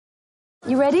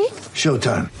You ready?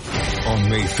 Showtime. On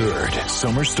May 3rd,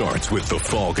 summer starts with The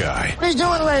Fall Guy. Let's do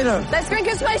it later. Let's drink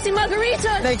a spicy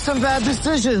margarita. Make some bad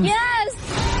decisions.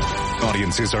 Yes.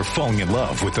 Audiences are falling in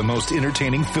love with the most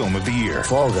entertaining film of the year.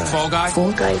 Fall Guy. Fall Guy?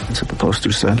 Fall guy. That's what the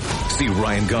poster said. See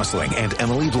Ryan Gosling and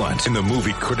Emily Blunt in the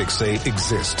movie critics say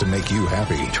exists to make you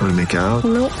happy. Trying to make it out?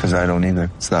 Nope. Because I don't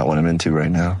either. It's not what I'm into right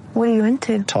now. What are you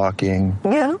into? Talking.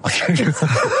 Yeah.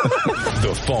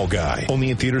 The Fall Guy.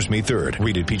 Only in theaters May 3rd.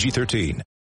 Rated PG-13.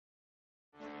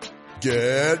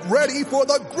 Get ready for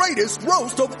the greatest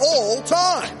roast of all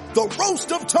time. The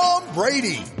Roast of Tom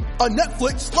Brady. A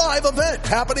Netflix live event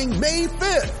happening May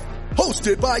 5th.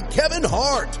 Hosted by Kevin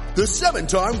Hart. The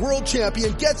 7-time world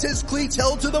champion gets his cleats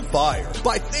held to the fire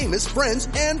by famous friends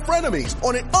and frenemies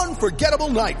on an unforgettable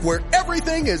night where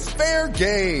everything is fair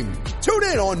game. Tune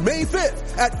in on May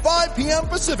 5th at 5 p.m.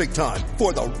 Pacific time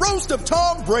for the Roast of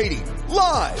Tom Brady.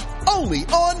 Live only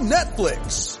on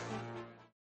Netflix.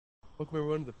 Welcome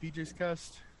everyone to the PJ's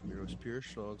Cast. I'm your host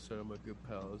Pierce, alongside my good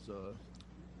pals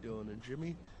Dylan and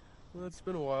Jimmy. Well, it's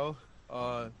been a while.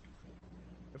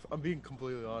 If I'm being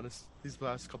completely honest, these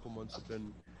last couple months have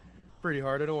been pretty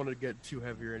hard. I don't want to get too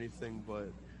heavy or anything,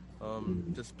 but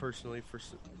just personally for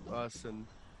us, and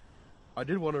I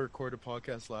did want to record a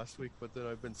podcast last week, but then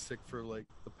I've been sick for like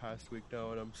the past week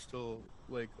now, and I'm still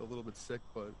like a little bit sick,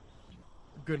 but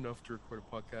good enough to record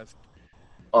a podcast.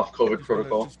 Off COVID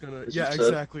protocol. Yeah,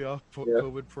 exactly. Off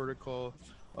COVID protocol.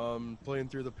 Playing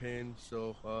through the pain.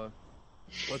 So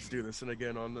let's do this. And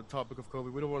again, on the topic of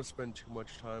COVID, we don't want to spend too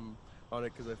much time on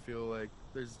it because I feel like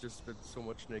there's just been so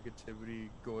much negativity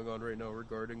going on right now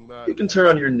regarding that. You can turn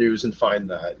on your news and find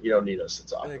that. You don't need us to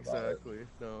talk about it. Exactly.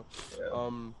 No. Yeah.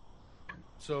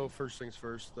 So first things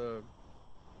first. The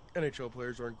NHL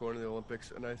players aren't going to the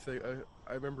Olympics, and I think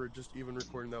I remember just even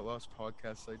recording that last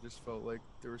podcast, I just felt like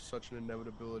there was such an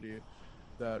inevitability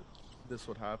that this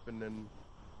would happen, and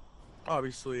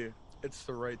obviously it's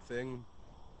the right thing,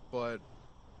 but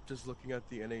just looking at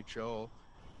the NHL,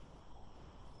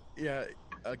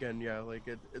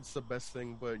 it's the best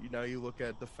thing, but now you look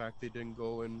at the fact they didn't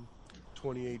go in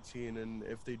 2018, and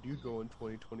if they do go in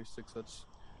 2026, that's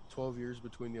 12 years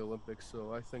between the Olympics,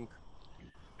 so I think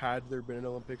had there been an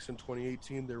Olympics in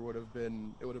 2018, it would have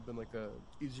been like a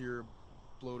easier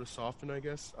blow to soften, I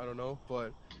guess. I don't know,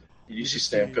 but did you see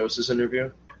Stamkos'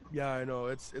 interview? Yeah, I know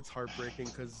it's heartbreaking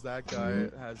because that guy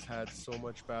has had so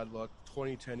much bad luck.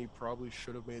 2010, he probably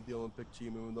should have made the Olympic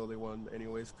team, even though they won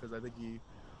anyways. Because I think he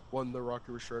won the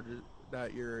Rocket Richard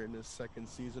that year in his second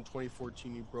season.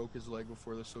 2014, he broke his leg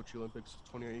before the Sochi Olympics.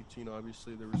 2018,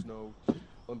 obviously there was no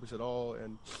Olympics at all,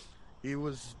 and he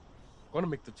was going to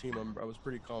make the team. I was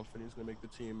pretty confident he was going to make the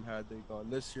team had they gone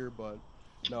this year, but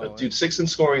no. Dude, 6th in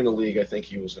scoring in the league, I think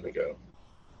he was going to go.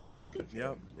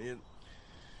 Yeah,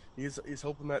 he's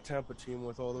hoping that Tampa team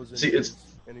with all those injuries.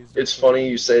 See, it's funny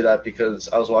you say that because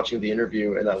I was watching the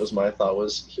interview and that was my thought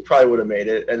was he probably would have made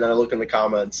it. And then I look in the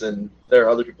comments and there are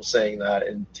other people saying that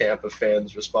and Tampa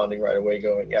fans responding right away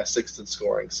going, yeah, 6th in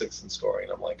scoring.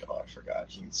 And I'm like, oh, I forgot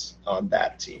he's on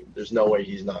that team. There's no way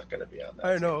he's not going to be on that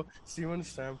team. I know. Steven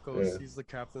Stamkos, he's the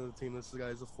captain of the team. This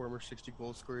guy's a former 60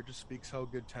 goal scorer. It just speaks how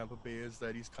good Tampa Bay is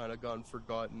that he's kind of gotten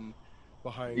forgotten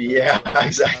behind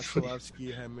exactly.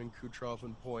 Vasilevsky, Hedman, Kucherov,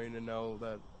 and Point, and now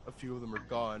that a few of them are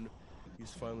gone, he's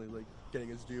finally like getting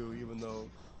his due. Even though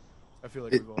I feel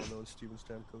like we've all known Steven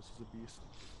Stamkos is a beast.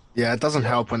 Yeah, it doesn't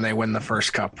help when they win the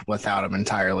first cup without him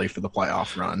entirely for the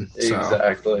playoff run. So.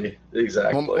 Exactly.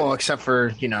 Well, except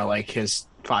for like his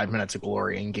 5 minutes of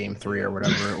glory in Game 3 or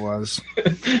whatever it was.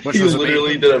 Which he was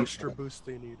literally did an extra boost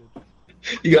they needed.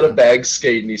 He got a bag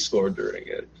skate and he scored during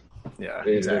it. Yeah,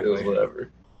 exactly. It was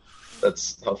whatever.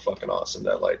 That's how fucking awesome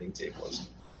that Lightning team was.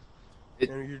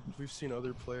 We've seen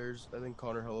other players. I think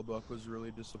Connor Hellebuyck was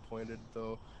really disappointed,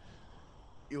 though.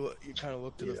 You kind of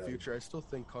look to the future. I still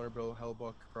think Connor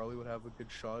Hellebuyck probably would have a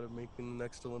good shot of making the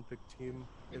next Olympic team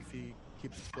if he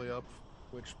keeps his play up,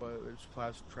 which by his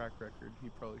past track record, he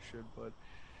probably should. But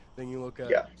then you look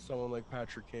at someone like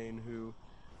Patrick Kane, who,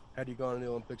 had he gone to the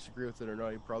Olympics, agree with it or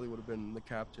not, he probably would have been the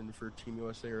captain for Team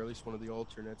USA or at least one of the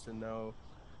alternates, and now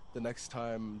the next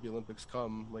time the Olympics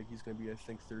come, like he's going to be, I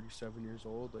think, 37 years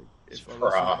old. Like,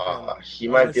 he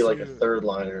might be like a third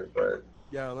liner, but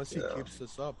unless he keeps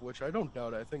this up, which I don't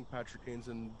doubt. I think Patrick Kane's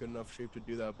in good enough shape to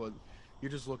do that. But you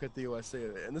just look at the USA,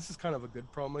 and this is kind of a good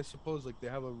problem, I suppose. Like they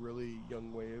have a really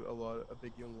young wave, a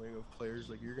big young wave of players.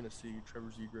 Like you're going to see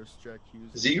Trevor Zegras, Jack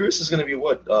Hughes. Zegras is going to be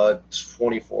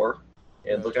 24.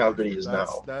 And look at how good he is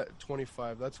now. That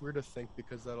 25, that's weird to think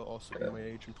because that'll also be my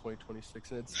age in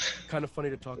 2026. And it's kind of funny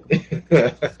to talk about that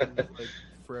because it's like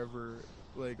forever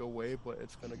like away, but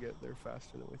it's going to get there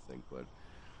faster than we think. But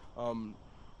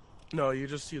No, you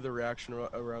just see the reaction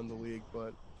around the league,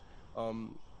 but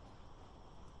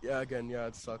yeah,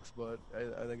 it sucks, but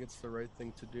I think it's the right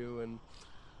thing to do, and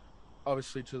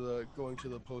obviously going to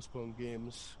the postponed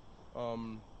games,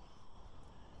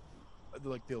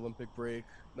 like the Olympic break.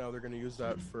 Now they're going to use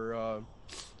that for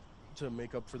to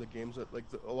make up for the games that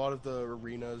a lot of the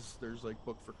arenas there's like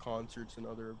booked for concerts and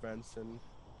other events, and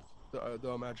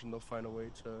they'll imagine they'll find a way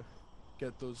to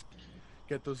get those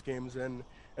games in.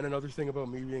 And another thing about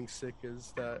me being sick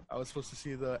is that I was supposed to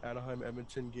see the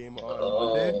Anaheim-Edmonton game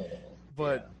on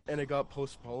Monday, and it got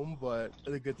postponed. But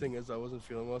the good thing is I wasn't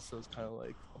feeling well, so it was kind of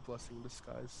like a blessing in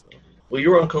disguise. So. Well,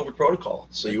 you were on COVID protocol,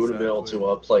 so you wouldn't have been able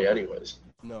to play anyways.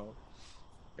 No.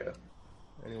 Yeah.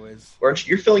 Anyways.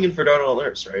 You're filling in for Darnell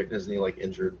Nurse, right? Isn't he like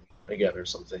injured again or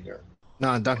something? Or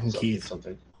no, Duncan Keith.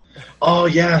 Something. Oh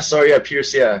yeah, sorry, yeah,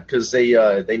 Pierce, yeah, because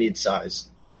they need size.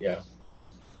 Yeah.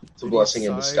 It's a blessing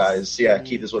in disguise. Yeah,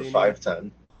 Keith is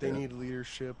 5'10". They need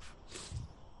leadership.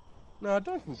 No,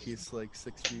 Duncan Keith's like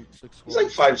 6 feet, 6'4". He's like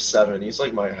 5'7". He's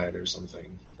like my height or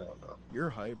something. I don't know.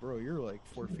 Your height, bro. You're like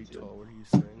 4 feet tall. What are you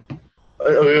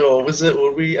saying?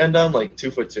 Would we end on like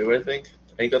 2'2"? I think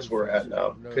that's where we're at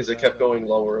now because it kept going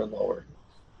lower and lower.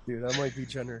 Dude, that might be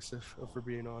generous if we're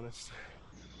being honest.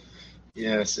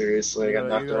 Yeah, seriously, I got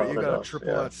knocked around enough. You gotta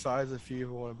triple that size if you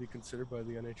even want to be considered by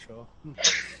the NHL.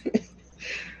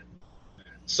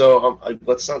 So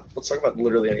let's talk about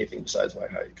literally anything besides my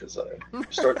height because you're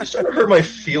starting to hurt my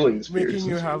feelings. Making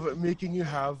you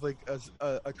have like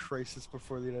a crisis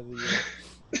before the end of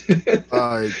the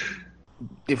year.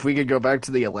 If we could go back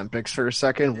to the Olympics for a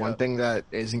second, one thing that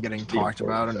isn't getting talked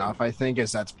about enough, I think,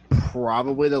 is that's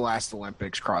probably the last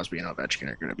Olympics Crosby and Ovechkin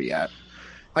are going to be at.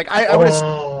 Like I would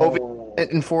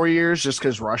have in 4 years just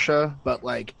because Russia, but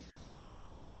like,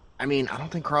 I mean, I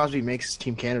don't think Crosby makes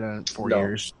Team Canada in 4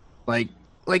 years. Like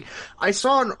I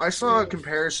saw a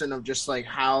comparison of just like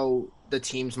how the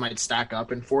teams might stack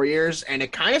up in 4 years, and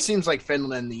it kind of seems like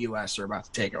Finland and the U.S. are about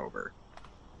to take over.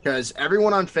 Because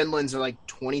everyone on Finland's are like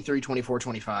 23, 24,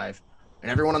 25, and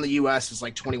everyone on the U.S. is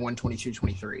like 21, 22,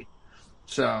 23.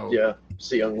 So yeah,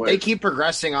 it's a young way. They keep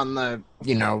progressing on the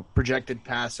projected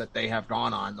paths that they have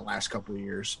gone on the last couple of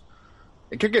years.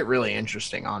 It could get really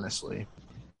interesting, honestly.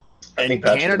 I think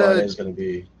Canada is going to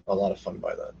be a lot of fun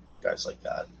by then. Guys like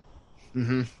that.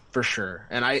 Mm-hmm, for sure.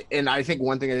 And I think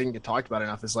one thing I didn't get talked about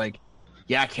enough is like,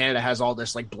 yeah, Canada has all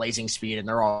this like blazing speed,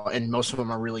 and most of them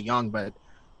are really young, but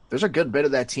there's a good bit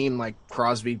of that team like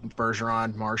Crosby,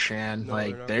 Bergeron, Marchand. No,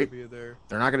 like they're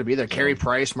not going to be there. Carey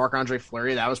Price, Marc-Andre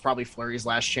Fleury. That was probably Fleury's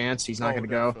last chance. He's not going to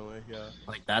go. Yeah.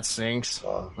 Like that stinks.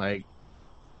 I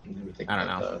don't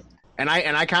know. That. And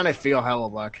I kind of feel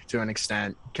Hellebuyck to an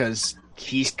extent because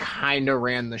he's kind of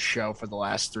ran the show for the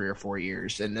last 3 or 4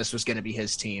 years, and this was going to be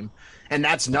his team. And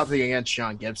that's nothing against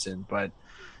John Gibson, but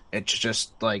it's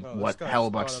just like what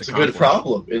Hellebuyck's. It's a good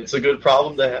problem. It's a good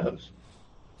problem to have.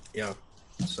 Yeah.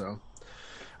 So,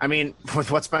 I mean,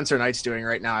 with what Spencer Knight's doing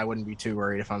right now, I wouldn't be too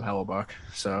worried if I'm Hellebuyck.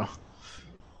 So,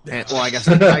 I guess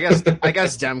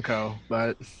Demko,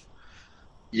 but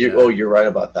you're right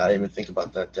about that. I didn't even think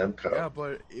about that, Demko. Yeah,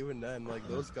 but even then, like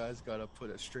those guys got to put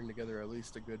a string together at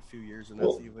least a good few years, and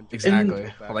that's even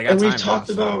exactly. And we talked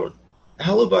about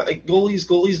Hellebuyck.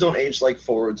 Goalies don't age like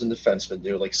forwards and defensemen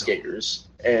do, like skaters.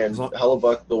 And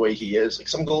Hellebuyck, the way he is, like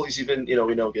some goalies even,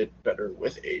 we know get better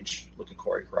with age. Look at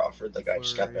Corey Crawford. That guy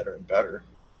just got better and better.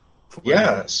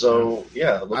 Yeah. So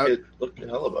look at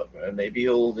Hellebuyck, man. Maybe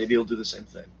he'll do the same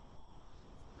thing.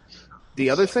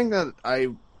 The other thing that I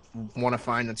want to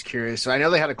find that's curious. So I know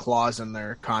they had a clause in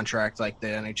their contract, like the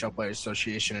NHL Players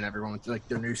Association and everyone with like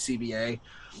their new CBA,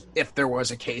 if there was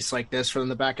a case like this for them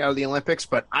to back out of the Olympics.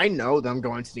 But I know them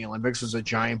going to the Olympics was a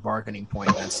giant bargaining point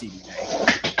in that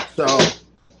CBA. So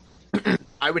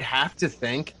I would have to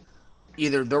think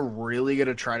either they're really going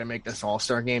to try to make this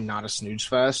All-Star game not a snooze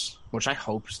fest, which I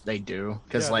hope they do,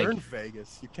 because they're in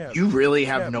Vegas. You really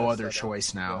have no other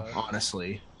choice now,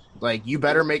 honestly. Like, you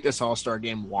better make this All-Star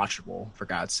game watchable, for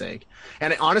God's sake.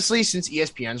 And honestly, since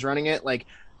ESPN's running it, like,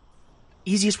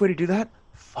 easiest way to do that,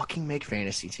 fucking make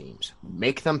fantasy teams.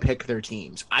 Make them pick their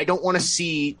teams. I don't want to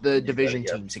see the division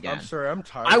teams again. I'm sorry, I'm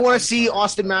tired. I want to see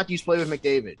Austin Matthews play with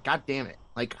McDavid. God damn it.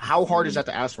 Like, how hard is that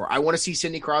to ask for? I want to see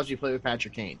Sidney Crosby play with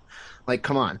Patrick Kane. Like,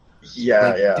 come on. Yeah.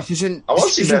 I want to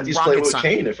see Matthews play with science.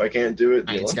 Kane if I can't do it in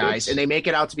the Olympics. Guys, and they make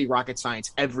it out to be rocket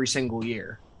science every single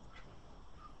year.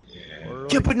 Yeah.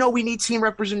 Yeah, but no, we need team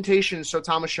representation, so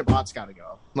Thomas Chabot's got to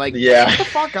go. Like, Yeah. shut the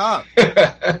fuck up.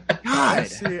 I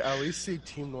God. at least see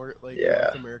Team North Yeah.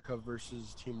 North America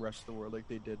versus Team Rest of the World like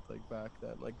they did like back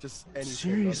then. Like just anything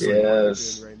Seriously. other than what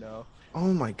Yes. they're doing right now.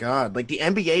 Oh my God. Like the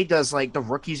NBA does like the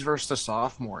rookies versus the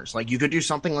sophomores. Like you could do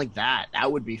something like that.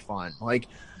 That would be fun. Like,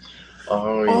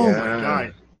 Oh oh yeah. my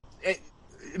God.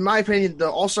 In my opinion, the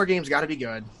All-Star game's got to be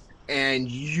good, and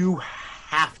you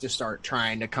have to start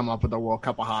trying to come up with a World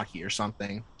Cup of Hockey or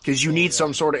something because you need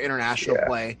some sort of international Yeah.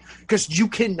 play because you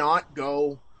cannot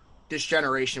go this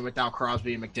generation without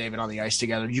Crosby and McDavid on the ice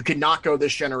together. You cannot go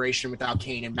this generation without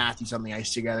Kane and Matthews on the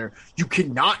ice together. You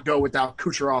cannot go without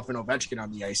Kucherov and Ovechkin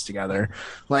on the ice together.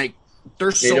 Like,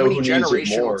 there's You so know many who needs it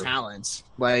generational more? talents.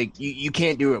 Like, you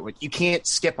can't do it. You can't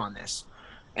skip on this.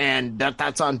 And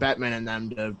that's on Bettman and them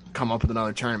to come up with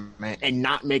another tournament and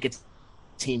not make it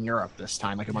Team Europe this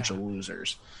time like a bunch of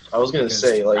losers. I was gonna Because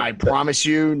say, like, I promise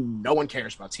you, no one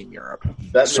cares about Team Europe.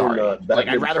 Bettman, Sorry. Like, I'd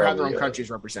Bettman rather have their own probably, countries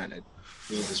represented.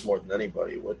 needs this more than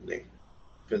anybody, wouldn't he?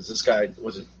 Because this guy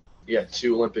he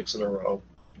 2 Olympics in a row.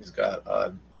 He's got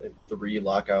 3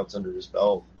 lockouts under his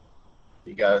belt.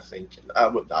 You gotta think.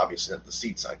 Obviously, the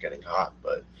seat's not getting hot,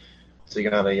 but so you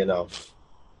gotta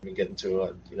get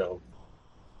into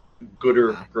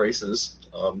gooder graces.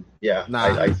 I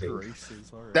think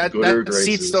Graces, all right. That Gooder seat's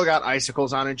graces. still got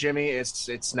icicles on it, Jimmy.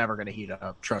 It's never going to heat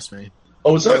up. Trust me.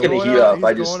 Oh, it's not He's going to going heat out- up. I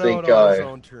he's just going think. out on his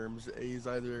own terms. He's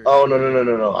either. Oh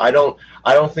no!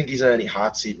 I don't think he's in any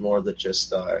hot seat more than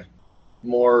just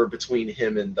more between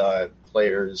him and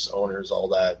players, owners, all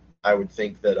that. I would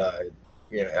think that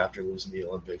after losing the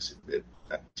Olympics,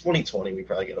 2020 we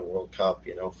probably get a World Cup.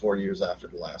 4 years after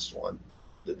the last one,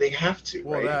 they have to,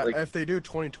 Well, right? if they do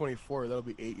 2024, that'll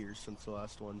be 8 years since the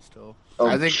last one. Still.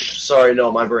 I think- Sorry,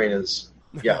 no, my brain is.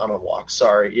 Yeah, I'm on walk.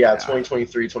 Sorry. Yeah, Yeah.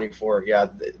 2023, 24. Yeah,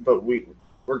 but we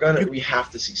have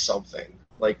to see something.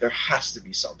 Like there has to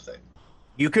be something.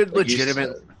 You could Like you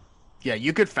legitimate. said. Yeah,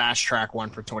 you could fast track one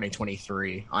for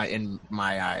 2023. In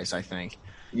my eyes, I think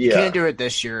Yeah. you can't do it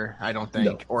this year. I don't think,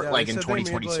 No. or Yeah, like they in said they made,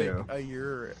 2022. like, a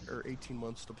year or 18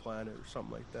 months to plan it or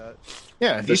something like that.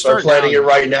 Yeah, if They you start planning now, it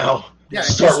right now. Yeah, if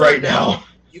you start start right now.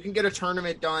 you can get a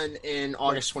tournament done in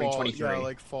August Like fall- 2023. Yeah,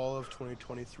 like fall of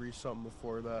 2023, something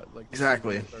before that. Like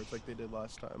Exactly. starts like they did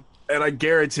last time. And I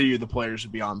guarantee you the players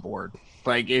would be on board.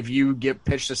 Like if you get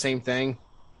pitched the same thing,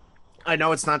 I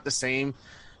know it's not the same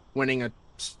winning a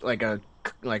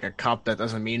cup that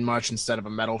doesn't mean much instead of a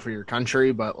medal for your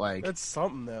country, but like That's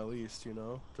something at least,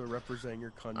 to represent your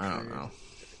country. I don't know.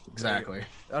 Exactly.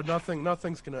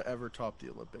 Nothing's gonna ever top the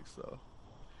Olympics though.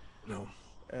 No.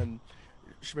 And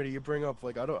Schmitty, you bring up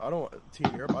like I don't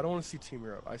Team Europe. I don't want to see Team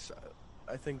Europe.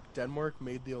 I think Denmark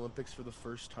made the Olympics for the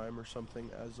first time or something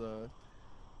as a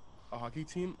hockey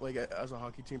team, like as a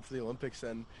hockey team for the Olympics,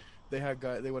 and they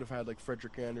would have had like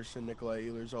Frederick Anderson, Nikolai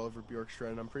Ehlers, Oliver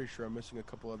Bjorkstrand. I'm pretty sure I'm missing a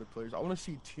couple other players. I want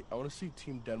to see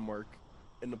Team Denmark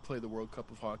and to play the World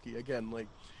Cup of Hockey again. Like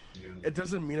it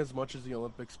doesn't mean as much as the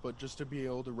Olympics, but just to be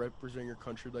able to represent your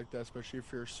country like that, especially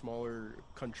if you're a smaller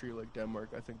country like Denmark,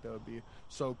 I think that would be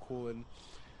so cool. And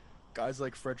guys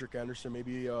like Frederick Anderson,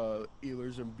 maybe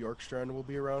Ehlers and Bjorkstrand will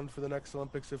be around for the next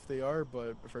Olympics if they are,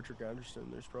 but Frederick Anderson,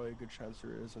 there's probably a good chance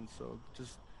there isn't. So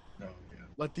just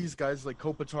let these guys like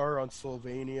Kopitar on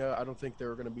Slovenia. I don't think they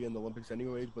were going to be in the Olympics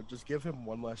anyways, but just give him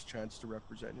one last chance to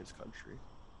represent his country.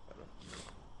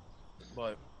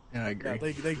 But Yeah, I agree.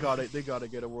 yeah, they got it. They got to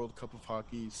get a World Cup of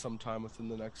Hockey sometime within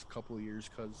the next couple of years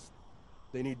because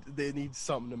they need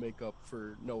something to make up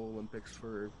for no Olympics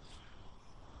for.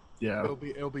 Yeah.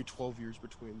 It'll be 12 years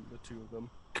between the two of them.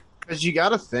 Because you got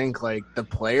to think like the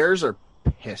players are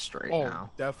pissed right Oh,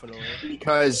 now definitely.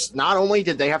 because not only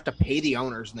did they have to pay the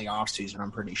owners in the offseason,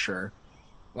 I'm pretty sure.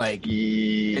 Like,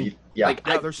 Yeah. like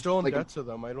Yeah, I, they're still in like, debt to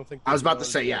them. I don't think. I was about to they're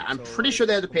say, yeah, done I'm until, pretty like, sure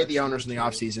they had to pay next the year owners or in the two.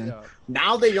 offseason. Yeah.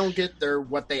 Now they don't get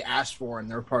what they asked for, and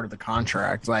they're part of the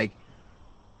contract. Like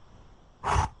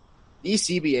these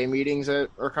CBA meetings that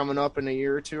are coming up in a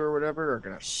year or two or whatever are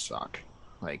gonna suck.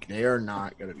 Like they are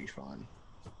not gonna be fun.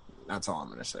 That's all I'm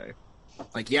gonna say.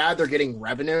 Like, yeah, they're getting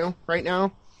revenue right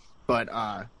now, but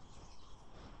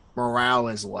morale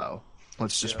is low.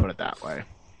 Let's just put it that way.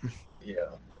 Yeah.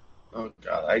 Oh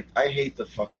god, I hate the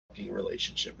fucking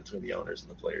relationship between the owners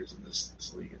and the players in this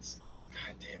league. It's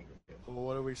goddamn. Well,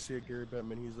 what do we see at Gary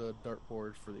Bettman? He's a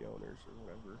dartboard for the owners or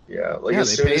whatever. Yeah, like Yeah, as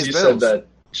they soon pay as his you bills. said that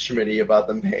Schmitty about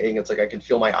them paying, it's like I can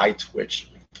feel my eye twitch.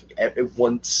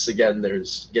 Once again,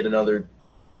 there's yet another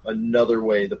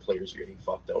way the players are getting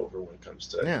fucked over when it comes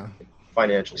to Yeah,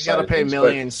 financial you side gotta of pay things, but-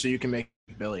 millions so you can make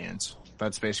billions.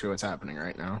 That's basically what's happening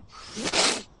right now.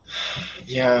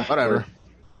 Yeah, Whatever.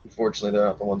 Unfortunately, they're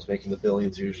not the ones making the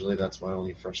billions usually. That's my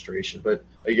only frustration. But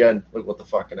again, like, what the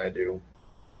fuck can I do?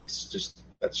 That's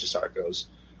just how it goes.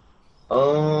 I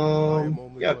am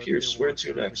only Yeah, glad Pierce, they where won to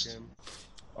through the next?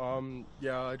 game.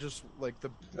 Yeah, I just like the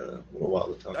A little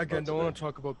while to talk again. about Don't today. want to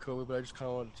talk about COVID, but I just kind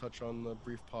of want to touch on the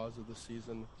brief pause of the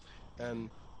season, and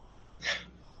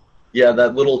Yeah,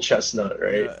 that little chestnut,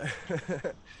 right?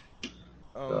 yeah.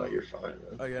 No, you're fine,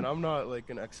 man. Again, I'm not like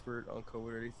an expert on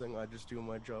COVID or anything. I just do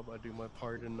my job. I do my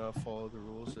part and follow the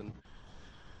rules. And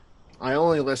I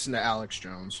only listen to Alex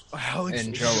Jones Alex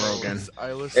and Joe Rogan.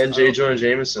 I listen. And J. Jonah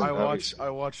Jameson. I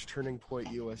watch Turning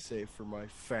Point USA for my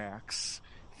facts.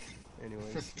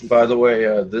 Anyways, By the way,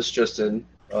 this just in,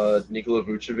 Nikola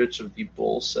Vucevic of the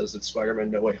Bulls says that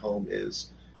Spider-Man No Way Home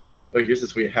is. Oh, here's the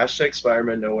tweet. #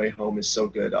 Spider-Man No Way Home is so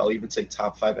good. I'll even say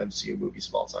top 5 MCU movies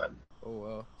of all time. oh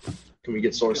wow. Can we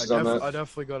get sources on that? I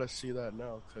definitely gotta see that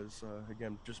now because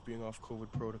again, just being off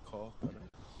COVID protocol.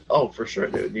 Oh, for sure,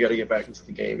 dude. You got to get back into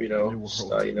the game,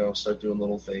 start doing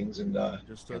little things and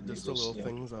just the little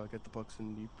things. Get the Bucks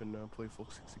in deep and play full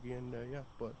six again. Yeah,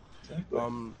 but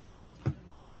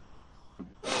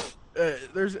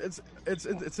Exactly.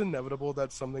 It's inevitable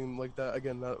that something like that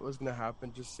again that was gonna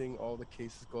happen. Just seeing all the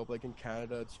cases go up, like in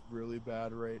Canada, it's really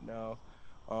bad right now.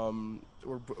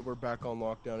 We're back on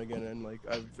lockdown again, and like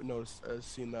I've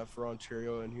seen that for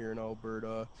Ontario and here in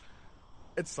Alberta.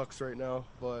 It sucks right now,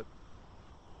 but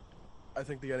I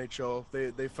think the NHL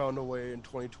they found a way in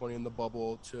 2020 in the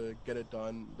bubble to get it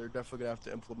done. They're definitely gonna have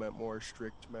to implement more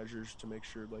strict measures to make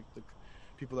sure like the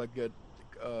people that get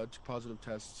positive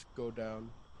tests go down,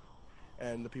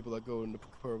 and the people that go into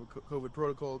COVID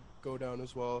protocol go down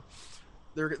as well.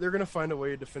 They're gonna find a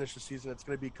way to finish the season. It's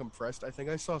gonna be compressed. I think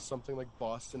I saw something like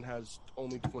Boston has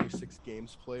only 26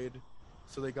 games played,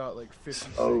 so they got like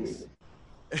 56. Oh.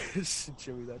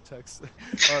 Jimmy, that text.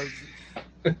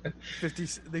 50.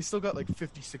 They still got like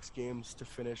 56 games to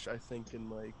finish. I think in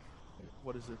like,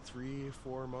 what is it,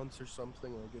 3-4 months or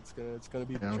something. Like it's gonna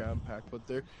be jam packed.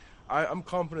 But I'm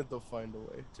confident they'll find a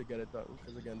way to get it done.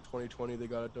 Because again, 2020 they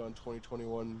got it done.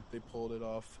 2021 they pulled it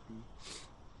off. And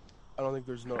I don't think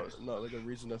there's not like a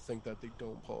reason to think that they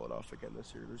don't pull it off again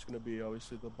this year. There's gonna be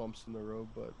obviously the bumps in the road,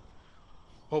 but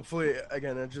hopefully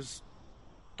again, I'm just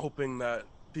hoping that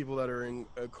people that are in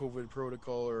a COVID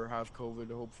protocol or have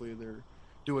COVID, hopefully they're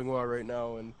doing well right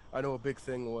now. And I know a big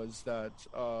thing was that,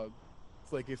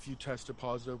 like if you tested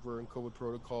positive or in COVID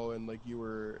protocol and like you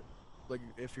were, like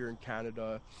if you're in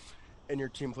Canada and your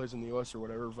team plays in the US or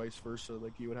whatever, vice versa,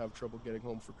 like you would have trouble getting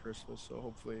home for Christmas. So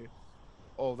hopefully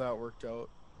all that worked out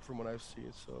from what I've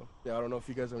seen. So yeah, I don't know if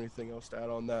you guys have anything else to add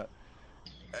on that.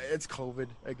 It's COVID.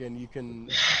 Again, you can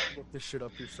look this shit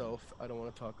up yourself. I don't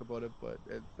want to talk about it, but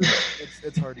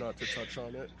it's hard not to touch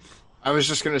on it. I was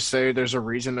just going to say there's a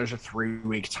reason there's a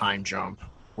 3-week time jump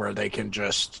where they can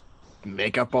just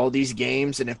make up all these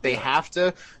games. And if they have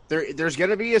to, there's going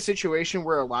to be a situation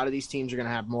where a lot of these teams are going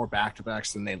to have more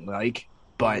back-to-backs than they like.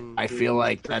 But I feel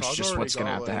like that's just what's going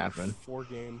to have to happen.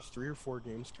 3 or 4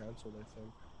 games canceled, I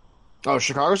think. Oh,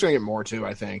 Chicago's going to get more too,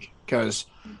 I think, because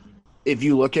if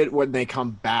you look at when they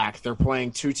come back, they're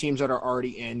playing 2 teams that are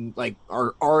already in, like,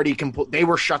 are already they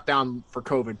were shut down for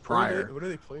COVID prior. What do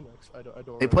they play next? I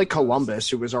don't. They play Columbus,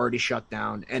 who was already shut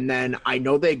down, and then I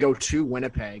know they go to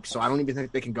Winnipeg, so I don't even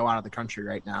think they can go out of the country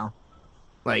right now.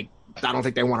 Like, I don't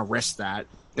think they want to risk that.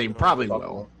 They probably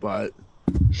will, but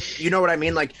you know what I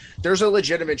mean? Like, there's a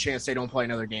legitimate chance they don't play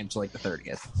another game till like the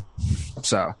 30th.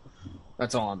 So.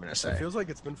 That's all I'm going to say. It feels like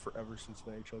it's been forever since the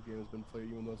NHL game has been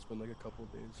played, even though it's been like a couple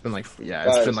of days. It's been like, yeah,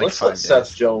 Guys, it's been like let's 5 let days.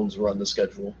 Seth Jones run the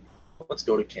schedule. Let's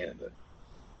go to Canada.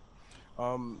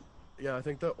 Yeah, I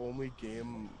think the only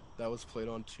game that was played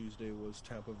on Tuesday was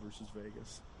Tampa versus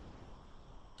Vegas,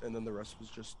 and then the rest was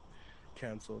just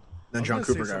canceled. Then John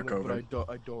Cooper got COVID. But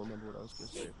I don't remember what I was going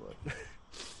to say. But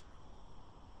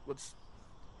let's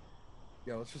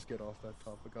just get off that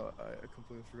topic. I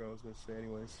completely forgot what I was going to say.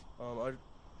 Anyways, I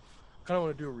kind of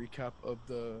want to do a recap of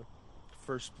the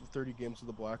first 30 games of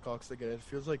the Blackhawks. Again, it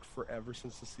feels like forever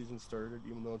since the season started,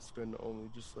 even though it's been only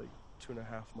just like 2.5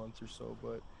 months or so.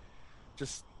 But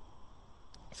just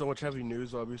so much heavy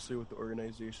news, obviously, with the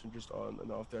organization, just on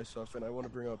and off the ice stuff. And I want to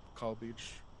bring up Kyle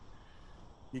Beach.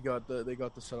 They got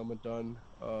the settlement done.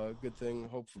 Good thing.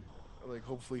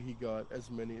 Hopefully he got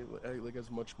as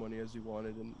much money as he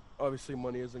wanted. And obviously,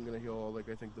 money isn't going to heal all. Like,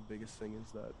 I think the biggest thing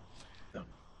is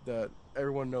that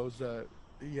everyone knows that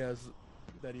he has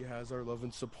our love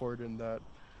and support, and that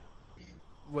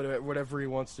whatever he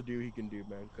wants to do, he can do,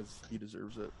 man, because he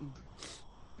deserves it.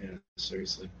 Yeah,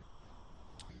 seriously.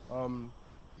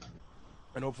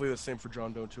 And hopefully the same for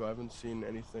John Doe too. I haven't seen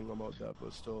anything about that,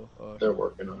 but still, they're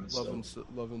working on it.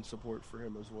 Love and support for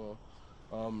him as well.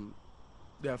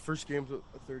 First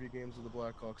 30 games of the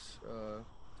Blackhawks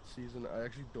season. I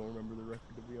actually don't remember the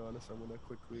record, to be honest. I'm gonna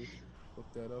quickly look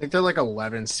that up. I think they're like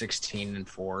 11, 16, and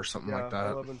 4 or something like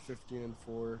that. 11, 15, and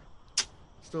 4.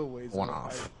 Still ways one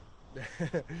off.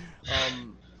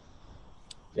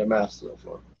 Math's still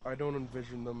fun. I don't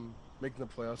envision them making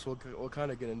the playoffs. We'll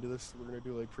kind of get into this. We're gonna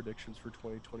do like predictions for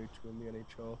 2022 in the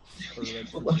NHL.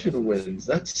 11 wins.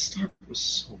 That start was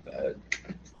so bad.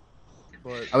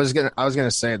 But I was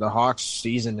gonna say the Hawks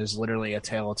season is literally a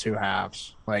tale of two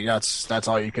halves. Like that's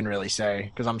all you can really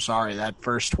say. Because I'm sorry, that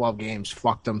first 12 games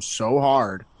fucked them so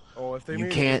hard. Oh, if they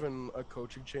made even a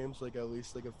coaching change, like at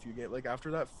least like a few games, like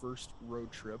after that first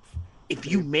road trip. If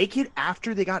you make it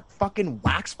after they got fucking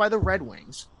waxed by the Red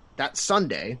Wings that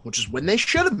Sunday, which is when they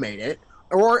should have made it,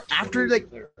 or after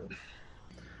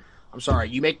I'm sorry,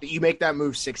 you make that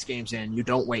move 6 games in, you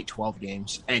don't wait 12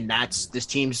 games, and that's this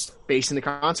team's facing the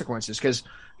consequences. Because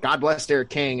God bless Derek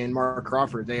King and Mark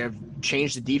Crawford, they have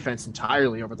changed the defense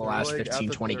entirely over the last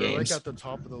 15-20 games. Like at the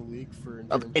top of the league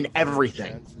in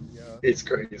everything. Chances, yeah. It's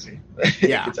crazy.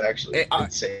 Yeah, it's actually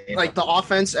insane. Like the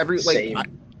offense,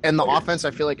 offense,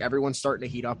 I feel like everyone's starting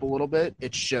to heat up a little bit.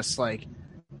 It's just like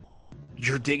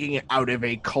you're digging it out of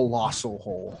a colossal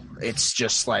hole. It's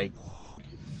just like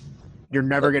you're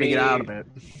never going to get out of it.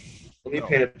 Let me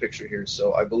paint a picture here.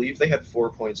 So I believe they had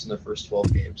 4 points in their first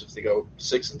 12 games. If they go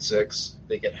 6-6,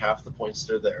 they get half the points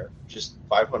that are there, just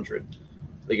 500.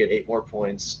 They get 8 more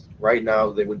points. Right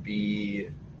now, they would be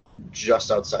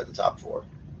just outside the top 4.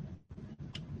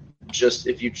 Just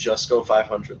if you just go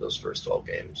 500 those first 12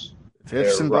 games.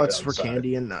 Ifs and buts for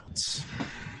candy and nuts.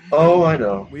 Oh, I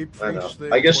know. I know.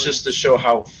 I guess just to show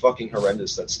how fucking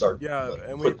horrendous that start. Yeah,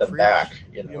 and put them back.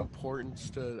 You know, the importance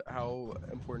to how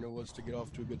important it was to get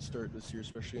off to a good start this year,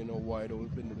 especially in a wide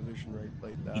open division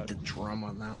like that. Eat the drum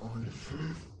on that one.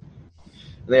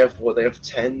 They have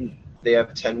 10. They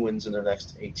have 10 wins in their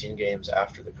next 18 games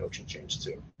after the coaching change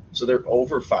too. So they're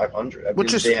over 500,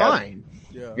 which is fine.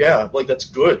 Yeah, like that's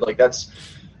good. Like it's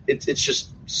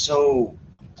just so.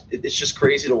 It's just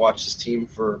crazy to watch this team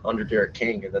for under Derek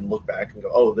King and then look back and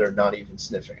go, oh, they're not even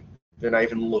sniffing. They're not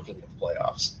even looking at the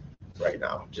playoffs right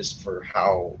now, just for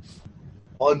how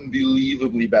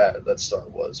unbelievably bad that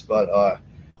start was. But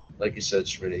like you said,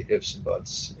 Schmitty, ifs and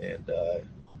buts, and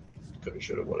coulda,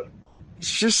 shoulda, woulda.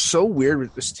 It's just so weird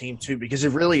with this team too, because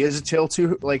it really is a tale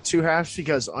two halves.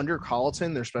 Because under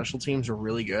Colleton, their special teams are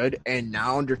really good, and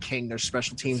now under King, their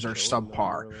special teams are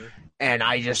subpar. Really. And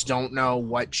I just don't know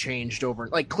what changed over.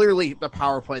 Like, clearly, the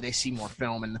power play, they see more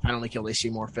film, and the penalty kill, they see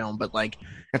more film. But, like,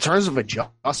 in terms of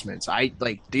adjustments,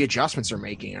 the adjustments they're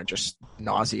making are just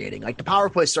nauseating. Like, the power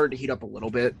play started to heat up a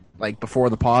little bit, like, before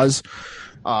the pause.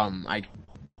 I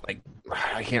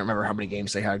can't remember how many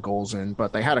games they had goals in,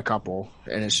 but they had a couple.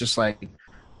 And it's just like,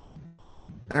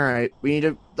 all right, we need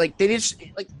to, like, they just,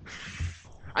 like,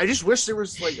 I just wish there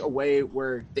was, like, a way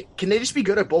where, can they just be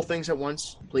good at both things at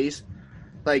once, please?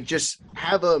 Like, just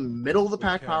have a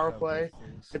middle-of-the-pack power play,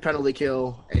 a penalty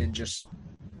kill, and just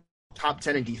top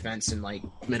 10 in defense and, like,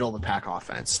 middle-of-the-pack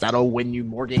offense. That'll win you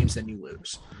more games than you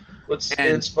lose.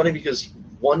 And it's funny because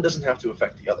one doesn't have to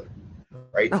affect the other,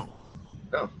 right? No.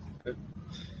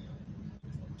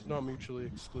 It's not mutually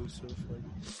exclusive.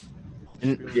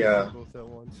 Yeah. Both at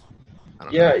once.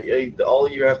 Yeah, all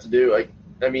you have to do,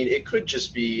 I mean, it could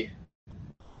just be,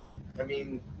 I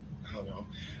don't know.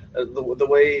 The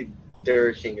way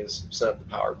Derek King has set up the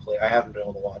power play. I haven't been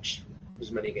able to watch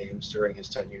as many games during his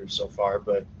tenure so far,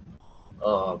 but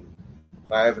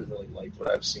I haven't really liked what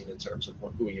I've seen in terms of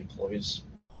who he employs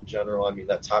in general. I mean,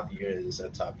 that top unit is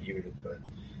that top unit, but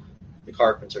the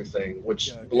Carpenter thing,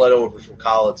 which bled over from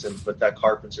Colleton, but that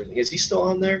Carpenter thing, is he still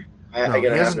on there? He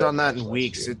hasn't done that in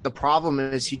weeks. The problem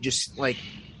is he just,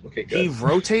 he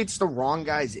rotates the wrong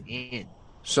guys in.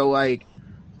 So,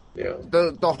 yeah.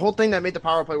 The whole thing that made the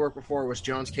power play work before was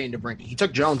Jones, Kane, DeBrincat. He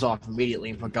took Jones off immediately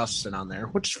and put Gustafson on there,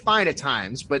 which is fine at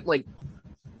times, but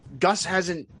Gus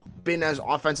hasn't been as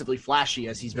offensively flashy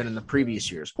as he's been in the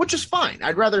previous years, which is fine.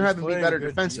 I'd rather have him be better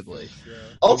defensively. Yeah.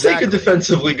 I'll take a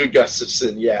defensively good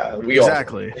Gustafson. Yeah,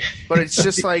 exactly. But it's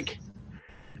just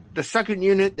the second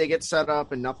unit, they get set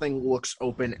up and nothing looks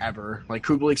open ever. Like,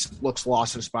 Kubalik looks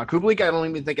lost in a spot. Kubalik, I don't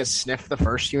even think has sniffed the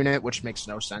first unit, which makes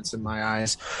no sense in my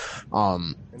eyes.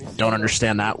 Don't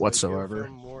understand that whatsoever. Give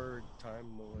him more time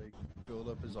to build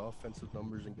up his offensive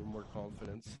numbers and give him more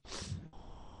confidence.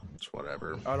 It's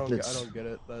whatever. I don't get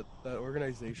it. That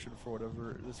organization for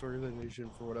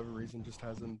whatever reason just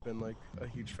hasn't been like a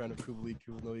huge fan of Kubalik,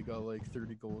 even though he got like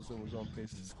 30 goals and was on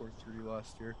pace to score 30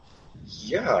 last year.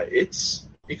 Yeah, it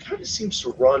kind of seems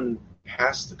to run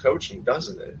past the coaching,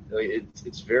 doesn't it? Like,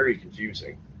 it's very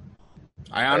confusing.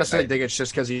 I honestly think it's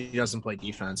just because he doesn't play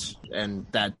defense, and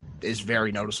that is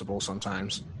very noticeable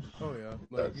sometimes. Oh yeah,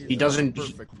 like, he doesn't. Not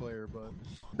a perfect player, but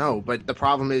no. But the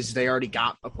problem is they already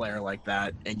got a player like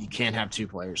that, and you can't have two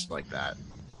players like that.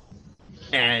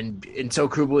 And until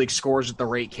Kubalik scores at the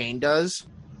rate Kane does,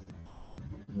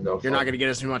 you're not going to get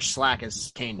as much slack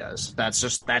as Kane does. That's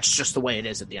just the way it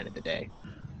is at the end of the day.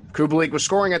 If Kubalik was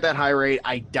scoring at that high rate,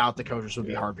 I doubt the coaches would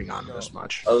be harping on him this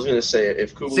much. I was going to say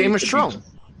if Kubalik same as Strome.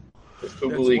 If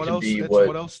Kubalik can be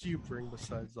what else do you bring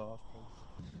besides the offense?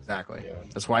 Exactly. Yeah.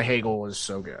 That's why Hagel is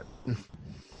so good.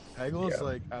 Hagel is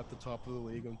like at the top of the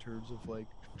league in terms of like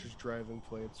just driving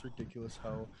play. It's ridiculous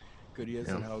how good he is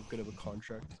and how good of a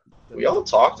contract. We all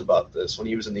talked about this when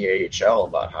he was in the AHL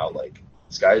about how like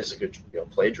this guy is a good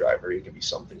play driver. He can be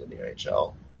something in the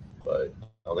AHL, but I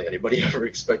don't think anybody ever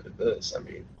expected this. I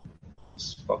mean,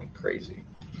 it's fucking crazy.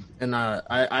 And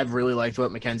I've really liked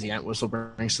what Mackenzie Entwistle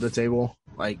brings to the table.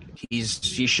 Like he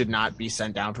should not be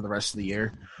sent down for the rest of the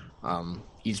year.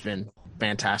 He's been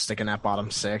fantastic in that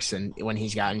bottom six, and when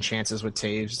he's gotten chances with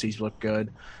Taves, he's looked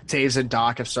good. Taves and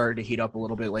Doc have started to heat up a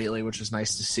little bit lately, which is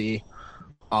nice to see.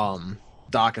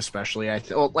 Doc especially,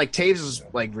 Taves has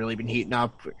like really been heating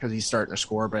up because he's starting to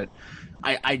score, but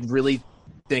I really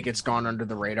think it's gone under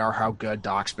the radar how good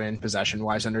Doc's been possession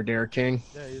wise under Derek King.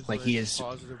 Yeah, he's like he is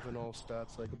positive in all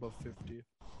stats, like above 50.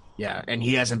 Yeah, and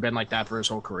he hasn't been like that for his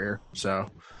whole career,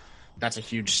 so that's a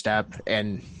huge step.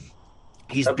 And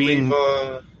he's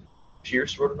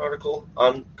Pierce wrote an article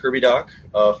on Kirby Doc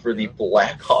for the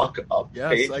Blackhawk Up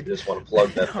page. I just want to plug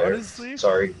that there. Honestly,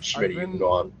 sorry, Schmidt, you can go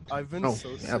on. I've been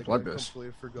so sick, I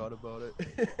completely forgot about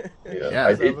it.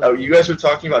 You guys were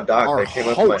talking about Doc. That came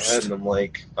up in my head, and I'm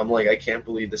like, I can't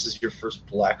believe this is your first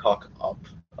Blackhawk Up.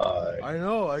 I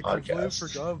know, I completely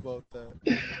forgot about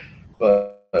that.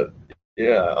 But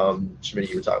yeah, Schmidt,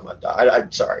 you were talking about Doc.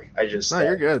 I'm sorry, I just. No,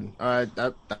 you're good.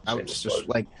 That was just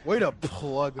like way to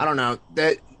plug. I don't know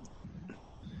that.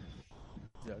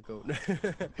 Yeah, go.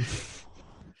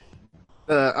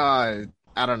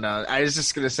 I don't know. I was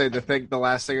just gonna say the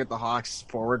last thing with the Hawks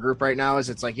forward group right now is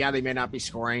it's like they may not be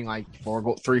scoring like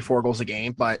 3-4 goals a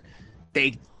game, but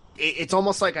it's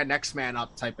almost like a next man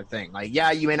up type of thing. Like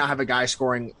you may not have a guy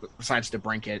scoring besides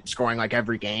DeBrincat scoring like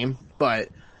every game, but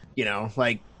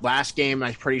like last game,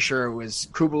 I'm pretty sure it was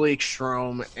Kubalik,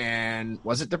 Strome, and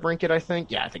was it DeBrincat, I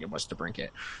think? Yeah, I think it was DeBrincat.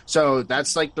 So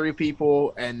that's like 3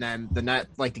 people, and then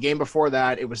the game before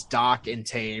that, it was Doc and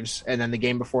Taves, and then the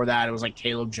game before that, it was like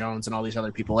Caleb Jones and all these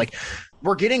other people. Like,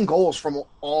 we're getting goals from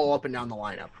all up and down the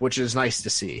lineup, which is nice to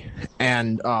see.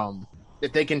 And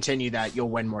if they continue that, you'll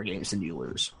win more games than you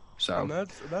lose. So and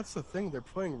that's the thing. They're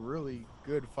playing really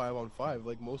good 5-on-5.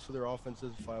 Like, most of their offense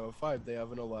is 5-on-5. They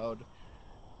haven't allowed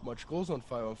much goals on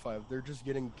 5-on-5. They're just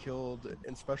getting killed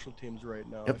in special teams right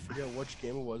now. Yep. I forget which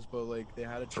game it was, but like they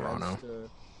had a chance to.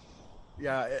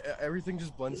 Yeah, everything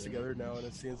just blends together now, and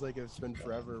it seems like it's been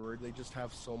forever where they just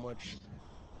have so much,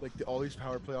 like all these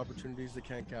power play opportunities they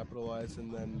can't capitalize,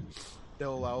 and then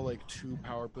they'll allow like 2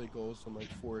 power play goals on like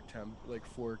 4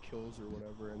 kills or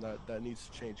whatever, and that needs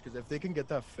to change, because if they can get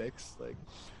that fixed, like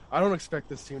I don't expect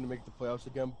this team to make the playoffs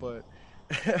again, but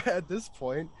at this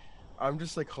point, I'm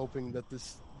just like hoping that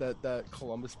that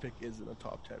Columbus pick isn't a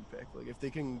top 10 pick. Like if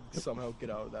they can somehow get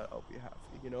out of that, I'll be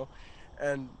happy,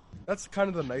 And that's kind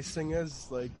of the nice thing is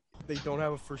like they don't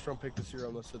have a first round pick this year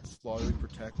unless it's lottery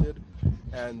protected,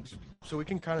 and so we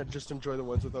can kind of just enjoy the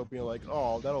wins without being like,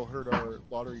 oh, that'll hurt our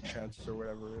lottery chances or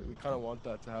whatever. We kind of want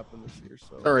that to happen this year.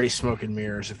 So already smoke and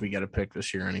mirrors if we get a pick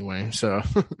this year anyway. So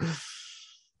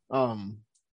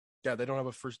yeah, they won't have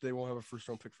a first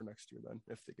round pick for next year then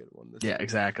if they get one this year. Yeah,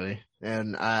 exactly.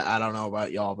 And I don't know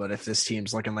about y'all, but if this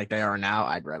team's looking like they are now,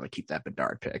 I'd rather keep that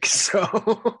Bedard pick. So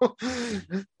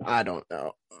I don't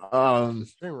know.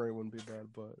 January wouldn't be bad,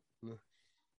 but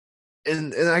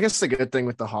and I guess the good thing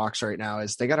with the Hawks right now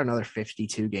is they got another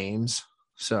 52 games.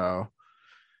 So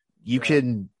you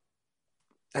can,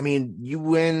 I mean, you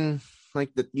win like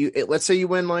let's say you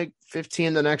win like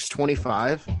 15 the next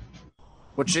 25.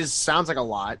 Which sounds like a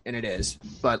lot, and it is,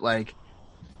 but like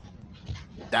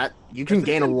that you can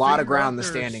gain a lot of ground in the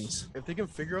standings. If they can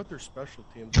figure out their special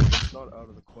teams, it's not out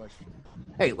of the question.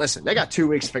 Hey, listen, they got 2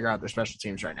 weeks to figure out their special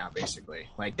teams right now, basically.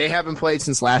 Like they haven't played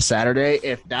since last Saturday.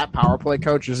 If that power play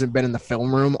coach hasn't been in the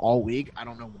film room all week, I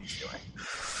don't know what he's doing.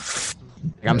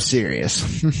 Like, I'm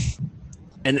serious.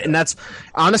 And that's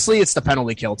honestly, it's the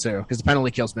penalty kill too, because the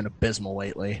penalty kill's been abysmal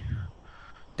lately.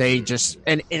 They just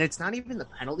and it's not even the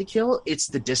penalty kill; it's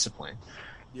the discipline.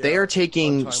 Yeah, they are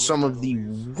taking untimely some of the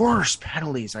worst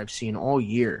penalties I've seen all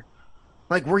year.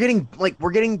 Like we're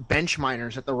getting bench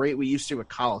minors at the rate we used to at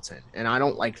Colleton, and I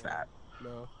don't like that.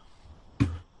 No.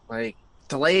 Like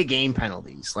delay a game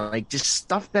penalties, like just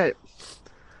stuff that.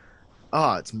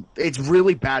 Oh, it's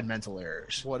really bad mental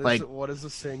errors. What is the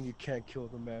saying? You can't kill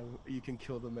the man. You can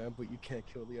kill the man, but you can't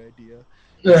kill the idea.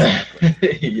 Yeah.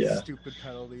 Stupid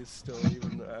penalties still,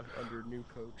 even under new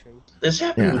coaching. This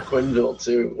happened with Quinville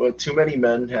too. Where too many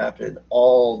men happen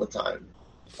all the time.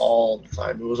 All the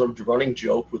time. It was a running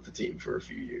joke with the team for a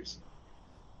few years.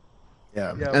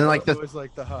 Yeah, and like it was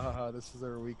like the ha ha ha. This is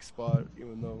their weak spot,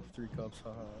 even though 3 cups,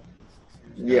 ha ha.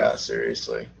 Yeah,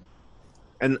 seriously.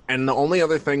 And the only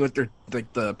other thing with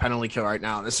the penalty kill right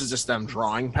now, this is just them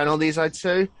drawing penalties, I'd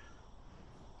say.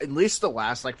 At least the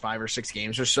last 5 or 6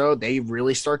 games or so, they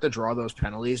really start to draw those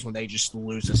penalties when they just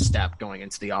lose a step going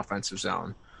into the offensive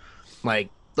zone.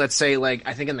 Let's say,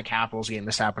 I think in the Capitals game,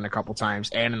 this happened a couple times,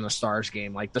 and in the Stars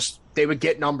game, they would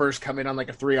get numbers come in on a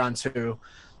 3-on-2.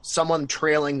 Someone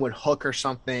trailing would hook or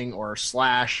something, or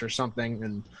slash or something,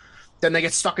 and then they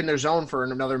get stuck in their zone for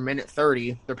another minute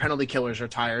 30. Their penalty killers are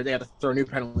tired. They have to throw new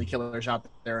penalty killers out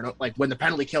there. And when the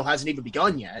penalty kill hasn't even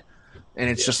begun yet, and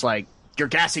it's just you're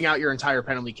gassing out your entire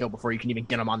penalty kill before you can even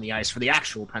get them on the ice for the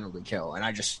actual penalty kill. And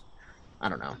I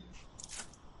don't know.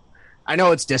 I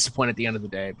know it's discipline at the end of the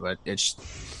day, but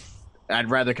I'd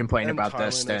rather complain about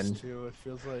this than. Too. It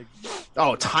feels like.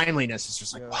 Oh, timeliness is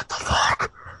just what the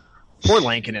fuck? Poor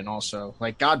Lankinen also.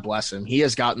 God bless him. He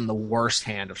has gotten the worst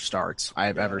hand of starts I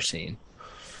have ever seen.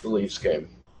 The Leafs game,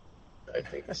 I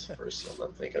think, is the first one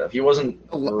I'm thinking of. He wasn't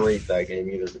great that game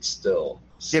either, but still.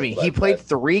 Jimmy, he played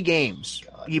 3 games.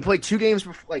 God. He played 2 games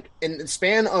before, in the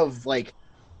span of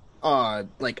I'm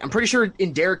pretty sure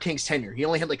in Derek King's tenure, he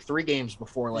only had 3 games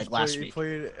before last week. He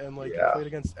played he played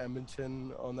against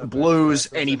Edmonton on the Blues,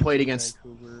 and he played against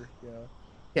Vancouver. Yeah.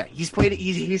 Yeah, he's played.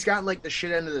 He's gotten the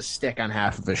shit end of the stick on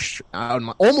half of his,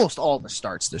 almost all of the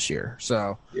starts this year.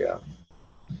 So yeah,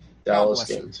 Dallas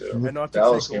game too. And not to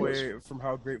Dallas take away from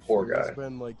how great Fleury has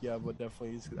been, but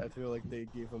definitely, I feel like they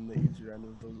gave him the easier end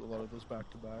of a lot of those back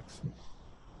to backs.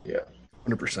 Yeah,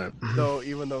 100%. Though,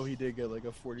 even though he did get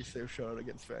a 40 save shot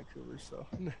against Vancouver, so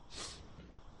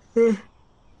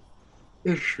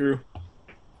it's true.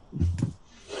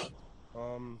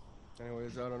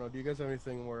 Anyways, I don't know. Do you guys have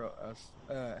anything more else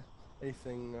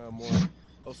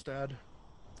to add?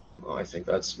 Well, I think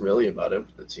that's really about it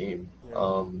with the team. Yeah.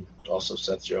 Also,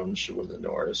 Seth Jones should win the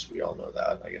Norris. We all know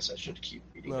that. I guess I should keep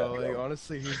beating that. No,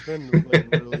 honestly, he's been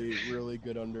really, really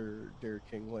good under Derek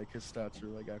King. His stats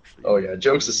are actually. Oh yeah,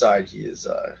 jokes aside, he's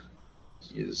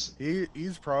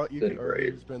probably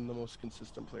he's been the most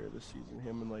consistent player this season.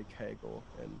 Him and Hagel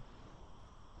and.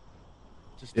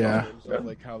 Just of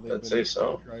how they've been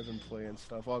drive and play and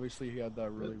stuff. Obviously, he had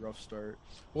that really rough start.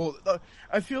 Well,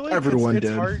 I feel like everyone it's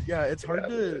did. Hard. Yeah, it's hard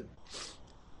to.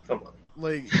 Come on.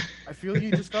 I feel you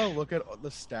just gotta look at the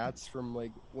stats from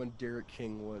when Derek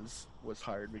King was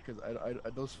hired, because I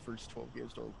those first 12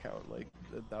 games don't count.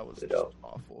 That was just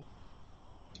awful.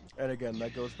 And again,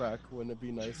 that goes back. Wouldn't it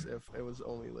be nice if it was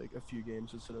only a few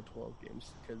games instead of 12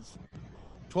 games? Because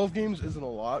 12 games isn't a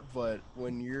lot, but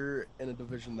when you're in a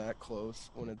division that close,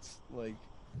 when it's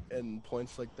and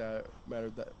points that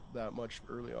matter that much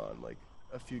early on,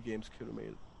 a few games could have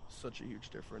made such a huge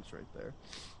difference right there.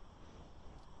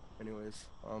 Anyways,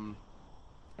 I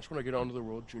just want to get on to the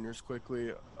World Juniors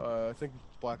quickly. I think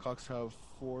Blackhawks have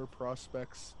 4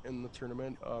 prospects in the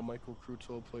tournament. Michael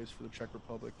Krutel plays for the Czech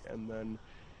Republic, and then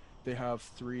they have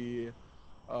 3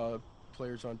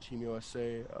 players on Team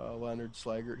USA, Leonard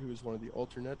Slaggert, who is one of the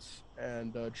alternates,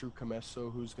 and Drew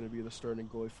Comesso, who's going to be the starting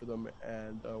goalie for them,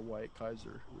 and Wyatt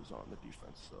Kaiser, who is on the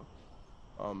defense. So,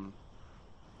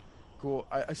 cool.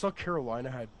 I saw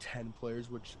Carolina had 10 players,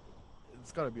 which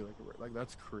it's got to be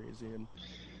that's crazy.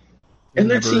 And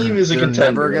their team is a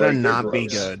contender. Never going to not be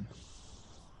good.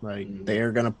 They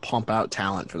are going to pump out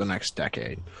talent for the next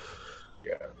decade.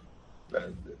 Yeah.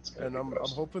 And I'm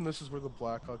hoping this is where the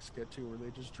Blackhawks get to, where they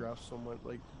just draft so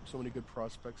many good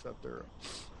prospects that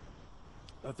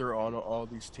they're on all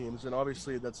these teams. And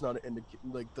obviously that's not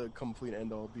the complete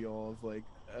end all be all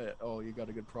of you got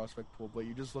a good prospect pool, but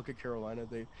you just look at Carolina,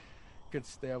 they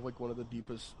have one of the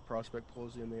deepest prospect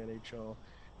pools in the NHL,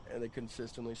 and they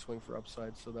consistently swing for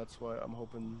upside. So that's why I'm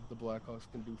hoping the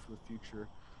Blackhawks can do for the future.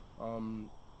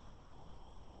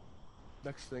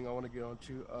 Next thing I want to get on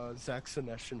to, Zach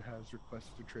Senyshyn has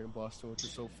requested to trade in Boston, which is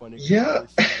so funny. Yeah.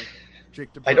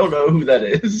 Jake DeBrusk. I don't know who that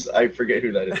is. I forget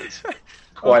who that is.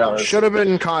 Quite honestly. Should have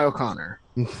been Kyle Connor.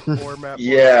 Or Matt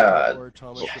Yeah. Barnes, or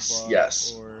Thomas Yes, Chabot,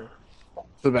 yes. or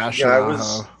Sebastian Yeah,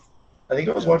 Aho. I think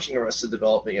I was watching Arrested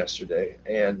Development yesterday,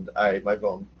 and my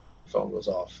phone was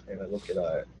off, and I look at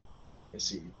I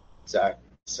see Zach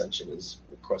Ascension has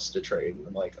requested a trade, and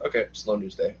I'm like, okay, slow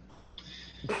news day.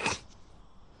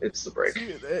 It's the break.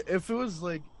 See, if it was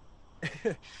like,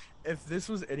 if this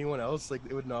was anyone else, like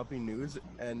it would not be news.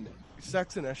 And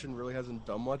Saxon Eschen really hasn't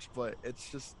done much, but it's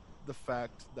just the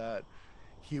fact that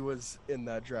he was in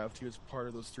that draft. He was part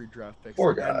of those 3 draft picks.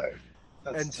 Poor guy.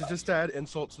 And to just add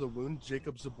insult to the wound,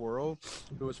 Jacob Zaboro,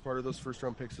 who was part of those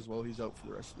first-round picks as well, he's out for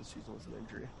the rest of the season with an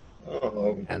injury.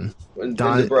 Oh, And and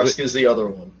Don- Nebraska is the other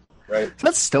one, right?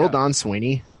 That's still Don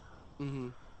Sweeney. Mm-hmm.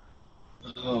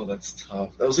 Oh, that's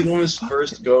tough. That was like one of his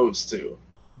first goes too.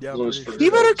 Yeah, Those pretty first- sure. He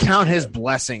better count his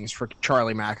blessings for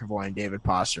Charlie McAvoy and David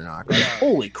Pasternak. Like,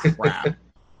 holy crap.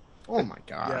 Oh my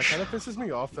Yeah, it gosh. kind of pisses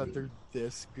me off that they're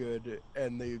this good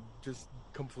and they just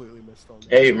completely missed on that.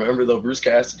 Hey, remember though, Bruce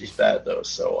Cassidy's bad though,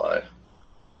 so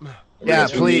Yeah,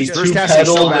 we please, need Bruce to Cassidy's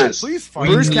so peddle bad. this. Please We fire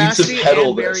Bruce need Cassidy to peddle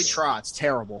and Barry this. Trotz.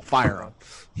 Terrible. Fire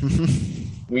him.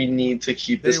 We need to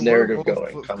keep They this narrative weren't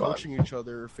both going. Come on. coaching each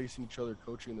other or facing each other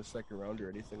coaching in the second round or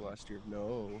anything last year.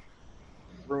 No.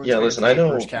 Yeah, listen, I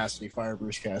know- Bruce Cassidy. Fire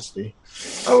Bruce Cassidy.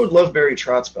 I would love Barry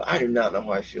Trotz, but I do not know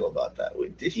how I feel about that.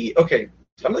 Did he? Okay,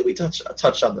 I don't think we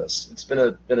touched on this. It's been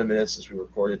a minute since we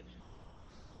recorded.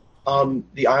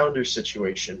 The Islanders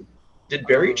situation. Did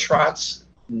Barry Trotz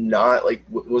not like?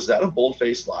 Was that a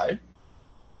bold-faced lie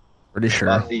Pretty sure.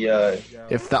 about the? Yeah.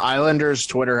 If the Islanders'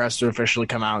 Twitter has to officially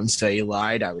come out and say he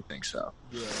lied, I would think so.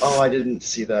 Yeah. Oh, I didn't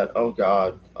see that. Oh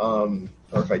God. Or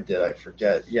if I did, I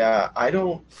forget. Yeah, I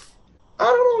don't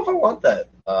know if I want that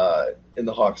in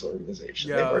the Hawks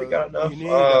organization. They've already got enough you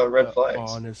need red flags.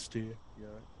 Honesty. Yeah.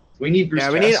 We need Bruce. Yeah,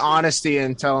 we need Cassidy. honesty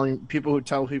and telling people who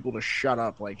tell people to shut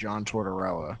up, like John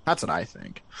Tortorella. That's what I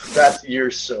think.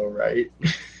 You're so right.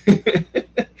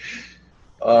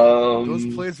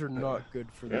 Those plays are not good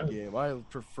for the game. I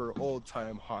prefer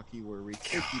old-time hockey where we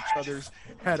take each other's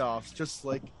head off, just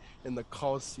like in the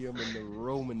Colosseum and the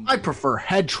Roman. I prefer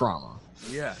head trauma.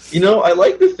 Yes. You know, I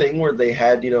like the thing where they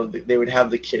had, they would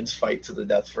have the kids fight to the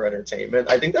death for entertainment.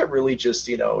 I think that really just,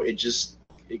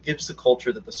 it gives the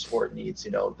culture that the sport needs,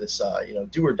 this,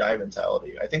 do or die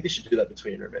mentality. I think they should do that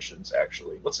between intermissions,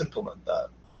 actually. Let's implement that.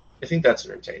 I think that's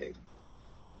entertaining.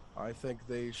 I think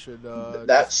they should.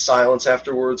 That silence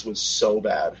afterwards was so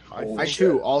bad. I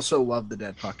too also love the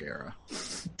dead puck era.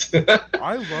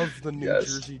 I love the New Yes.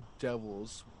 Jersey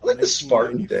Devils. I like the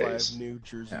Spartan 1995 days. New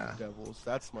Jersey Yeah. Devils.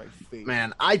 That's my favorite.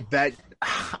 Man, I bet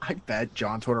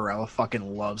John Tortorella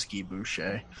fucking loves Guy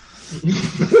Boucher.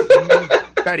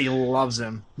 Bet he loves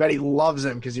him. Bet he loves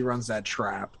him because he runs that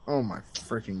trap. Oh my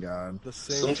freaking god. The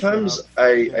same Sometimes trap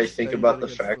I that think he about did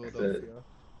the against fact that Philadelphia.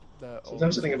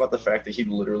 Sometimes I think about the fact that he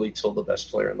literally told the best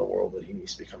player in the world that he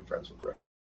needs to become friends with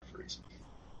referees.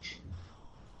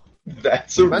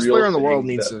 That's a The best real player in the thing world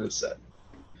needs that to- was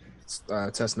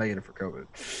said. Test negative for COVID.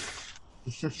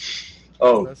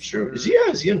 Oh, Best true. player-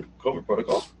 Is he in COVID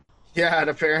protocol? Yeah, and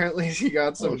apparently he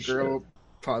got some Oh, shit. girl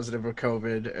positive with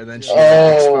COVID, and then she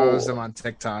Oh. exposed him on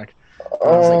TikTok. I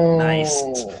was like, nice.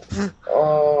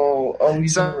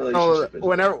 He's in a So relationship. isn't he?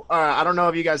 whenever I don't know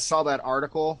if you guys saw that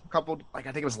article, I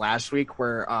think it was last week,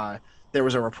 where there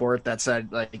was a report that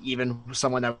said like even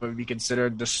someone that would be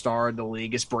considered the star of the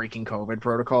league is breaking COVID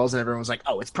protocols, and everyone was like,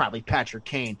 "Oh, it's probably Patrick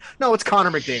Kane." No, it's Connor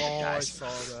McDavid, Oh, I guys. saw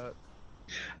that.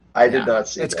 I did not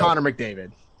see It's that. Connor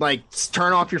McDavid. Like,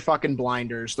 turn off your fucking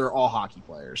blinders. They're all hockey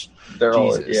players. They're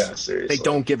all, Jesus. yeah, seriously. They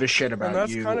don't give a shit And about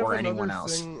that's you kind of or another anyone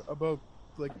else. thing about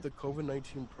like the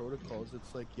COVID-19 protocols.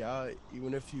 It's like, yeah,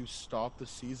 even if you stop the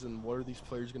season, what are these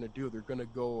players going to do? They're going to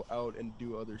go out and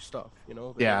do other stuff, They're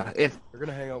Yeah, gonna, if they're going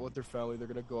to hang out with their family. They're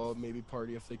going to go out, maybe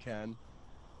party if they can.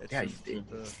 It's Yeah,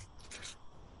 just,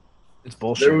 it's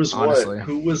bullshit. There was honestly.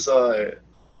 Who was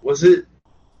it?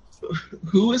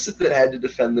 Who was it that had to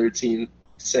defend their team,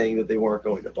 saying that they weren't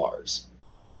going to bars?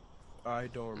 I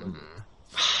don't remember.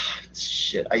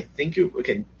 Shit, I think it.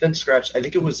 Okay, then scratch. I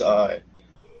think it was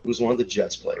one of the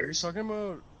Jets Are you players. talking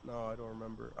about? No, I don't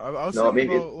remember. I was No, thinking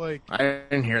maybe about like, I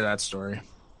didn't hear that story.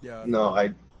 yeah. No,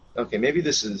 Okay, maybe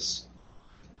this is.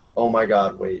 Oh my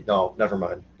God! Wait, no, never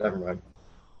mind.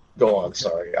 Go on.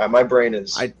 Sorry, my brain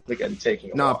is again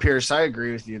taking. No, Pierce, I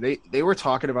agree with you. They were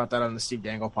talking about that on the Steve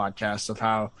Dangle podcast of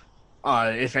how,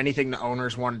 if anything, the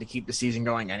owners wanted to keep the season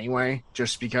going anyway,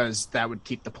 just because that would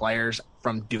keep the players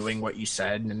from doing what you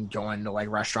said and going to like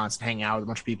restaurants and hang out with a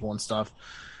bunch of people and stuff.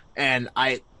 And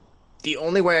The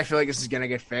only way I feel like this is going to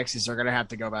get fixed is they're going to have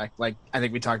to go back, like I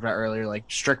think we talked about earlier, like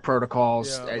strict protocols.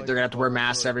 Yeah, They're like going to have to wear bubble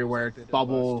masks protocols everywhere, like they did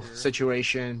bubble last year.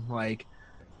 situation. Like,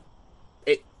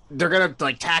 they're going to,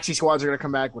 like, taxi squads are going to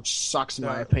come back, which sucks in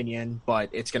my Yeah. opinion, but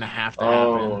it's going to have to happen.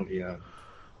 Oh, yeah.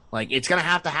 Like, it's going to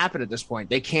have to happen at this point.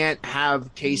 They can't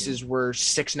have cases where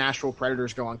 6 Nashville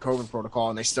Predators go on COVID protocol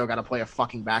and they still got to play a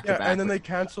fucking back-to-back. Yeah, and then they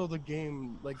cancel the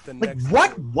game like the Like, next.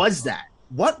 what day. was that?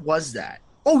 What was that?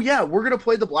 Oh, yeah, we're going to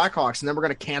play the Blackhawks, and then we're going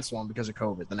to cancel them because of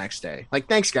COVID the next day. Like,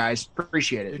 thanks, guys.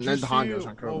 Appreciate it. Did And you then the Hahn see- goes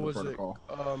on what COVID was protocol.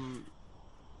 it?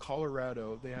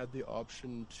 Colorado, they had the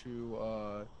option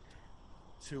to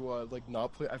like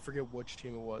not play. I forget which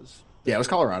team it was. Yeah, it was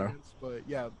Colorado. But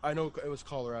yeah, I know it was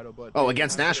Colorado. But Oh, they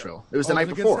against had Nashville. It was the Oh, night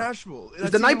against before. Nashville. was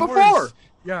That's the night even before. worse.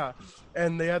 Yeah,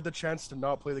 and they had the chance to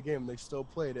not play the game. They still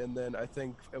played, and then I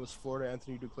think it was Florida.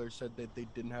 Anthony Duclair said that they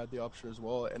didn't have the option as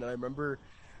well. And I remember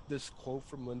this quote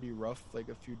from Lindy Ruff like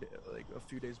a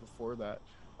few days before that.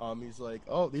 He's like,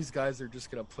 "Oh, these guys are just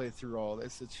gonna play through all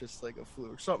this. It's just like a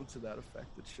fluke, or something to that effect.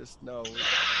 It's just no."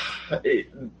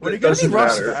 It When it doesn't gets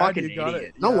Ruff's matter. a fucking You got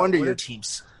idiot. it. No Yeah, wonder when your it-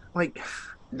 team's like.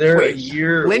 They're Wait, a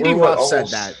year. Lindy we're what, Ruff said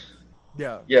almost- that.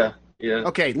 Yeah, Yeah, yeah.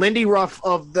 Okay, Lindy Ruff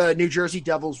of the New Jersey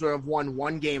Devils would have won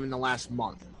 1 game in the last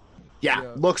month. Yeah,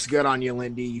 Yeah. looks good on you,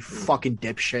 Lindy. You fucking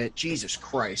dipshit. Jesus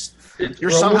Christ. You're We're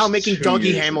somehow almost making 2 Dougie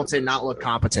years Hamilton into not this, look though.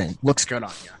 competent. Looks good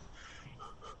on you.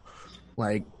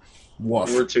 Like,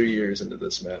 woof. We're 2 years into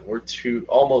this, man. We're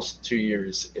almost 2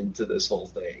 years into this whole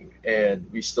thing, and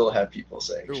we still have people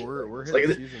saying, Dude, shit we're like hitting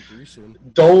this. season 3 soon.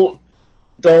 Don't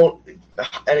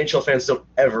NHL fans don't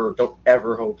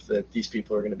ever hope that these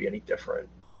people are going to be any different,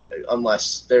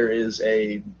 unless there is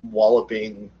a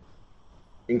walloping,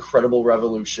 incredible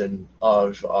revolution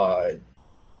of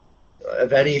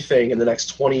anything in the next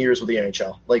 20 years with the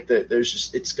NHL. Like there's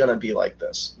just it's going to be like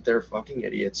this. They're fucking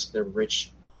idiots. They're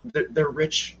rich. They're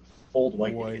rich old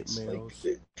white idiots. males.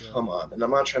 Like, come on. And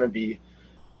I'm not trying to be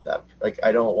that. Like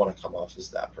I don't want to come off as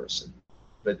that person.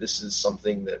 But this is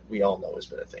something that we all know has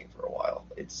been a thing for a while.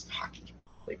 It's hockey.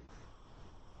 Like,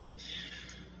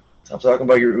 stop talking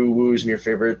about your oo-woos and your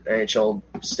favorite NHL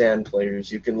stand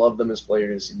players. You can love them as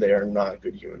players. They are not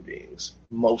good human beings.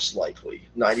 Most likely.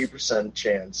 90%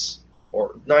 chance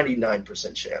or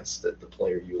 99% chance that the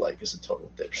player you like is a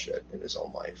total dipshit in his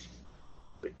own life.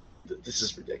 Like, this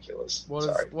is ridiculous.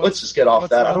 Sorry. Let's just get off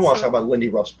that. I don't want to talk about Lindy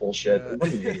Ruff's bullshit. Yeah.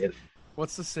 What an idiot.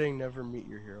 What's the saying? Never meet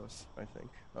your heroes. I think.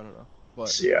 I don't know. But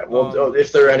So, yeah, well,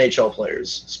 if they're NHL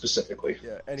players specifically,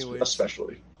 yeah. Anyways,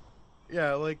 especially.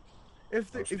 yeah, like if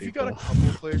Those you got a people. couple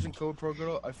of players in COVID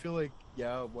protocol, I feel like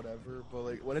yeah, whatever. But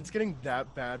like when it's getting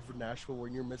that bad for Nashville,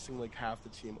 when you're missing like half the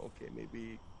team, okay,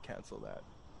 maybe cancel that.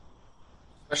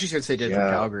 Especially since they did for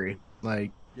Yeah. Calgary.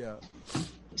 Like, Yeah.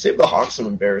 Save the Hawks some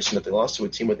embarrassment. They lost to a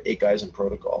team with 8 guys in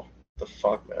protocol. The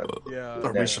fuck, man. Yeah.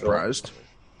 are we Nashville. surprised?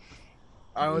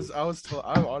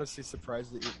 I'm honestly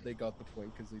surprised that they got the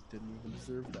point because they didn't even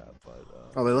deserve that. But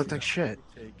Oh, they looked like shit.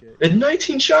 take it. And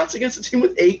 19 shots against a team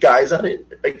with 8 guys on it,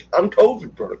 like on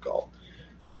COVID protocol.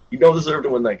 You don't deserve to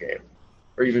win that game,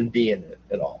 or even be in it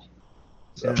at all.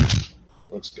 So, Yeah.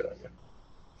 looks good on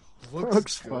you.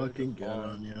 Looks good fucking good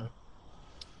on you.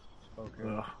 Okay.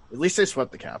 Ugh. At least they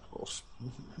swept the Capitals.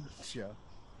 Yeah.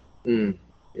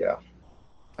 Yeah.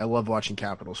 I love watching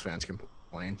Capitals fans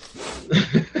complain.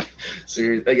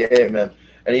 Seriously, like, hey man,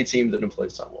 any team that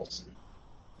employs Tom Wilson.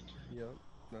 Yeah.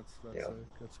 That's Yeah.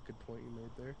 a good point you made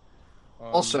there.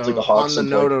 Also, It's like the Hawks on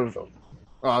the note employ- of,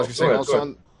 I was Go gonna ahead, say, go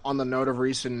also on the note of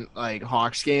recent like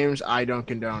Hawks games, I don't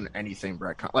condone anything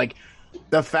like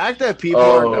the fact that people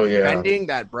Oh, are yeah. defending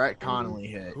that Brett Connolly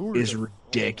hit Who is the- oh my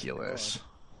ridiculous.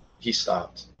 He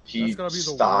stopped. He That's gotta be the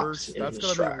stopped worst. in That's his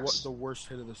gotta tracks. be the worst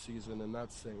hit of the season, and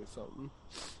that's saying something.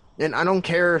 And I don't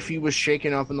care if he was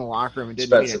shaken up in the locker room and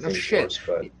didn't mean Spence it. No thing's shit. worse,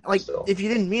 but Like still. if you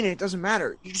didn't mean it, it doesn't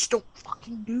matter. You just don't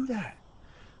fucking do that.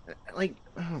 Like,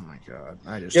 oh my god,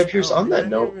 I just Yeah, Pierce, on he that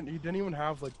didn't note, he didn't even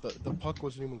have like the puck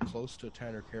wasn't even close to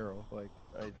Tanner Carroll. Like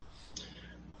I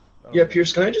don't yeah, know.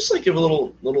 Pierce, can I just like give a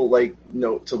little like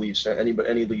note to Leafs fan, any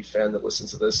Leaf fan that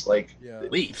listens to this, like Yeah.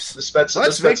 Leafs. the Spets.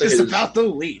 Let's the make Spezza this hit is- about the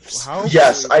Leafs. How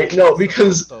Yes, can we I know, talk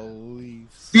because- about the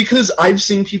Leafs? because I've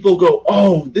seen people go,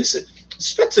 oh, this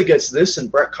Spezza gets this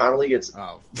and Brett Connolly gets.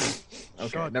 Oh, okay,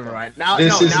 Shut never the- mind. Now,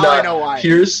 This no, is now not I know why.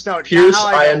 Pierce. No, Pierce, now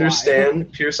I know I why.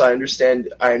 understand. Pierce, I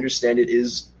understand. I understand.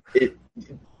 It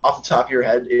off the top of your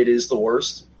head, it is the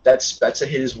worst. That Spezza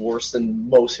hit is worse than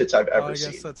most hits I've Oh, ever I guess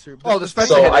seen. that's true. Oh, the Spezza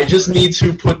So hit I is just worse. need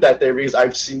to put that there because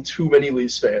I've seen too many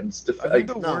Leafs fans I think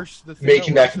the no. worst. The thing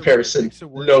making that makes it- comparison. makes it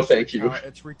worse No, is thank you.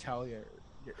 It's retaliatory.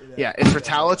 Yeah, it's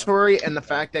retaliatory, and the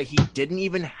fact that he didn't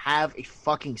even have a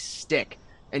fucking stick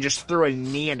and just threw a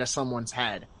knee into someone's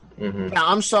head. Mm-hmm. Now,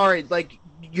 I'm sorry, like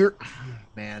you're,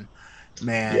 man.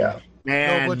 Yeah.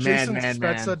 No, but Jason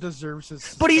Spezza deserves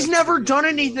his. But he's never done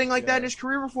anything like that in his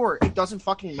career before. It doesn't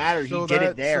fucking matter. He did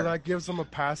it there. So that gives him a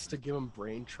pass to give him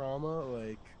brain trauma.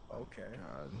 Like, okay.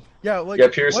 Yeah, like. Yeah,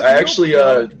 Pierce, I actually,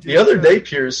 the other day,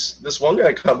 Pierce, this one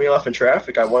guy cut me off in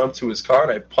traffic. I went up to his car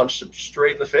and I punched him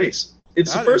straight in the face.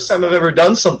 It's the first time I've ever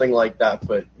done something like that,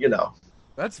 but, you know.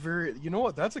 That's very. You know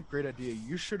what? That's a great idea.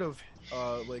 You should have,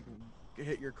 like,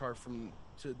 hit your car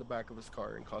to the back of his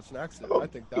car and caused an accident. I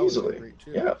think that would be great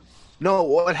too. Yeah. No,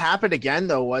 what happened again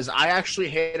though was I actually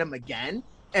hit him again,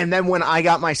 and then when I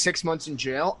got my 6 months in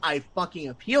jail, I fucking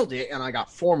appealed it and I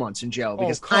got 4 months in jail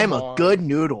because I'm a good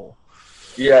noodle.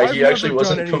 Yeah, he actually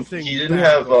wasn't. He didn't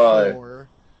have.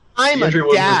 I'm a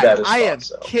dad. I have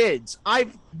kids.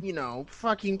 I've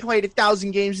fucking played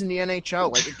 1,000 games in the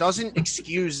NHL. Like it doesn't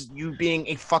excuse you being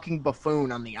a fucking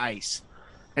buffoon on the ice.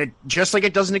 And just like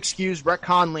it doesn't excuse Brett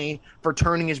Conley for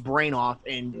turning his brain off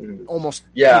and almost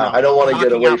I don't want to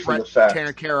get away from the fact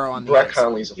Tanner Kero on Brett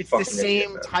Conley's a it's fucking the same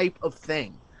idiot, type of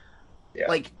thing. Yeah.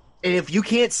 Like, and if you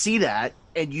can't see that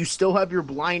and you still have your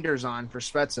blinders on for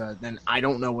Spezza, then I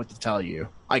don't know what to tell you.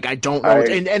 Like I don't know,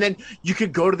 and then you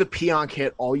could go to the Pionk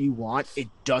hit all you want. It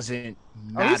doesn't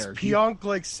matter. Pionk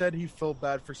like said he felt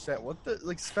bad for Set. What the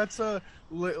like Spezza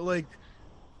like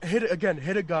hit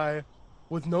a guy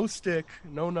with no stick,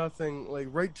 no nothing, like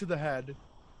right to the head,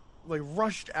 like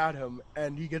rushed at him,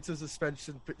 and he gets his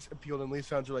suspension appealed, and Leafs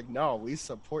fans are like, no, we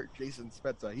support Jason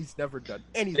Spezza. He's never done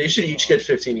anything. They should each get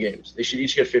 15 games. They should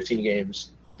each get 15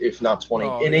 games, if not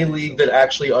 20, in a league that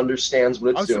actually understands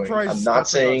what it's doing. I'm not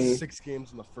saying 6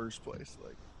 games in the first place.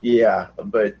 Like, yeah,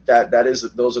 but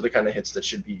those are the kind of hits that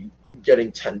should be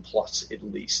getting 10 plus at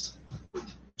least.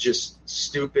 Just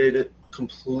stupid,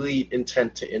 complete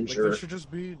intent to injure. Like there should just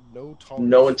be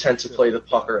no intent to play the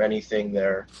puck or anything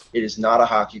there. It is not a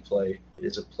hockey play. It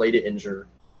is a play to injure.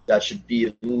 That should be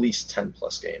at least 10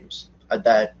 plus games.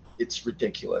 It's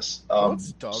ridiculous.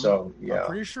 That's dumb. So yeah, I'm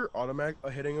pretty sure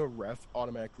hitting a ref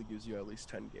automatically gives you at least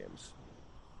 10 games.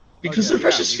 Because they're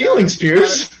precious feelings,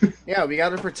 Pierce. We got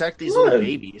to protect these little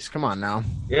babies. Come on now.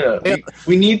 Yeah,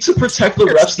 we need to protect the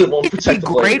refs that won't protect the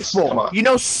players. Come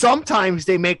on. Sometimes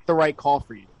they make the right call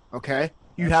for you. Okay,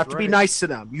 you have to be nice to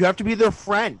them. You have to be their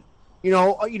friend.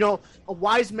 A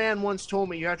wise man once told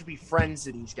me you have to be friends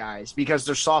to these guys because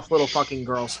they're soft little fucking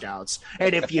Girl Scouts.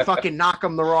 And if you fucking knock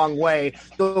them the wrong way,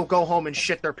 they'll go home and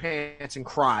shit their pants and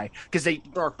cry because they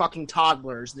are fucking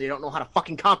toddlers. They don't know how to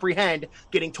fucking comprehend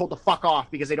getting told to fuck off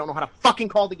because they don't know how to fucking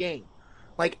call the game.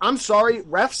 Like, I'm sorry,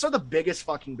 refs are the biggest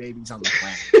fucking babies on the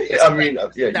planet. I mean,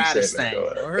 yeah, you say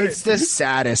it. It's the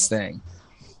saddest thing.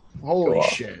 Holy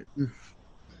shit.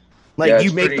 Like,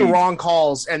 you make the wrong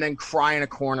calls and then cry in a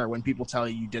corner when people tell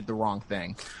you did the wrong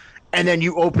thing. And then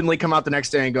you openly come out the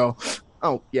next day and go,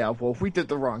 oh, yeah, well, if we did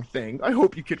the wrong thing, I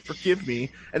hope you could forgive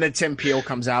me. And then Tim Peel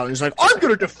comes out and he's like, I'm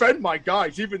going to defend my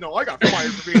guys even though I got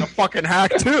fired for being a fucking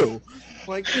hack, too.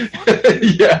 Like,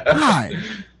 yeah. God.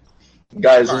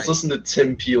 Guys, let's listen to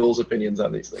Tim Peel's opinions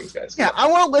on these things, guys. Yeah, I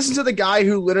want to listen to the guy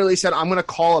who literally said, I'm going to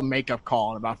call a makeup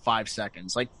call in about 5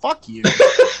 seconds. Like, fuck you.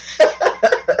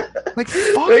 Like,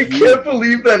 fuck I can't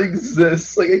believe that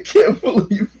exists. Like, I can't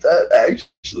believe that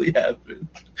actually happened.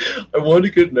 I want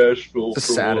to get Nashville. It's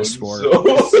the saddest sport. So.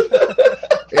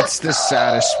 It's the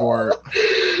saddest sport.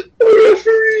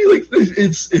 Referee, like,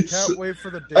 it's. Can't wait for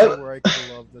the day where I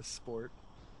can love this sport.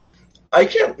 I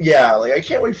can't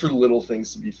wait for little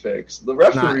things to be fixed. The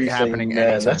referee thing,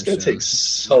 man, that's going to take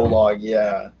so long.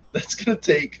 Yeah, that's going to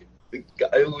take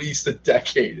at least a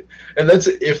decade. And that's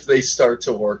if they start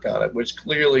to work on it, which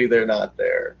clearly they're not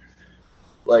there.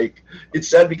 Like, it's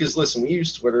sad because, listen, we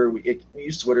use Twitter. We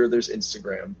use Twitter. There's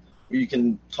Instagram. You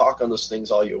can talk on those things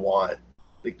all you want.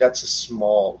 Like, that's a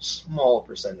small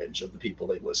percentage of the people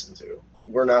they listen to.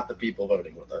 We're not the people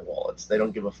voting with our wallets. They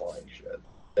don't give a flying shit.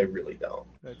 They really don't.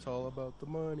 That's all about the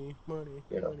money. Money.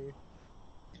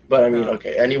 But I mean,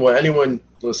 okay, anyone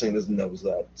listening knows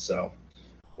that. So,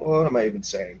 what am I even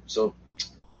saying? So,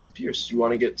 Pierce, you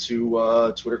want to get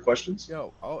to Twitter questions?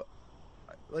 Yo,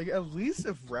 at least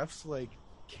if refs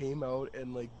came out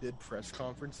and did press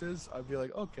conferences, I'd be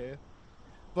like, okay.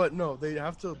 But no, they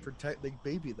have to protect,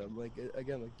 baby them. I'm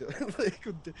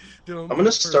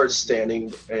gonna start standing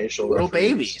NHL little referees.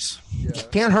 babies. Yeah.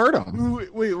 Can't hurt them.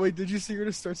 Wait! Did you say you're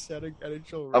gonna start standing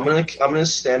NHL? I'm gonna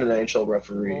stand an NHL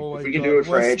referee. If we can do it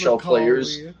for NHL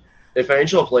players, if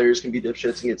NHL players can be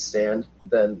dipshits and get stand,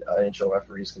 then NHL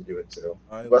referees can do it too.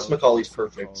 Wes McCauley's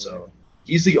perfect, so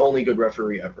he's the only good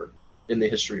referee ever in the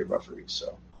history of referees.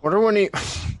 So what are when he?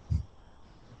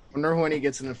 wonder when he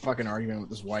gets in a fucking argument with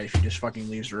his wife, he just fucking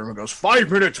leaves the room and goes,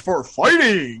 5 minutes for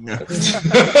fighting!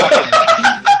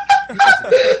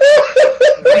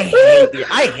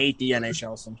 I hate the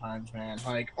NHL sometimes, man.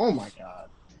 Like, oh my god.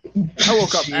 I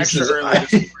woke up extra early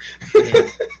this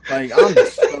morning. Like, I'm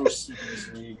so sick of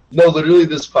this league. No, literally,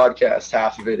 this podcast,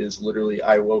 half of it is literally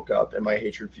I woke up and my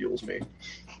hatred fuels me.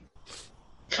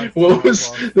 There was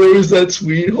that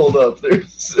tweet? Hold up.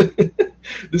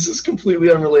 This is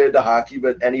completely unrelated to hockey,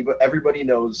 but everybody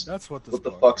knows what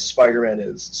the fuck Spider-Man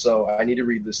is. So I need to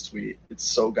read this tweet. It's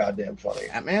so goddamn funny.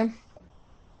 Ant-Man?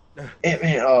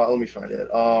 Ant-Man. Oh, let me find it.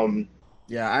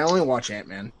 Yeah, I only watch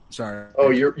Ant-Man. Sorry. Oh,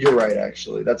 you're right.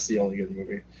 Actually, that's the only good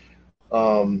movie.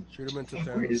 Shoot him into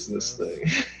Where is this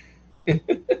thing?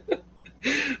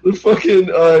 The fucking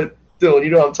Dylan,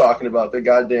 you know what I'm talking about, the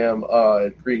goddamn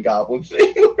Green Goblin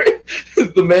thing.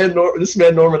 This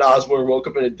man Norman Osborn woke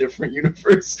up in a different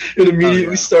universe and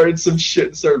immediately started some shit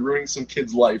and started ruining some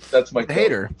kid's life. That's my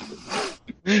hater.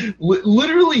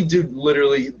 Literally, dude,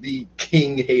 the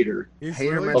king hater. He's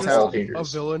hater really mentality. a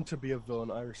villain to be a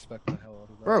villain. I respect the hell out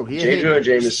of that. Bro, J. Jonah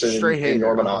Jameson straight and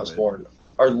Norman Osborn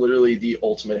are literally the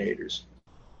ultimate haters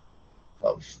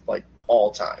of, like,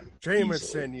 all time.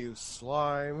 Jameson, you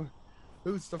slime.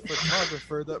 Who's the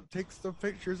photographer that takes the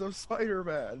pictures of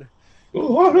Spider-Man?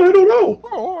 Oh, I don't know.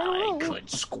 I could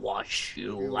squash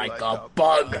you like a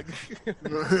bug.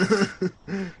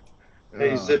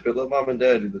 Hey, zip it. Let mom and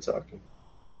dad do the talking.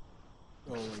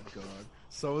 Oh my god.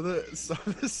 Some of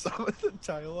the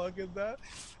dialogue in that,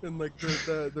 and like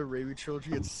the Raimi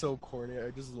trilogy, it's so corny.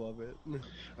 I just love it.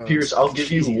 Pierce, I'll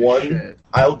give you one. Shit.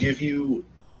 I'll give you,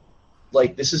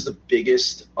 like, this is the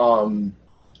biggest.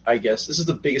 I guess this is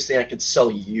the biggest thing I could sell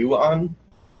you on,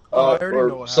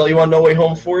 or sell you on No Way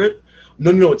Home for it.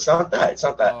 No, it's not that. It's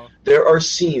not that. There are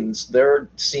scenes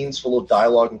full of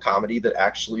dialogue and comedy that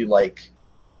actually are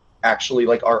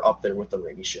up there with the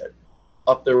Raimi shit,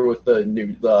 up there with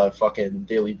the fucking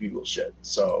Daily Bugle shit.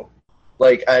 So,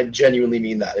 like, I genuinely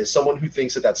mean that. As someone who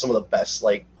thinks that that's some of the best,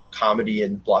 like, comedy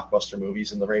and blockbuster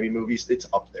movies in the Raimi movies, it's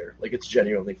up there. Like, it's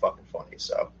genuinely fucking funny.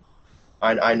 So,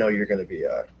 I know you're gonna be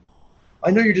I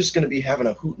know you're just going to be having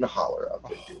a hoot and a holler out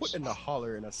there, dude. A hoot and a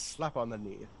holler and a slap on the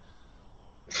knee.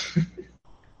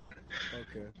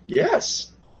 Okay.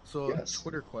 Yes. So, yes.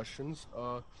 Twitter questions.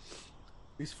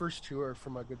 These first two are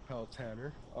from my good pal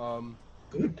Tanner.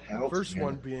 Good pal First Tanner.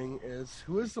 one being is,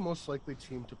 who is the most likely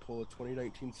team to pull a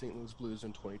 2019 St. Louis Blues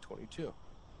in 2022?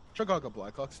 Chicago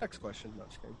Blackhawks. Next question. Not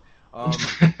just kidding.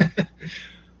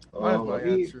 I have my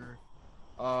answer.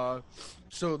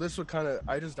 So this would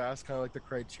I just asked kind of like the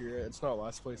criteria. It's not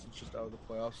last place, it's just out of the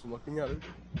playoffs. I'm looking at it.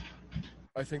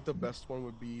 I think the best one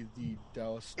would be the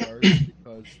Dallas Stars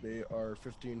because they are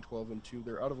 15-12-2.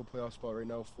 They're out of a playoff spot right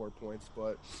now, 4 points.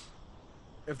 But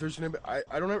if there's going to be,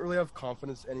 I don't really have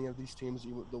confidence in any of these teams,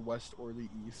 either the West or the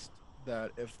East,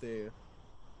 that if they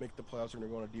make the playoffs, they're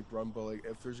going to go on a deep run. But like,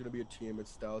 if there's going to be a team,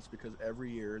 it's Dallas because every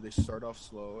year they start off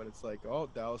slow and it's like, oh,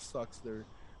 Dallas sucks. They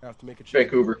have to make a change.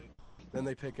 Vancouver. Then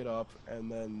they pick it up,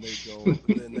 and then they go.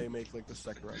 Then they make like the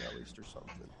second round at least, or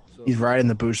something. So, He's riding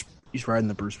the Bruce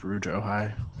Boudreau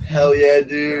high. Hell yeah,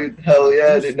 dude! Hell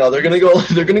yeah, dude! No, they're gonna go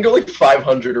like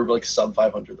 500 or like sub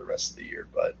 500 the rest of the year.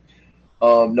 But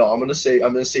no, I'm gonna say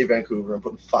Vancouver. I'm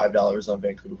putting $5 on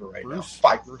Vancouver right now.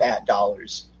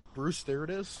 $5 Bruce, there it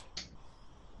is.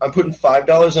 I'm putting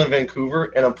 $5 on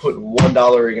Vancouver, and I'm putting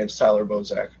 $1 against Tyler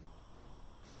Bozak.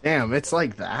 Damn, it's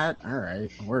like that. All right,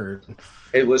 word.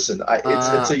 Hey, listen,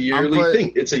 it's a yearly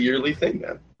thing. It's a yearly thing,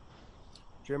 man.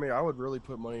 Jamie, I would really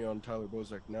put money on Tyler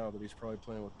Bozak now that he's probably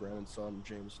playing with Brandon Saad and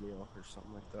James Neal or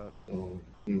something like that.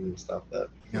 Stop that.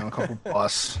 You know, a couple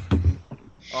plus.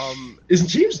 Isn't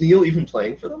James Neal even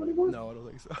playing for them anymore? No, I don't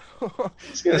think so. I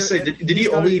was gonna say, did he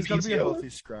only he's gotta be a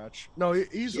healthy scratch. No, I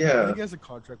think he has a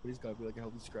contract, but he's gotta be like a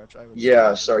healthy scratch.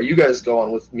 Sorry, you guys go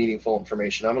on with meaningful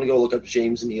information. I'm gonna go look up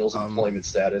James Neal's employment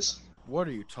status. What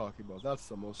are you talking about? That's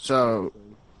the most. So,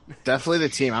 definitely the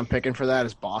team I'm picking for that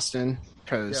is Boston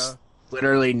because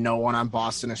literally no one on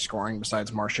Boston is scoring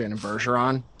besides Marchand and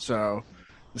Bergeron. So,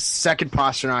 the second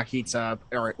Pastrnak heats up,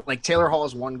 or like Taylor Hall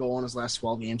has 1 goal in his last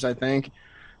 12 games, I think.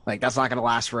 Like, that's not going to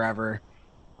last forever.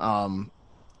 Rask,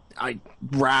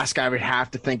 I would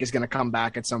have to think, is going to come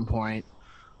back at some point.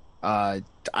 I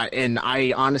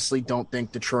honestly don't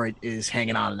think Detroit is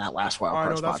hanging on in that last wild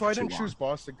card spot. That's why I didn't choose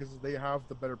Boston, because they have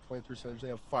the better point percentage. They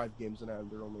have 5 games in hand.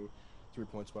 They're only 3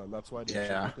 points behind. That's why I didn't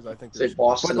choose, because I think there's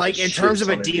Boston. But like in terms of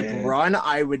a deep run,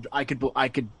 I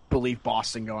could believe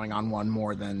Boston going on one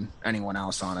more than anyone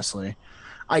else, honestly.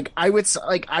 I would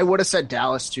have said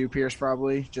Dallas too, Pierce,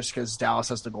 probably just because Dallas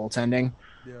has the goaltending.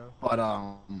 Yeah. But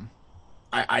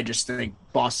I just think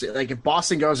Boston, like if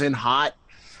Boston goes in hot,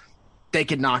 they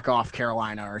could knock off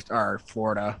Carolina or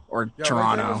Florida or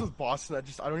Toronto. My thing is with Boston,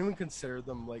 I don't even consider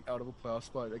them like out of a playoff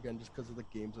spot again, just because of the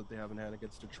games that they haven't had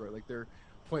against Detroit. Like their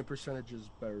point percentage is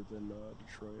better than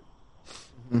Detroit.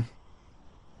 Mm-hmm.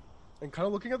 And kind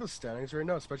of looking at the standings right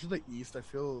now, especially the East, I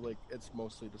feel like it's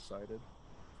mostly decided.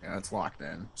 Yeah, it's locked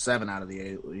in. 7 out of the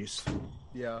 8 at least.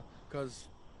 Yeah, because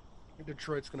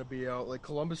Detroit's going to be out. Like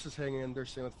Columbus is hanging in there,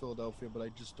 same with Philadelphia, but I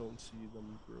just don't see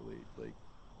them really like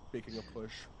making a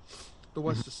push. The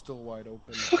West is still wide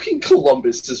open. Fucking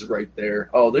Columbus is right there.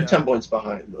 Oh, they're 10 points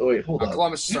behind. Oh, wait, hold on.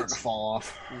 Columbus is starting to fall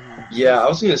off. Mm-hmm. Yeah, I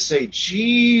was going to say,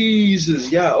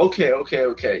 Jesus. Yeah,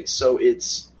 okay. So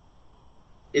it's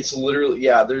literally,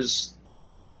 there's,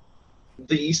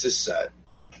 the East is set.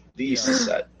 The East is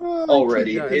set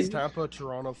already. Yeah, it's Tampa,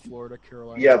 Toronto, Florida,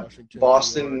 Carolina, Washington,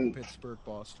 Boston, New York, Pittsburgh,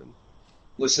 Boston.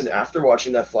 Listen, after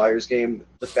watching that Flyers game,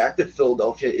 the fact that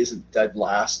Philadelphia isn't dead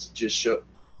last just showed.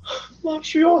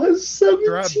 Montreal has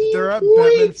 17 They're at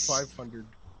points. Bettman 500.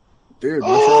 Dude,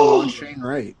 Montreal wants Shane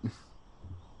Wright.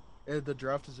 The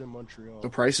draft is in Montreal. The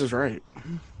price is right.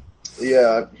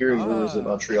 Yeah, I'm hearing rumors that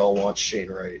Montreal wants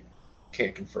Shane Wright.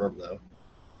 Can't confirm, though.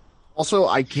 Also,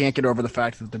 I can't get over the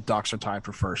fact that the Ducks are tied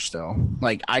for first still.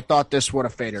 Like, I thought this would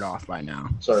have faded off by now.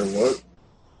 Sorry, what?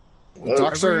 The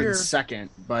Ducks are in second,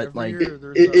 but like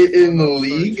in the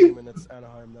league?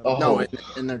 No,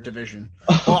 in their division.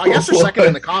 Well, I guess they're second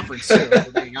in the conference too.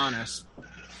 If we're being honest.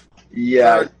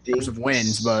 Yeah, in terms of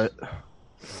wins, but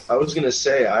I was gonna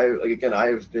say I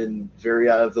have been very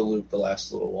out of the loop the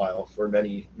last little while for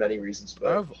many reasons.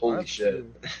 But holy shit,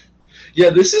 yeah,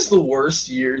 this is the worst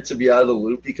year to be out of the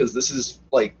loop because this is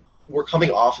like we're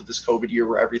coming off of this COVID year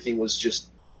where everything was just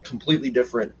completely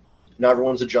different. Now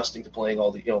everyone's adjusting to playing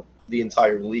all the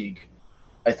entire league.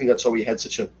 I think that's why we had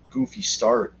such a goofy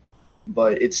start,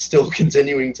 but it's still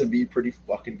continuing to be pretty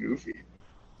fucking goofy.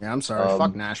 Yeah, I'm sorry.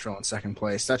 Fuck Nashville in second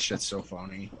place. That shit's so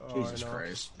phony. Jesus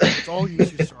Christ. It's all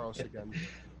UC Saros again.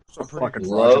 So fucking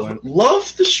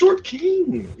love the short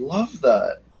king. Love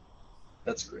that.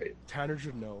 That's great. Tanner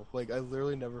should know. Like, I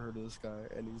literally never heard of this guy,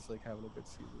 and he's like having a good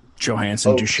season.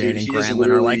 Johansson, Duchesne, and Granlund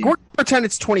are like, we're pretend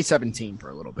it's 2017 for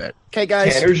a little bit. Okay,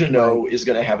 guys. Tanner Jeannot is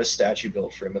gonna have a statue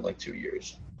built for him in like 2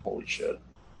 years. Holy shit.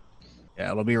 Yeah,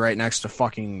 it'll be right next to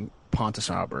fucking Pontus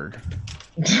Aberg.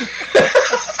 Him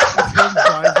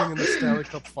diving in the Stanley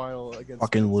Cup final against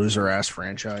fucking loser ass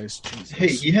franchise. Jesus. Hey,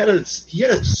 he had a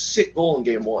sick goal in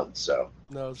game 1, so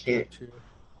no, it's good too.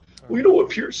 Well, you know what,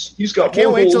 Pierce? He's got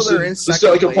more goals in the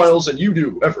Stanley Cup finals than you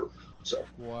do ever. So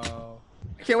wow.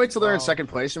 I can't wait till they're in second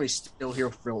place and we still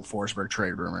hear Phil Forsberg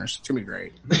trade rumors. It's gonna be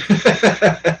great.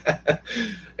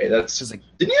 Hey, that's just like,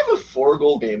 didn't he have a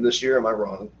 4-goal game this year? Am I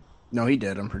wrong? No, he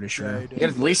did. I'm pretty sure. Yeah, he had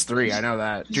at least 3. I know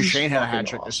that. Duchesne had a hat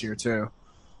trick this year too.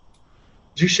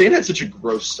 Duchesne had such a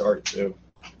gross start too.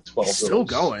 12 He's still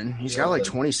going. He's got like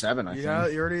 27. I think. Yeah,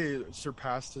 he already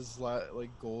surpassed his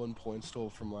goal and points total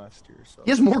from last year. So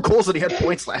he has more goals than he had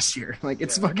points last year. Like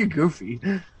it's fucking goofy.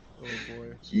 Oh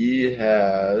boy. He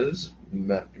has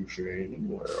Matt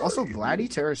Duchesne. Also, Vladdy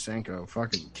Tarasenko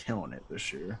fucking killing it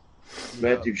this year.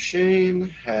 Matt Duchesne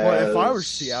has. Well, if I were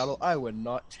Seattle, I would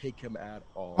not take him at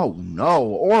all. Oh no,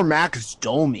 or Max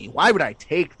Domi. Why would I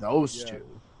take those two?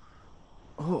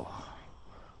 Oh,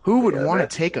 who would want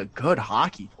to take a good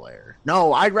hockey player?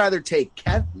 No, I'd rather take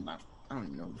Kevin. I don't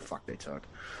even know who the fuck they took.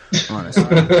 Honestly,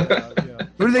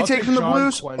 who do they take from the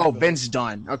Blues? Oh, Vince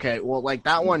Dunn. Okay, well, like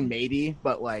that one maybe,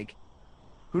 but like,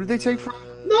 who did they take from?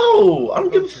 No, I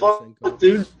don't give a fuck,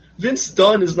 dude. Vince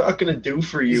Dunn is not going to do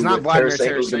for you. He's not what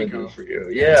Tarasenko's going to do for you.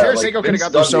 Yeah, Tarasenko could have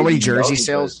got through so many jersey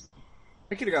sales.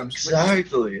 He could have got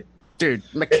exactly. Dude,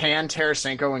 McCann,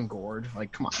 Tarasenko, and Gord.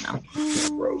 Like, come on now.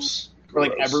 Gross. Or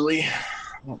like Everly.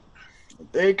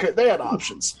 They had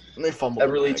options and they fumbled.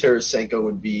 Everly Tarasenko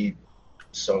would be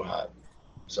so hot.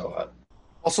 So hot.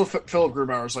 Also, Philip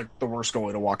Grubauer is like the worst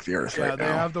goalie to walk the earth right now.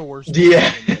 Yeah, they have the worst.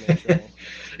 Yeah.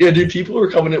 Yeah, dude, people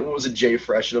were coming in, what was it, Jay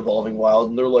Fresh at Evolving Wild,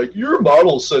 and they're like, your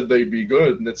model said they'd be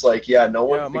good. And it's like, yeah, no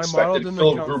one expected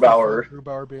Philip Grubauer.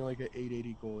 Grubauer being like an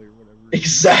 880 goalie or whatever.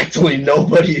 Exactly.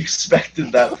 Nobody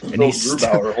expected that from Philip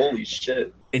Grubauer. Holy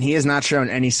shit. And he has not shown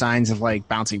any signs of like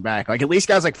bouncing back. Like at least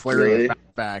guys like Fleury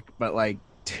bounced back, but like,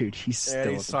 dude, he's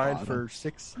still. He signed for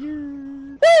 6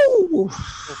 years. Woo! Well,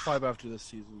 5 after this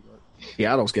season. But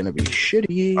Seattle's gonna be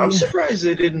shitty. I'm surprised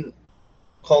they didn't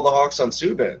call the Hawks on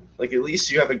Subban. Like at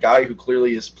least you have a guy who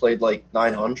clearly has played like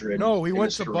 900. No, he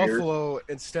went to Buffalo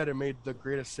instead and made the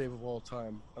greatest save of all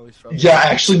time. At least. Yeah,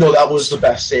 actually, no, that was the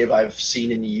best save I've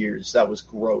seen in years. That was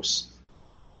gross.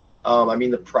 I mean,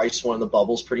 the Price one in the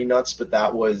bubble's pretty nuts, but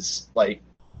that was like,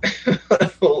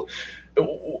 it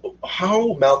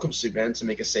how Malcolm Subban to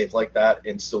make a save like that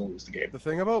and still lose the game? The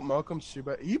thing about Malcolm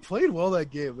Subban, he played well that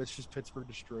game. It's just Pittsburgh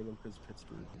destroyed him because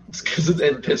Pittsburgh.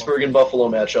 Because Pittsburgh and Buffalo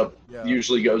matchup Yeah.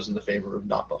 usually goes in the favor of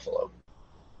not Buffalo.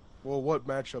 Well, what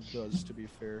matchup does, to be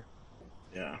fair?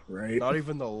 Yeah, right. Not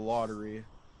even the lottery.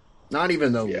 Not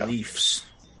even the Yeah. Leafs.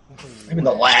 Even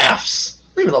the laughs.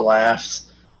 Even the laughs.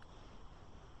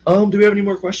 Do we have any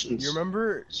more questions? You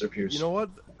remember? Sir Pierce. You know what?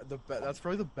 That's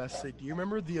probably the best save. Do you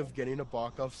remember the Evgeny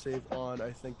Nabokov save on?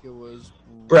 I think it was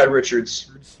Brad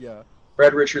Richards. Yeah.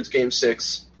 Brad Richards, Game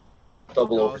 6,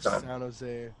 double Dallas, overtime. San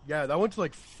Jose. Yeah, that went to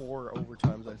like 4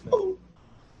 overtimes. I think. Oh.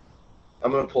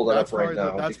 I'm gonna pull that up right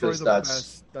now That's because probably the that's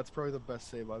best. That's probably the best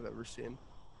save I've ever seen.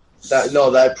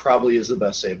 that probably is the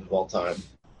best save of all time.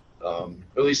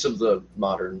 At least of the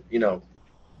modern,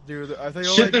 Dude, I think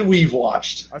shit that we've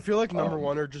watched. I feel like number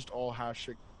one are just all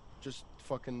hashtag, just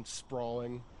fucking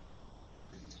sprawling.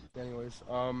 Anyways,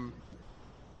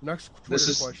 next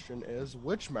Twitter question is,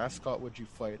 which mascot would you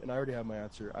fight? And I already have my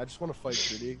answer. I just want to fight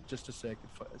Gritty, just to say I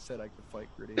could fight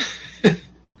Gritty.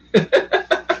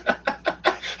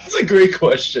 That's a great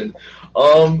question.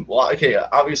 Well, okay,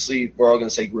 obviously we're all gonna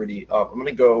say Gritty. I'm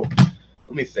gonna go.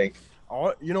 Let me think.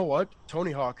 Oh, you know what?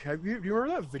 Tony Hawk. Do you remember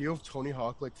that video of Tony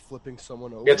Hawk like flipping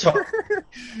someone over?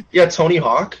 Yeah, Tony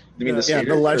Hawk. You mean the Yeah,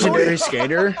 skater? the legendary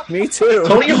skater. Me too.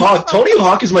 Tony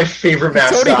Hawk is my favorite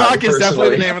mascot. Tony Hawk is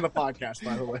definitely the personally. name of the podcast,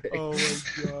 by the way. Oh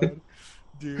my god,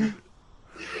 dude.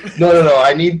 No.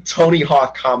 I need Tony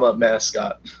Hawk,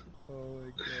 mascot. Oh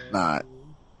my god. Not.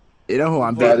 You know who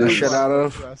I'm That beating the is- shit out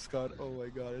of? Mascot. Oh my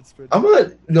god, it's been.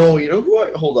 No, you know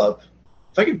who hold up.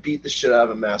 If I could beat the shit out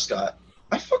of a mascot,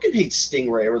 I fucking hate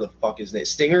Stingray, or the fuck his name.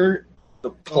 Stinger,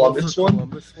 the Columbus one?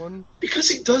 Columbus one. Because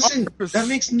he doesn't. That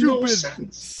makes no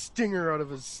sense. Stinger out of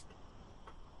his.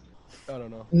 I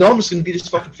don't know. No, I'm just gonna beat his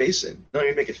fucking face in. Not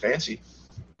even make it fancy.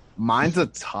 Mine's a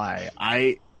tie.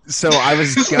 I was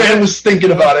This man was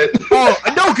thinking about it. Oh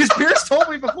no, because Pierce told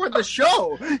me before the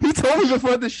show. He told me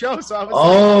before the show, so I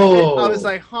was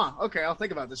like, huh, okay, I'll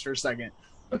think about this for a second.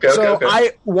 Okay.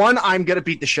 I'm gonna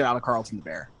beat the shit out of Carlton the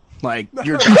Bear. Like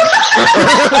you're.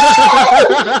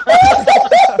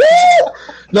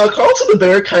 No, Carlton the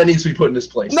Bear kind of needs to be put in his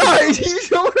place. No, you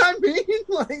know what I mean?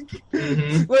 Like,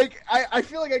 Mhm. like I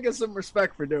feel like I get some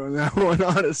respect for doing that one.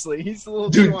 Honestly, he's a little.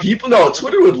 Dude,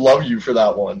 Twitter would love you for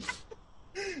that one.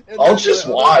 I'll just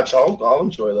watch. I'll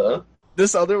enjoy that.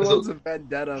 This other one's a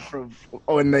vendetta from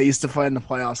when they used to play in the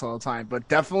playoffs all the time, but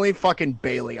definitely fucking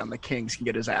Bailey on the Kings can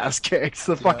get his ass kicked.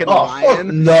 The fucking Oh, lion. fuck,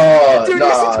 no, Dude, nah.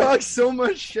 he used to talk so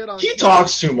much shit on. He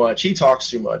talks too much.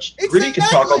 Gritty can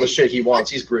talk all the Exactly. shit he wants.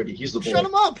 He's Gritty. He's the boy. Shut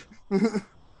him up.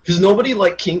 Because nobody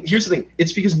liked King. Here's the thing.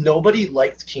 It's because nobody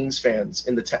liked Kings fans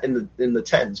in the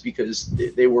tens because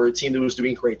they were a team that was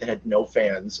doing great that had no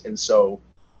fans, and so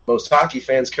most hockey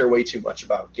fans care way too much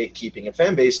about gatekeeping and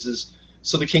fan bases.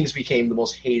 So the Kings became the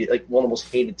most hated, like one of the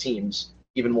most hated teams,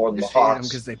 even more than the Just hate him Hawks.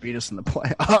 because they beat us in the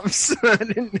playoffs. I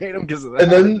didn't hate him because of that.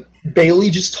 And then Bailey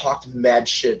just talked mad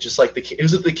shit, just like it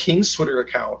was at the Kings Twitter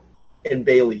account, and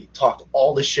Bailey talked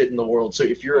all the shit in the world. So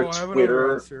if you're I a have another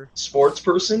Twitter answer. sports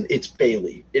person, it's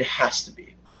Bailey. It has to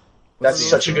be. That's For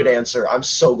such a those good answer. I'm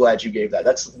so glad you gave that.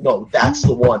 That's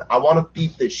the one. I want to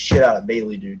beat the shit out of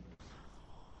Bailey, dude.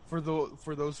 For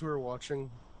those who are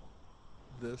watching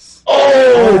this.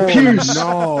 Oh, Pierce.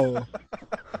 No.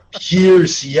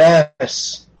 Pierce,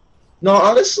 yes. No,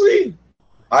 honestly,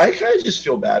 I kind of just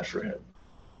feel bad for him.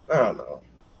 I don't know.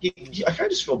 I kind of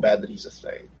just feel bad that he's a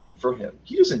thing for him.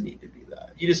 He doesn't need to be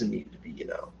that. He doesn't need to be,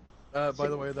 By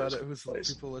the way, first who's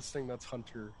place. people listening? That's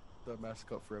Hunter, the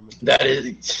mascot for Edmonton. That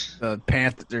is The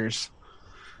Panthers.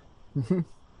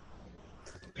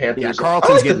 Panthers. Yeah, I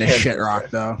Carlton's like the getting a shit Panthers. rock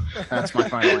though. That's my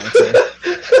final answer.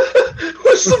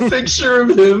 What's the picture of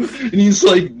him? And he's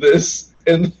like this,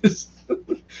 and this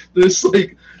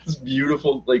like this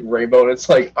beautiful like rainbow, and it's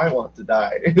like I want to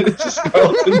die. And it's just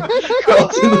Carlton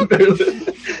the Bear.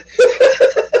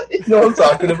 You know what I'm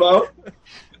talking about?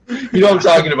 You know what I'm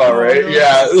talking about, right?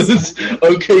 Yeah.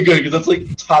 Okay, good, because that's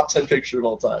like top 10 picture of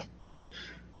all time.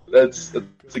 That's a...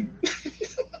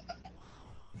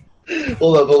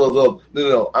 Hold up.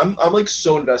 No. I'm like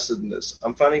so invested in this.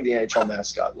 I'm finding the NHL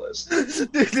mascot list.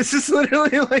 Dude, this is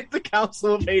literally like the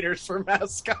Council of Haters for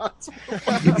mascots. What the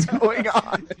fuck is going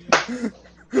on?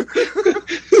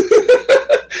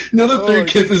 The third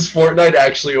kid is Fortnite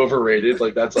actually overrated.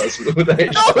 Like that's us with the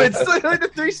NHL. No, it's literally the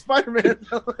 3 Spider-Man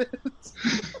villains.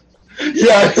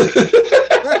 Yeah.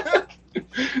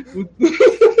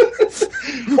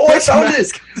 Oh, I found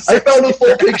it! I found a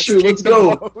full picture. Let's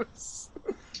go.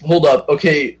 Hold up.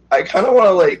 Okay, I kind of want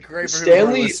to like Great for people who are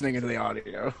Stanley. listening to the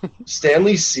audio.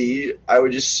 Stanley C. I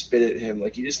would just spit at him.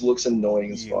 Like he just looks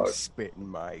annoying as You fuck. spit in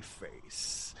my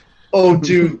face. Oh,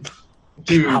 dude,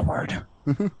 Howard.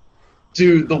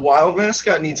 dude. The Wild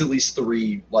mascot needs at least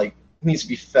 3. Like needs to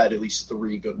be fed at least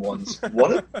 3 good ones.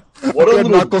 What a Good little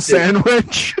knuckle dick.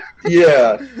 sandwich.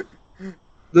 Yeah.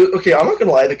 Okay, I'm not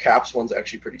gonna lie. The Caps one's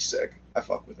actually pretty sick. I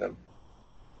fuck with him.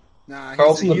 Nah,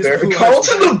 Carlton the he's Bear. cool.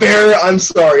 Carlton the Bear. I'm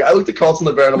sorry. I looked at Carlton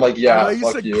the Bear and I'm like, I yeah, thought you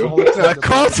fuck said you. Carlton.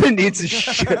 Carlton needs a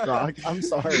shit rock. I'm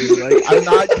sorry. Like, I'm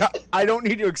not. I don't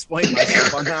need to explain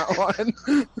myself on that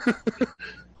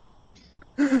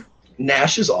one.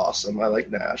 Nash is awesome. I like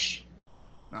Nash.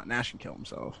 Not Nash can kill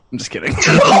himself. I'm just kidding.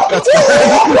 That's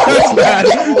bad.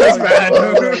 That's bad.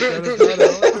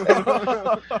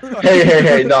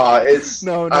 Hey, nah, it's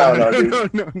No, I don't know,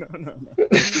 dude. no.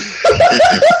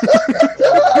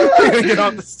 Get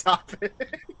off this topic.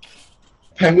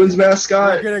 Penguins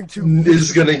mascot We're getting too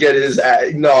is gonna get his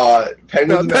ass. Nah,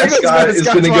 Penguins mascot is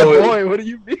gonna my go. boy. What do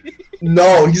you mean?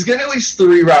 No, he's getting at least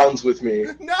 3 rounds with me.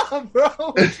 No, bro.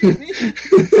 What do you mean?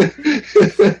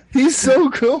 He's so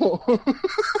cool.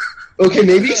 Okay,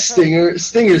 maybe Stinger.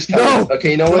 Stinger's coming. No,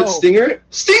 Okay, you know no. what? Stinger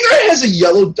has a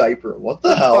yellow diaper. What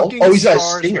the hell? Fucking Oh, he's got a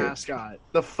Stars Stinger. mascot.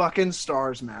 The fucking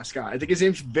Stars mascot. I think his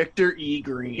name's Victor E.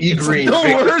 Green. E. It's Green, the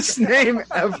Victor. worst name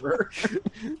ever.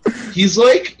 He's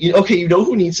like, okay, you know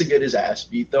who needs to get his ass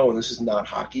beat though, and this is not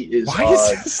hockey. Is Why is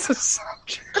this the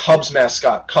subject? Cubs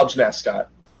mascot? Cubs mascot.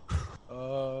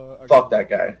 Fuck that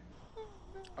guy.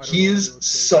 He's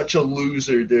such a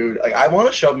loser, dude. Like, I want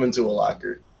to shove him into a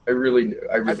locker. I really do.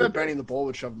 I bet do. Benny the Bull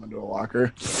would shove him into a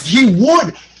locker. He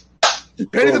would.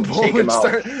 Benny Boom, the Bull take would him out.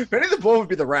 start. Benny the Bull would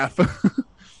be the ref.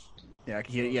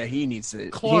 He needs to.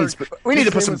 Clark. We need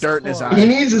to His put name some is dirt in his Clark. eye. He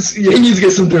needs to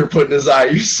get some dirt put in his eye.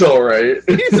 You're so right.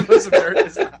 He needs to put some dirt in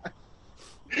his eye.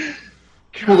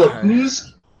 Hold up. God.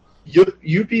 Who's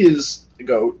Yuppie is the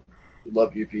GOAT.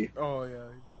 Love Yuppie. Oh yeah.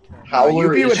 Howler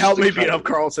UP would is help just me a beat cunt. up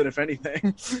Carlson if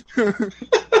anything.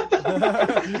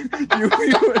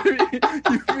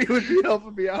 UP would be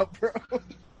helping me out, bro.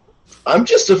 I'm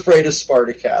just afraid of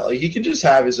Spartacat. Like, he can just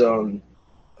have his own,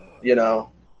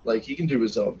 like, he can do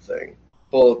his own thing.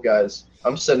 Pull up, guys.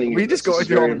 I'm sending you. We just this. going This is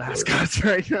through all very the important. mascots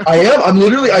right now. I am. I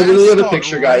literally have a Mascot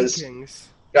picture, guys. rankings.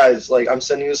 Guys, like, I'm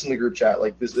sending this in the group chat.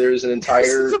 Like, there is an This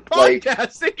entire, is a like,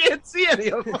 podcast. They can't see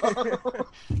any of them.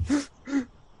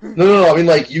 no. I mean,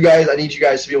 like, you guys. I need you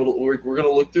guys to be able to. We're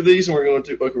gonna look through these, and we're gonna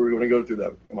go through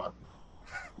them. Come on.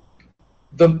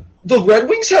 The Red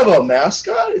Wings have a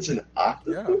mascot. It's an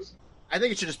octopus. I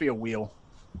think it should just be a wheel.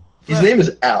 His name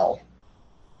is Al.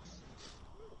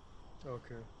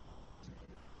 Okay.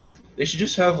 They should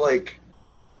just have like.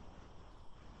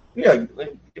 Yeah,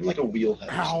 like, give him like a wheel head.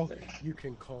 Or Ow. something. You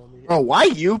can call me. Bro, why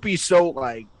you be so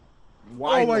like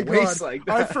wide Oh my in the waist god! like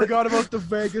that? I forgot about the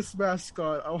Vegas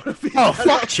mascot. I want to be. Oh, that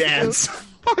fuck up Chance. too.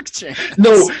 Fuck Chance.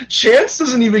 No, Chance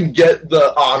doesn't even get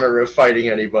the honor of fighting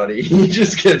anybody. He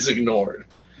just gets ignored.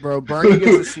 Bro, Bernie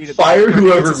gets a seat at the Fire Bernie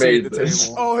whoever gets a seat made at the this.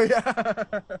 table. Oh yeah.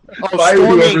 Oh, Fire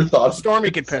whoever thought- Stormy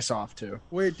could piss off too.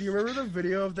 Wait, do you remember the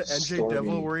video of the NJ Stormy.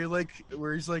 Devil where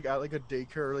he's like at like a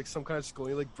daycare or like some kind of school?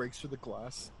 He like breaks through the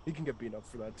glass. He can get beaten up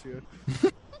for that too.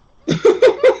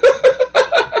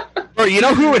 Bro, you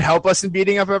know who would help us in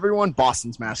beating up everyone?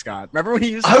 Boston's mascot. Remember when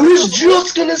he used? I was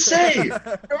just gonna say.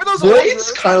 Remember those Blades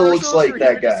old kinda looks commercials like where he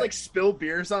that would just, guy. like spill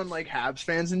beers on like Habs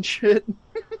fans and shit.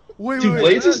 Wait, Dude,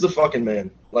 Blades is the fucking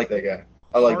man. I like that guy.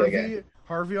 I like that guy.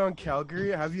 Harvey on Calgary.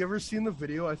 Have you ever seen the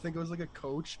video? I think it was like a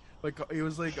coach. Like it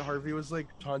was like Harvey was like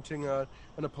taunting an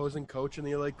opposing coach, and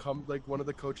he like one of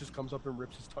the coaches comes up and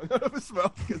rips his tongue out of his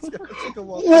mouth. It's like a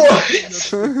long What?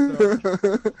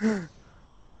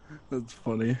 That's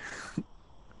funny.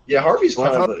 Yeah, Harvey's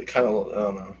Well, kind of I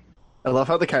don't know. I love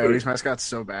how the Coyotes mascot's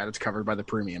so bad it's covered by the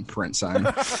premium print sign.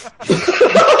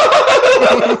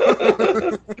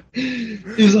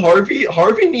 Is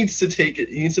Harvey needs to take it.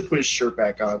 He needs to put his shirt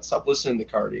back on. Stop listening to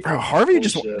Cardi. Bro, Harvey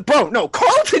Bullshit. no,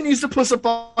 Carlton needs to put some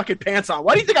fucking pants on.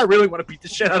 Why do you think I really want to beat the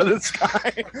shit out of this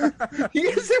guy? He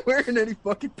isn't wearing any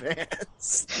fucking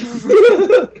pants.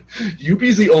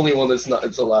 Yuppie's the only one that's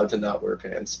allowed to not wear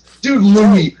pants. Dude,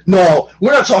 Louis. No,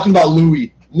 we're not talking about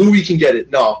Louis. Louis can get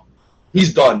it. No,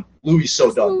 he's done. Louis is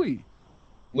so done. Louis.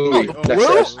 Louis. Oh, next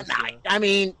Blue? guys. Nah, I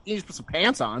mean, he needs to put some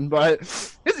pants on, but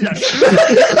this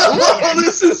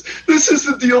is this is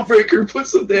the deal breaker. Put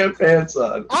some damn pants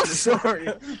on. I'm sorry.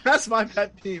 That's my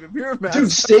pet peeve. If you're a mascot,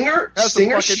 Dude, Stinger Have some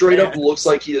fucking straight up pants. looks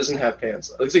like he doesn't have pants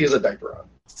on. Looks like he has a diaper on.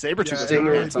 Sabertooth Yeah, has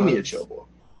Stinger, pants you on. need a chill, boy.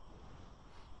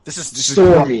 This is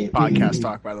Stormy. podcast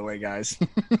talk, by the way, guys.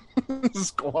 This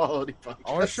is quality podcast.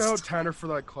 I want to shout out Tanner for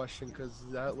that question because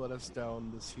that led us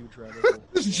down this huge rabbit hole.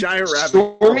 This giant rabbit.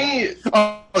 Stormy.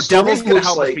 Devil's Stormy gonna looks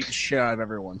help us like- beat the shit out of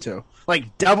everyone too.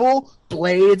 Like Devil,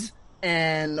 Blades,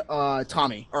 and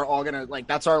Tommy are all gonna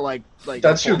that's our like.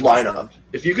 That's your lineup.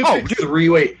 If you could Oh, pick dude. three,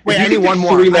 wait, Wait, I need one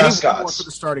more. Three I need one more mascots. for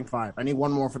the starting five. I need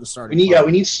one more for the starting. We five.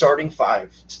 need starting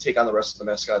 5 to take on the rest of the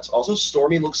mascots. Also,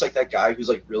 Stormy looks like that guy who's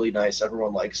like really nice.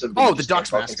 Everyone likes him. but Oh, you the just can't Ducks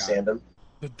fucking mascot. stand him.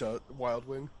 The Wild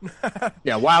Wing.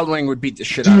 Yeah, Wild Wing would beat the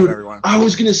shit out of Dude, everyone. I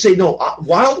was gonna say no.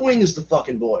 Wild Wing is the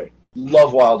fucking boy.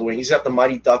 Love Wild Wing. He's got the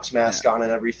Mighty Ducks mask on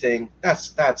and everything.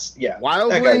 That's yeah.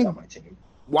 Wild that Wing- guy's on my team.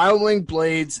 Wild Wing,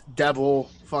 Blades, Devil,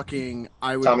 fucking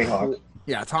I would Tommy Hawk.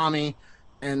 Yeah, Tommy,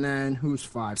 and then who's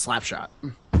 5? Slapshot.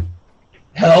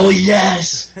 Hell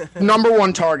yes. Number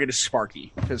 1 target is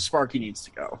Sparky because Sparky needs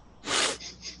to go.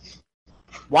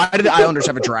 Why did the Islanders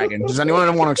have a dragon? Does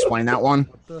anyone want to explain that one?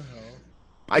 What the hell?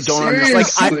 I don't understand. Like,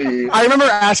 Seriously? I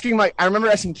remember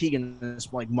asking Keegan this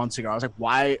like months ago. I was like,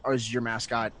 "Why is your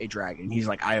mascot a dragon?" He's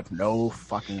like, "I have no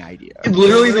fucking idea."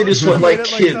 Literally, they just went Made like, it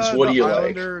kids, what do you like?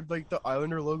 Islander, like the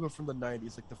Islander logo from the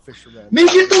 90s, like the fisherman.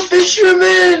 Make it the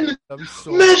fisherman. That'd be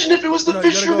so Imagine if it was the No,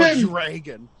 you gotta go fisherman.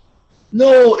 dragon.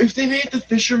 No, if they made the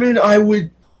fisherman, I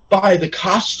would buy the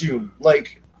costume.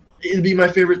 Like, it'd be my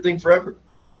favorite thing forever.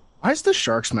 Why is the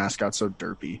Sharks mascot so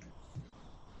derpy?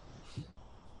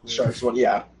 Sharks one,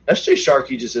 yeah. SJ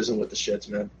Sharkey just isn't with the shits,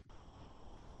 man.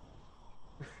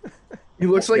 He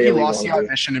looks like Bailey he lost the won, dude.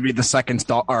 audition to be the second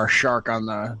shark on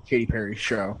the Katy Perry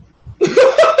show.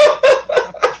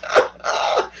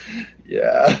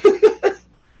 Yeah.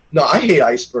 No, I hate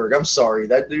Iceberg. I'm sorry.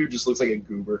 That dude just looks like a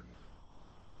goober.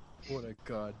 What a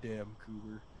goddamn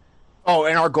cougar. Oh,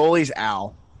 and our goalie's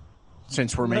Al.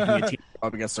 Since we're making a team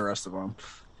up against the rest of them,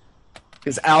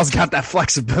 because Al's got that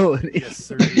flexibility. Yes,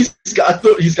 sir. He's got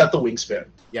the wingspan.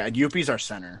 Yeah, and Yuppie's our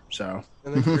center. So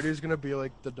And then Gritty's gonna be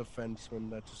like the defenseman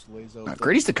that just lays out.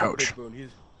 Gritty's the coach. big boon.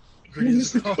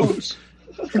 Gritty's the coach.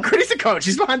 Gritty's the coach.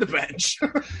 He's behind the bench.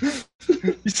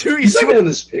 he's He's too not in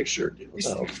this picture, dude.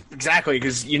 No. exactly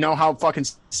because you know how fucking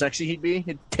sexy he'd be.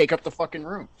 He'd take up the fucking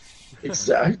room.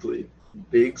 Exactly.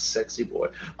 Big, sexy boy.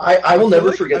 I will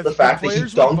never forget the fact that he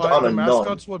dunked on a nun.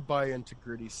 Mascots would buy into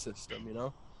Gritty's system, you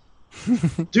know?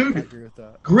 I Dude, agree with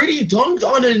that. Gritty dunked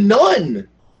on a nun.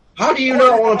 How do you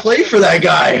not want to play for that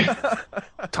guy?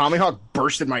 Tommy Hawk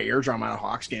bursted my eardrum at a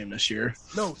Hawks game this year.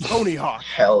 No, Tony Hawk.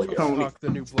 Hell yeah. Tony Hawk, the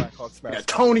new Blackhawks mascot. Yeah,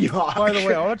 Tony Hawk. By the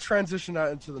way, I want to transition that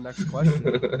into the next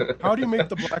question. How do you make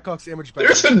the Blackhawks image better?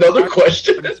 There's another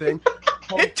question. Thing.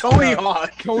 Get Tony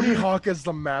Hawk. Tony Hawk as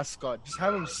the mascot. Just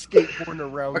have him skateboarding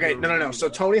around. Okay, the no. arena. So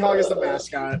Tony Hawk is the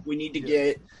mascot. We need to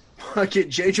get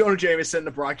J. Jonah Jameson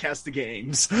to broadcast the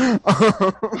games.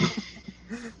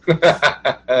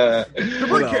 The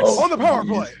Brick Kids on the power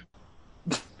play.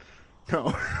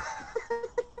 No.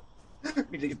 We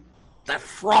need to get that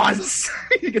France.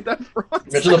 We need to get that France.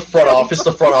 Imagine the front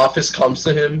office comes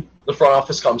to him. The front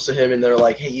office comes to him and they're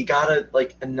like, hey, you gotta,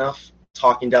 like, enough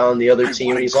talking down the other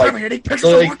team. And he's like,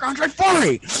 Andre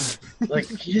Fleury.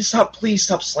 please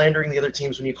stop slandering the other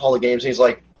teams when you call the games. And he's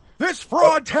like, This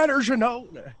fraud, Tanner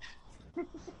Janot.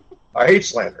 I hate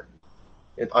slander.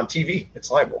 On TV, it's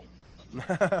libel.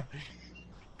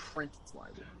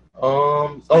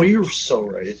 Oh, you're so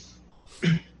right.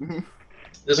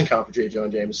 Doesn't count for J. Jonah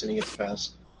Jameson. He gets a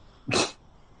pass.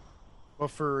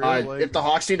 But for real, like, if the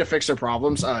Hawks need to fix their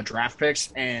problems, draft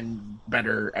picks and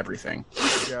better everything.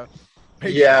 yeah.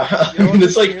 Yeah. You know what,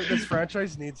 It's like- this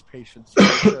franchise needs patience.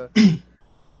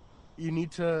 You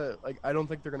need to, like, I don't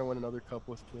think they're gonna win another cup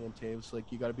with Kane and Taves.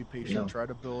 Like, you got to be patient. No. Try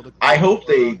to build a. I hope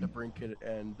they to Brinkett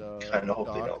and kind of hope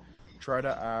they Doc. don't. Try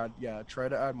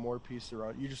to add more pieces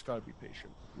around. You just got to be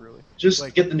patient, really. Just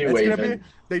Like, get the new it's wave gonna be- in.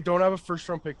 They don't have a first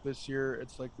round pick this year.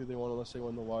 It's likely they won't unless they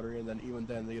win the lottery, and then even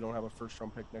then they don't have a first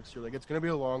round pick next year. Like, it's gonna be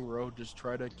a long road. Just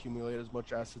try to accumulate as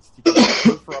much assets as you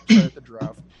can for upside at the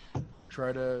draft.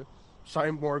 Try to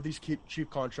sign more of these cheap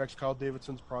contracts. Kyle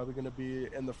Davidson's probably going to be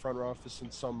in the front office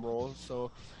in some role. So,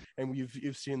 and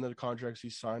you've seen the contracts he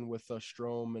signed with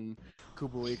Strome and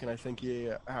Kubalik, and I think he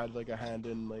had like a hand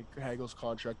in like Hagel's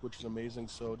contract, which is amazing.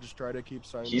 So just try to keep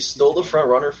signing. He's still the front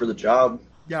runner for the job.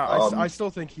 Yeah, I still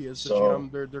think he is the so-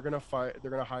 GM. They're gonna fight.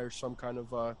 They're gonna hire some kind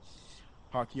of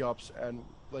hockey ops and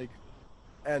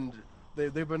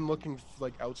they've been looking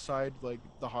like outside like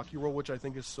the hockey role, which I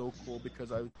think is so cool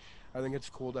because I think it's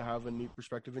cool to have a neat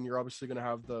perspective, and you're obviously gonna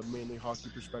have the mainly hockey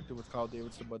perspective with Kyle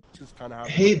Davidson, but just kind of have.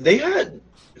 Hey, they had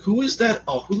who is that?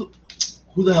 Oh,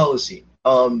 who the hell is he?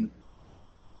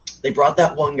 They brought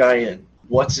that one guy in.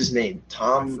 What's his name? I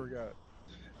Tom. forgot.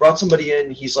 brought somebody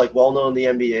in. He's like well known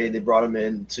in the NBA. They brought him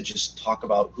in to just talk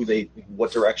about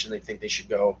what direction they think they should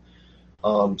go.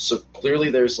 So clearly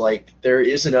there is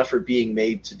an effort being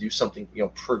made to do something,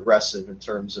 progressive in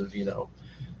terms of,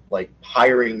 like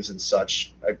hirings and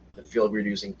such. I feel like we're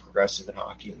using progressive and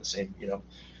hockey in the same,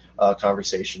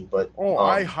 conversation. But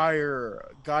I hire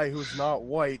a guy who's not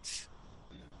white.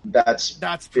 That's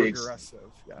big,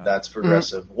 progressive. Yeah. That's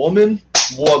progressive. Woman.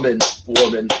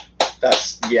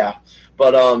 That's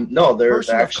But no, they're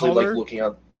actually like looking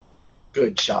at.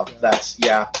 Good job. Yeah. That's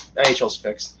NHL's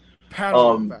fixed. Pat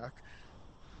on the back.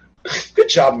 Good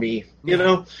job, me.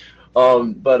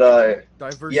 But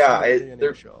diversity.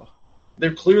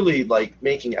 They're clearly like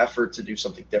making effort to do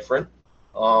something different.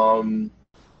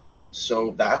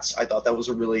 So I thought that was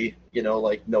a really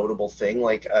notable thing.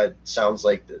 Like sounds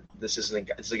like this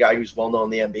it's a guy who's well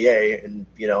known in the NBA, and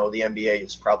the NBA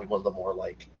is probably one of the more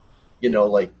like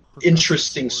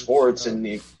interesting sports and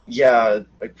like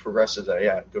progressive.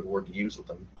 Good word to use with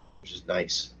them, which is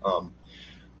nice.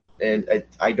 And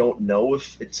I don't know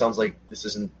if it sounds like this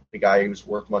isn't the guy who's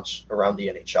worked much around the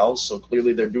NHL. So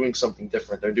clearly they're doing something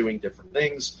different. They're doing different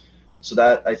things. So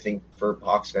that, I think, for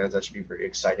Hawks fans, that should be very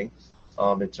exciting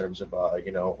in terms of, where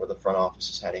the front office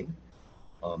is heading.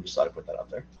 Just thought I'd put that out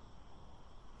there.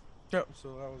 Yeah,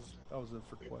 so that was it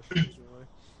for questions, really.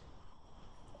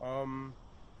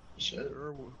 There are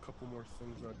a couple more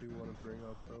things I do want to bring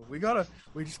up, though.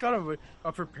 We just gotta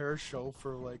prepare a show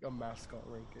for like a mascot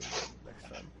ranking next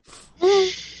time.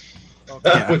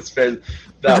 Okay.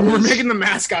 We're making the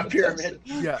mascot pyramid.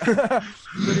 Yeah,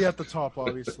 Gritty at the top,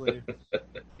 obviously.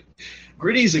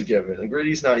 Gritty's a given, and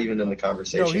Gritty's not even in the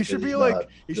conversation. No, he should be like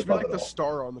the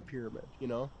star on the pyramid.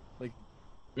 Like.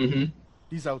 Mm-hmm.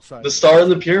 He's outside. The star in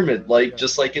the pyramid,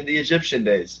 just like in the Egyptian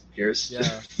days, Pierce.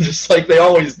 Yeah. Just like they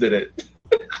always did it.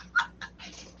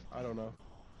 I don't know.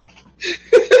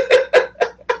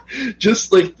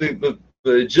 Just like the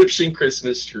Egyptian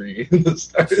Christmas tree. The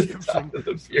star of the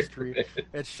Christmas tree.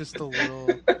 It's just a little.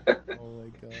 Oh my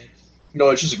god.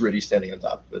 No, it's just Gritty standing on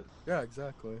top of it. Yeah,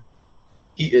 exactly.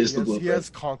 He is the blueprint. He has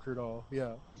conquered all.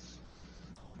 Yeah.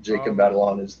 Jacob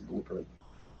Batalon is the blueprint.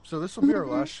 So this will be our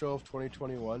last show of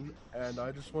 2021, and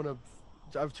I just want to.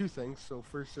 I have two things. So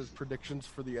first is predictions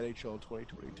for the NHL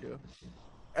 2022,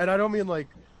 and I don't mean like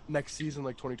next season,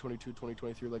 like 2022,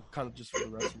 2023, like kind of just for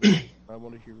the rest of it. I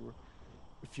want to hear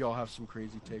if y'all have some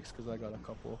crazy takes, because I got a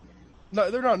couple.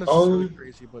 No, they're not necessarily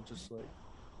crazy, but just like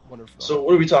wonderful. So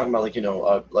what are we talking about? Like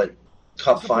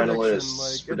cup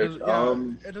finalists. It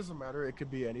doesn't matter. It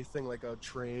could be anything, like a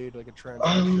trade, like a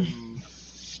transaction.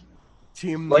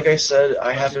 Team. Like I said,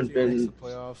 I haven't been the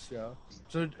playoffs. Yeah.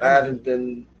 So I haven't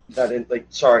been that in. Like,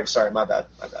 sorry, my bad.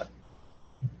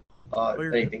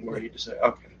 Anything more you need to say?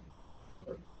 Okay.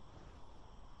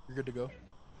 You're good to go.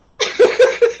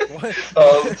 What?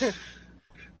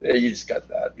 Yeah, you just got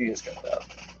that.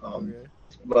 Okay.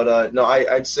 But no,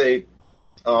 I'd say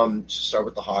to start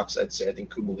with the Hawks. I'd say I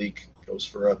think Kubalik goes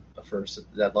for a first at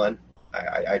the deadline.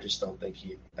 I just don't think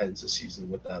he ends the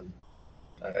season with them.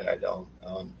 I don't.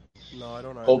 No, I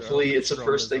don't either. Hopefully, it's a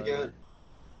first they get.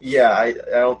 Yeah, I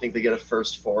don't think they get a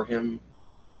first for him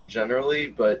generally,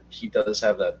 but he does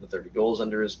have the 30 goals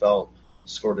under his belt.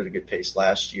 Scored at a good pace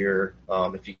last year.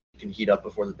 If he can heat up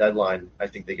before the deadline, I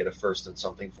think they get a first and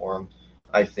something for him.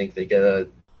 I think they get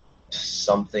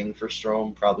something for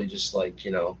Strome. Probably just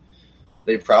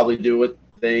they probably do what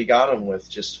they got him with,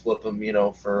 just flip him,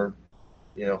 flip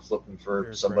him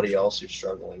for somebody else who's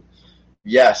struggling.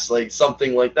 Yes, like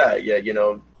something like that. Yeah,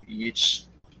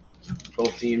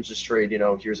 both teams just trade,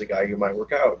 here's a guy who might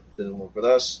work out, doesn't work with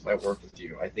us, might work with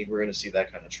you. I think we're going to see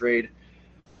that kind of trade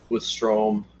with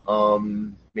Strome.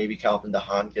 Maybe Calvin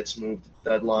DeHaan gets moved at the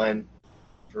deadline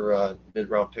for a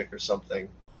mid-round pick or something.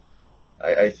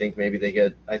 I think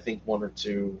maybe I think one or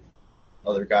two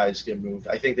other guys get moved.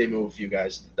 I think they move a few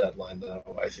guys at the deadline, though.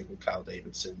 I think with Kyle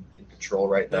Davidson in control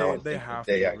right now, I think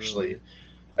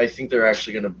they're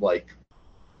actually going to,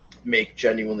 make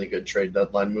genuinely good trade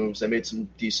deadline moves. They made some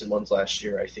decent ones last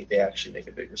year. I think they actually make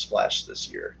a bigger splash this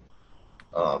year.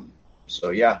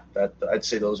 So yeah, I'd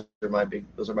say those are my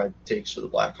takes for the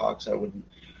Blackhawks.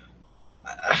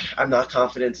 I'm not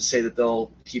confident to say that they'll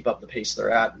keep up the pace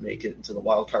they're at and make it into the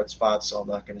wild card spot, so I'm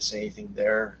not going to say anything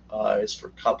there. As for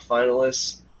cup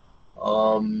finalists,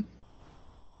 I'm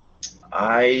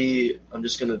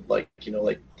just going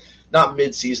to not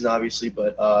mid-season obviously,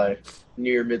 but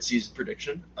near mid-season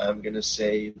prediction. I'm going to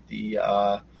say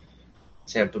the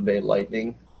Tampa Bay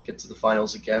Lightning get to the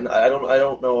finals again. I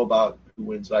don't know about who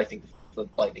wins, but I think the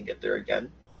Lightning get there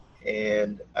again,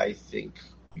 and I think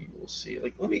we will see.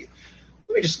 Let me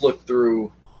just look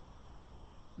through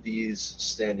these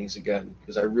standings again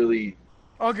because I really.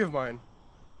 I'll give mine.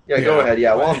 Yeah, go ahead.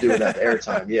 Yeah, while I'm doing that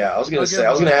airtime. Yeah, I was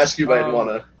gonna ask you, but I didn't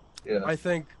wanna. Yeah. I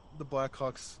think the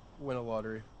Blackhawks win a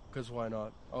lottery because why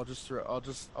not? I'll just throw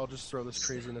this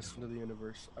craziness into the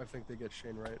universe. I think they get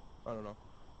Shane Wright. I don't know.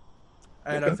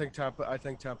 And Okay. I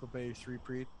think Tampa Bay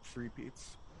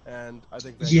three-peats. And I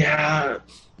think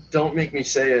don't make me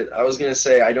say it. I was gonna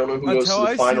say I don't know who goes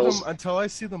to the finals. Until I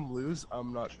see them lose,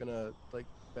 I'm not gonna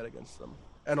bet against them.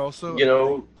 And also,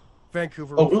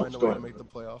 Vancouver Oh, will find a go way to ahead. make the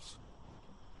playoffs.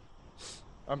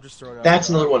 I'm just throwing out. That's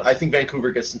another one. I think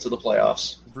Vancouver gets into the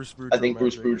playoffs. Bruce Boudreau, I think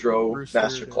Bruce Boudreau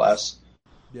masterclass.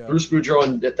 Yeah. Bruce Boudreau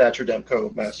and Thatcher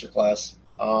Demko masterclass.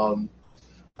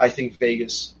 I think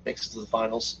Vegas makes it to the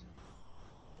finals.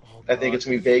 Oh, I think God. it's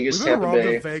gonna be Vegas, We've been Tampa robbed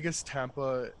Bay. of Vegas,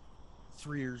 Tampa,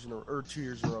 2 years in a row.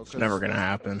 It's never gonna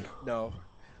happen. No,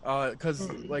 because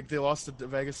they lost to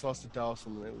Vegas, lost to Dallas,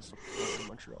 and it was to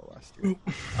Montreal last year.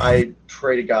 I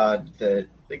pray to God that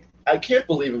I can't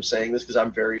believe I'm saying this because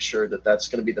I'm very sure that that's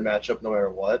going to be the matchup no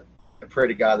matter what. I pray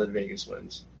to God that Vegas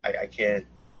wins. I can't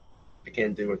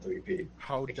do a three-peat.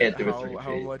 How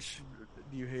much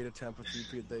do you hate a Tampa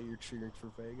three-peat that you're cheering for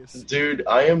Vegas? Dude,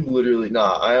 I am literally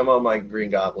I am on my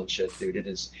Green Goblin shit, dude. It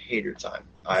is hater time.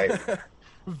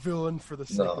 Villain for the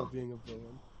sake of being a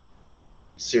villain.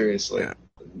 Seriously. Yeah.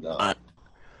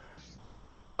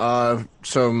 No.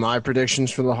 So my predictions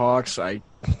for the Hawks, It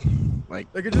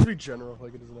could just be general.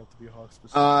 It doesn't have to be Hawks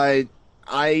specific.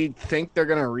 I think they're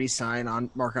gonna re-sign on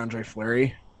Marc-Andre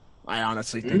Fleury. I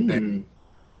honestly think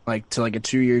that to a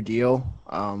 2-year deal.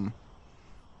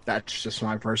 That's just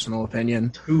my personal opinion.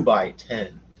 2 by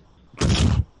 10.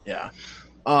 Yeah.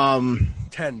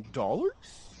 $10?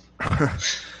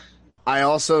 I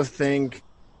also think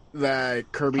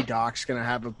that Kirby Doc's gonna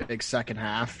have a big second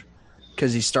half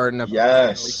because he's starting to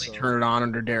turn it on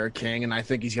under Derek King, and I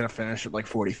think he's gonna finish at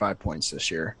 45 points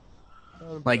this year.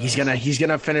 He's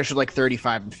gonna finish at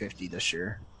 35 and 50 this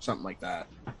year, something like that.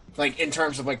 In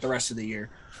terms of the rest of the year.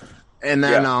 And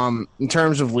then in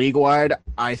terms of league wide,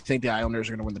 I think the Islanders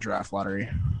are gonna win the draft lottery.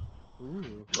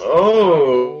 Ooh.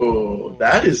 Oh,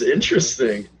 that is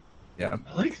interesting. Yeah,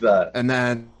 I like that. And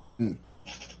then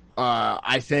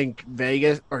I think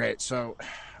Vegas. Okay, so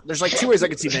there's 2 ways I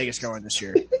could see Vegas going this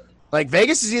year.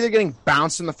 Vegas is either getting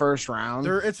bounced in the first round.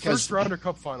 It's first round or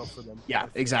cup final for them. Yeah,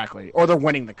 exactly. Or they're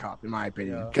winning the cup, in my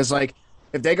opinion. Because if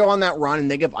they go on that run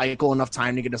and they give Eichel enough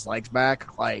time to get his legs back,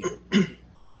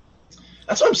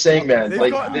 that's what I'm saying, man.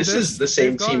 This is the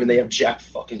same team, and they have Jack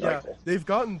fucking Eichel. They've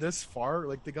gotten this far.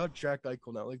 They got Jack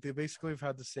Eichel now. They basically have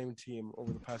had the same team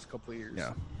over the past couple of years.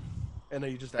 Yeah. And now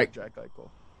you just have Jack Eichel.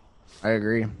 I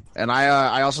agree. And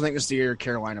I also think this is the year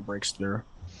Carolina breaks through.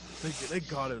 They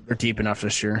got it. They're deep enough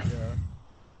this year. Yeah.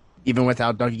 Even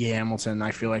without Dougie Hamilton, I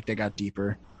feel like they got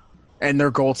deeper. And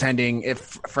their goaltending,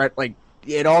 if Fred,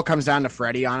 it all comes down to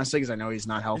Freddie, honestly, because I know he's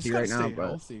not healthy right now. But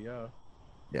healthy, yeah.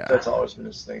 That's always been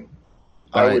his thing.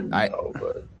 I wouldn't know,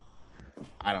 but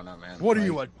I don't know, man. What are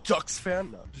you, a Ducks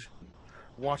fan? No, just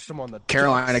watched them on the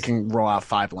Carolina Ducks. can roll out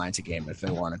 5 lines a game if they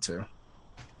wanted to.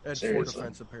 And 4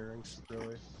 defensive pairings,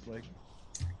 really.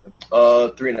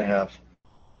 3.5.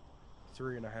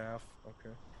 3.5.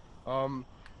 Okay.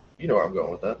 You know where I'm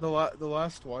going with that. The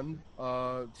last one.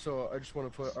 So I just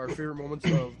want to put our favorite moments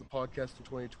of the podcast in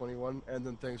 2021, and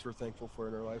then things we're thankful for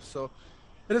in our life. So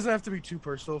it doesn't have to be too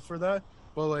personal for that,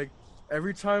 but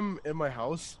every time in my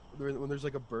house when there's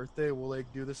a birthday, we'll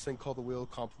do this thing called the wheel of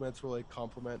compliments. We'll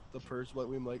compliment the person what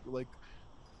we like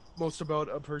most about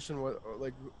a person, what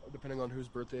depending on whose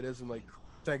birthday it is, and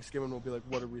Thanksgiving will be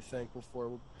what are we thankful for.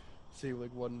 We'll see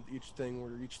one each thing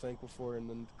we're each thankful for, and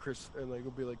then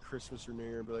it'll be Christmas or New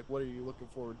Year, and be what are you looking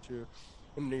forward to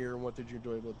in New Year, and what did you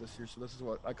enjoy about this year. So this is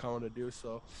what I kind of want to do.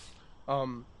 So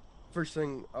first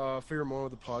thing, favorite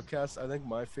moment of the podcast. I think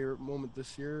my favorite moment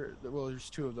this year, well, there's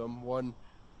 2 of them. One,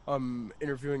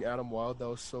 interviewing Adam Wilde. That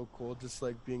was so cool. Just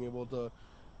being able to,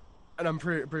 and I'm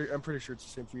pretty sure it's the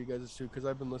same for you guys too, because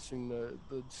I've been listening to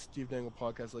the Steve Dangle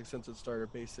podcast since it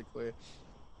started, basically.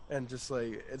 And just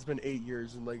it's been 8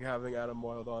 years, and having Adam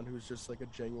Wilde on, who's just a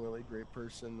genuinely great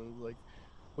person, and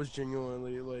was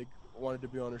genuinely wanted to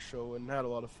be on a show and had a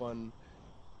lot of fun.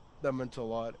 That meant a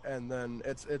lot. And then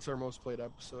it's our most played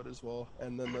episode as well.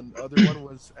 And then the other one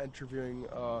was interviewing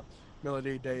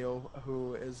Melody Deo,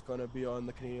 who is going to be on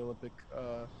the Canadian Olympic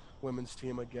women's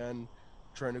team again,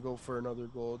 trying to go for another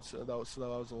gold. So that was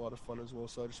a lot of fun as well.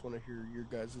 So I just want to hear your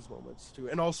guys' moments too.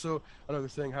 And also another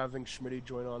thing, having Schmitty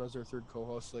join on as our third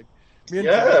co-host, me and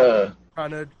John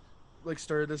kind of like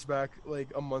started this back like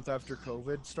a month after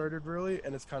COVID started, really,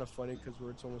 and it's kind of funny because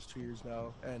it's almost 2 years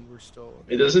now, and we're still.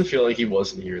 It doesn't feel like he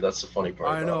wasn't here. That's the funny part.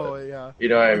 I know, it. yeah. You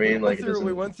know what I Like, mean? Like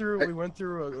we went through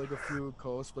like a few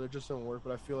coasts, but it just didn't work.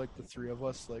 But I feel like the three of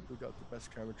us, like, we got the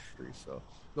best chemistry. So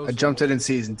I jumped in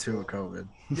season 2 of COVID.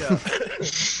 Yeah.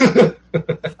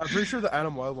 I'm pretty sure the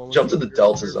Adam Wild one was jumped to the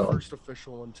Delta Zone. First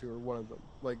official one too, or one of them.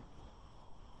 Like.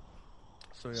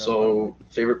 So yeah. So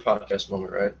favorite podcast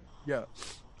moment, right? Yeah.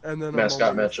 And then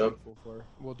mascot matchup.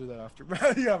 We'll do that after.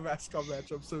 Yeah, mascot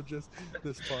matchup. So just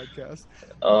this podcast.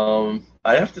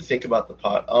 I have to think about the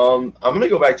pod. I'm gonna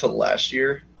go back to last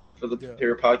year for the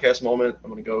favorite podcast moment. I'm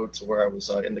gonna go to where I was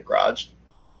in the garage.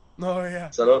 Oh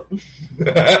yeah. Set up.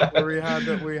 Where we had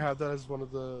that as one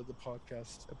of the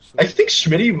podcast episodes. I think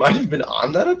Schmitty might have been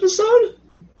on that episode.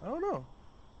 I don't know.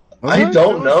 I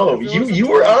don't know. You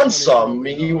were on some. I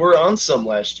mean, you were on some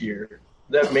last year.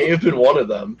 That may have been one of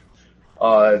them.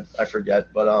 I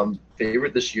forget, but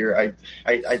favorite this year,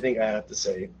 I think I have to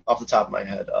say off the top of my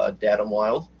head, Dad'em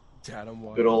Wild. Dad'em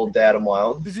Wild. Good old Dad'em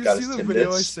Wild. Did you got see the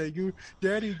video I sent you?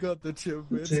 Daddy got the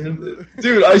Timbits.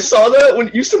 Dude, I saw that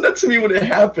when you sent that to me when it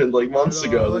happened like months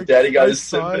ago. Like, Daddy got his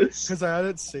Timbits. Because I had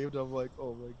it saved. I'm like,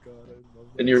 oh my god, I love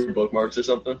that. In your bookmarks or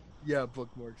something? Yeah,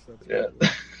 bookmarks. That's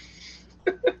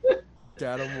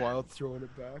Dad'em Wild throwing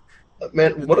it back.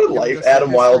 Man, what a life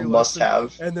Adam Wild must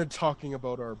have. And then talking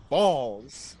about our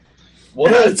balls.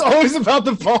 It's always about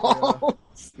the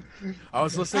balls. Yeah. I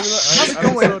was listening to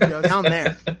that down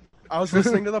there. I was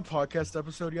listening to the podcast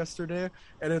episode yesterday,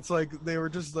 and it's like they were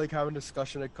just like having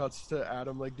discussion. It cuts to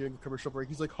Adam like doing a commercial break.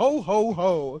 He's like, "Ho ho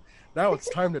ho! Now it's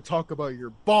time to talk about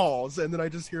your balls." And then I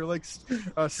just hear like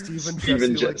Steve and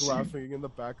Jesse like laughing in the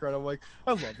background. I'm like,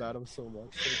 I love Adam so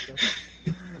much.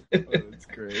 That's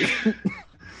great.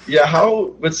 Yeah,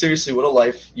 but seriously, what a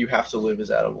life you have to live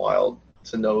as Adam Wild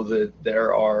to know that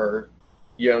there are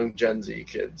young Gen Z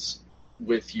kids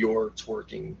with your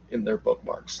twerking in their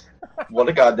bookmarks. What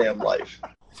a goddamn life.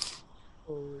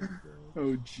 Oh,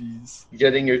 jeez.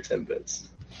 Getting your Timbits.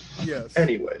 Yes.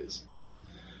 Anyways.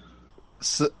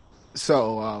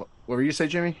 So what were you say,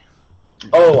 Jimmy?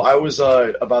 Oh, I was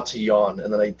about to yawn,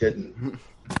 and then I didn't.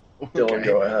 Okay. Dylan,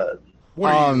 go ahead.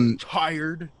 What are you,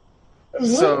 tired?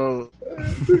 So,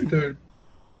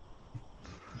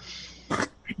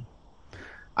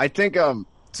 I think so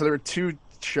there were two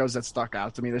shows that stuck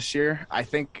out to me this year. I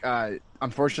think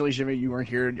unfortunately, Jimmy, you weren't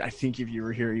here. I think if you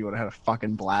were here, you would have had a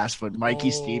fucking blast. But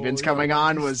Mikey Stevens coming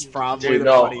on was probably the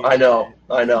funniest.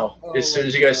 I know. As soon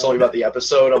as you guys told me about the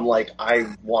episode, I'm like, I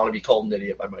want to be called an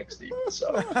idiot by Mike Stevens.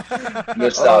 So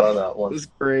missed out on that one. It was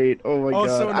great. Oh my god.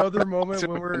 Also, another moment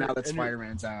when we're now that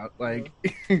Spider-Man's out, like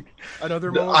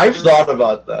another moment. I've thought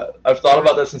about that. I've thought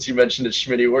about that since you mentioned it,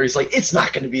 Schmitty, where he's like, it's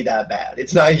not going to be that bad.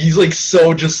 It's not. He's like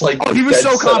so just like. Oh, he was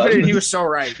so confident. He was so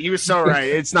right.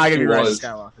 It's not going to be Rise of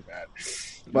Skywalker bad.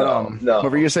 But no.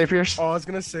 What were you gonna say, Pierce? Oh, I was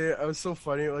gonna say I was so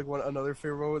funny. Like another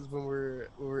favorite moment was when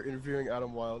we're interviewing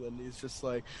Adam Wild, and he's just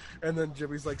like, and then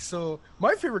Jimmy's like, so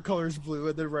my favorite color is blue,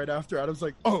 and then right after Adam's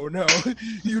like, oh no,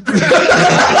 you do. No,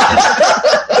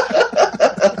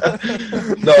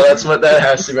 that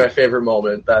has to be my favorite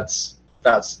moment. That's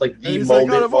like the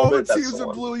moment. Like, out of all the That's teams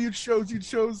in blue, you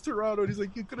chose Toronto. And he's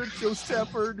like, you could have chose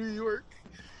Tampa or New York.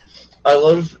 I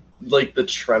love like the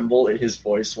tremble in his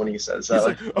voice when he says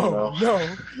that. He's like, oh no.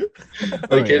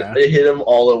 Like it hit him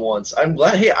all at once. I'm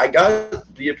glad. Hey, I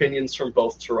got the opinions from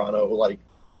both Toronto, like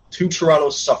two Toronto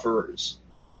sufferers.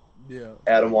 Yeah.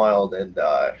 Adam Wild and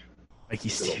Mikey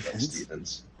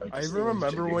Stevens. I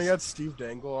remember when we had Steve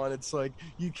Dangle on. It's like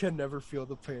you can never feel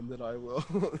the pain that I will.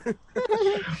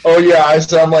 Oh yeah,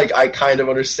 I'm like I kind of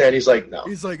understand. He's like no.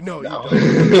 He's like no. You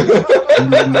don't.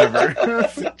 Never.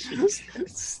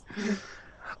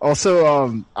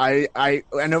 Also, I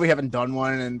know we haven't done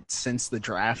one since the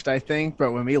draft, I think,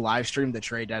 but when we live streamed the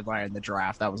trade deadline and the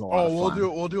draft, that was a lot of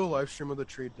fun. We'll do a live stream of the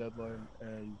trade deadline,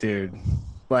 and dude,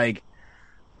 like,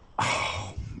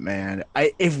 oh man,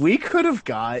 if we could have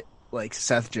got like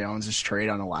Seth Jones' trade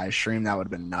on a live stream, that would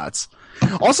have been nuts.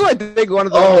 Also, I think one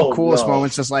of the coolest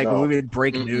moments is like when we would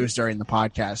break news during the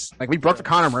podcast. Like we broke the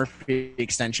Connor Murphy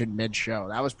extension mid-show.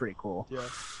 That was pretty cool. Yeah.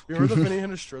 You remember the Vinny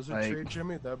Hinostroza trade,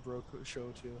 Jimmy? That broke the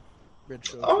show too.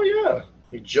 Mid-show. Oh yeah.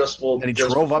 He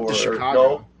drove up to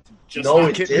Chicago. No,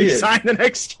 it didn't. Signed the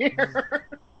next year.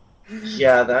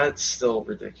 Yeah, that's still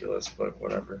ridiculous, but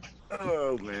whatever.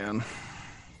 Oh man,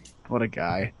 what a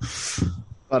guy.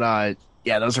 But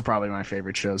yeah, those are probably my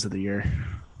favorite shows of the year,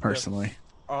 personally. Yeah.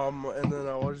 And then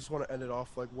I just want to end it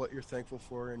off like what you're thankful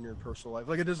for in your personal life.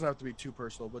 Like it doesn't have to be too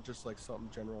personal, but just like something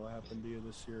general that happened to you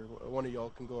this year. One of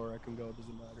y'all can go or I can go. It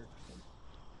doesn't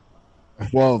matter.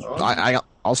 Well,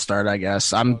 I'll start, I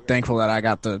guess. I'm thankful that I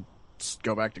got to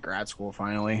go back to grad school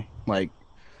finally. Like,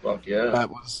 Fuck yeah. that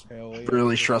was a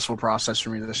really stressful process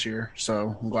for me this year.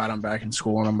 So I'm glad I'm back in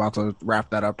school, and I'm about to wrap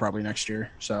that up probably next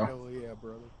year. So. Hell yeah,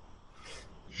 brother.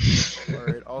 All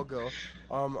right, I'll go.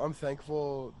 I'm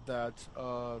thankful that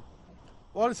a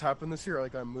lot has happened this year.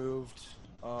 Like, I moved.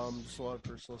 Just a lot of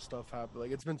personal stuff happened.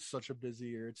 Like, it's been such a busy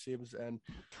year, it seems, and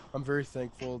I'm very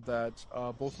thankful that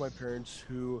both my parents,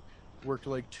 who worked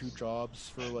like 2 jobs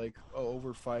for like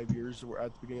over 5 years, were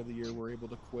at the beginning of the year, were able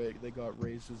to quit. They got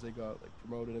raises, they got like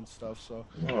promoted and stuff. So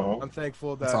I'm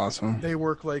thankful that awesome. They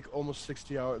work like almost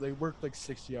 60 hours. They work like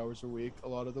 60 hours a week, a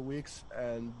lot of the weeks,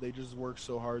 and they just work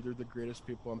so hard. They're the greatest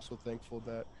people. I'm so thankful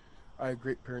that I have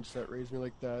great parents that raised me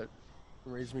like that,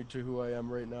 raised me to who I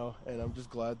am right now, and I'm just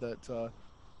glad that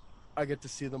I get to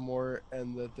see them more,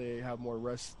 and that they have more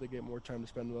rest. They get more time to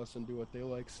spend with us and do what they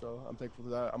like. So I'm thankful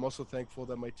for that. I'm also thankful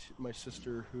that my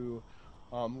sister, who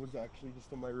was actually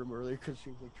just in my room earlier because she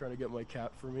was like trying to get my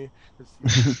cat for me.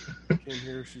 She came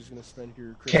here. She's gonna spend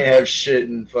here. Christmas. Can't have shit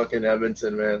in fucking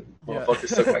Edmonton, man.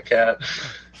 Motherfuckers took my cat.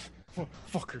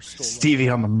 Fucker stole Stevie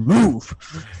on the move.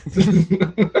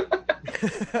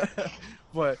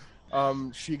 But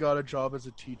she got a job as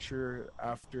a teacher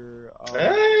after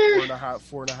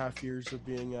 4.5 years of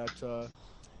being at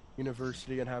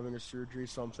university and having a surgery,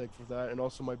 so I'm thankful for that. And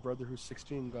also my brother, who's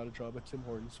 16, got a job at Tim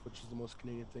Hortons, which is the most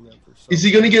Canadian thing ever. So. Is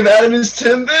he gonna give Adam his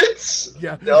Timbits?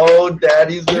 Yeah. No,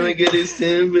 Daddy's gonna get his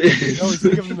Timbits. No, he's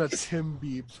gonna give him a Tim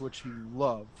Biebs, which he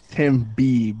loves. Tim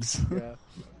Biebs. Yeah.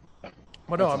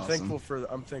 But no, That's I'm awesome. thankful for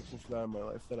that in my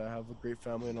life, that I have a great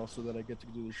family, and also that I get to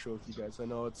do this show with you guys. I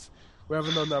know we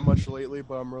haven't done that much lately,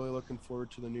 but I'm really looking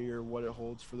forward to the new year, what it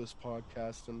holds for this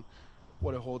podcast and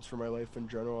what it holds for my life in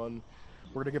general. And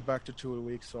we're gonna get back to 2 a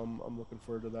week, so I'm looking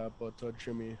forward to that. But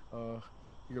Jimmy,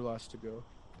 you're last to go.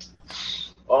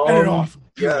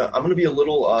 Yeah, I'm gonna be a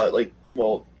little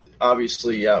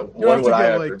obviously, yeah. You When don't would have I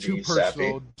to ever get like too be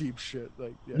personal, sappy? deep shit.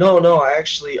 Like, yeah. No, I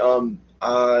actually, I don't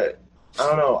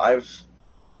know.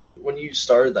 When you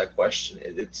started that question,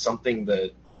 it's something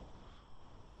that,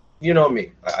 you know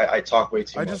me. I talk way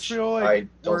too much. I just feel like I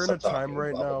don't we're in a stop time talking,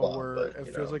 right blah, blah, now blah, where but, it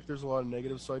you feels know. like there's a lot of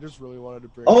negatives, so I just really wanted to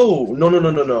bring. Oh, no.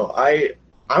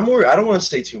 I'm worried. I don't want to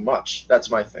say too much. That's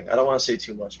my thing. I don't want to say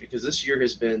too much because this year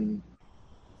has been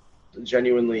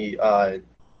genuinely a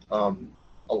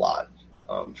lot,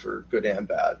 for good and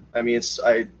bad. I mean,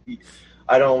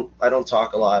 I don't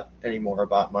talk a lot anymore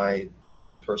about my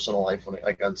personal life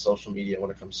on social media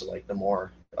when it comes to like the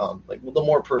more the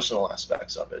more personal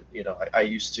aspects of it. You know, I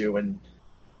used to, and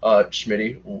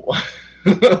Schmitty,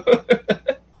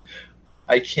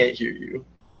 I can't hear you.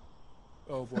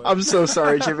 Oh boy. I'm so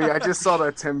sorry, Jimmy. I just saw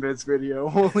that Timbits video.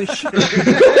 Holy shit.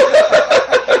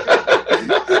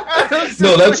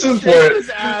 No, that's important. His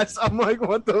ass. I'm like,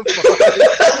 what the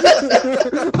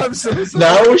fuck? I'm so sorry.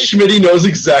 Now Schmitty knows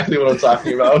exactly what I'm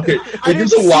talking about. Okay, it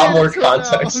gives a lot more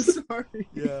context. I'm sorry.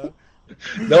 Yeah.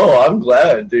 No, I'm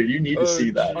glad, dude. You need to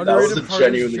see that. That was a Underrated part is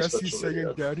genuinely Jesse special singing,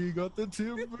 video. "Daddy got the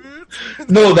Timbits."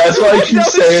 No, that's why I keep That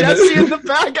was saying Jesse in it. the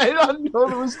back. I didn't know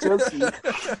it was Jesse. Oh,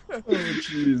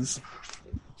 jeez.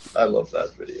 I love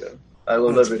that video. I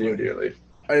love that video dearly.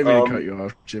 I didn't mean to cut you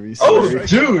off, Jimmy. Oh, Sorry.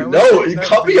 dude, I no, wish that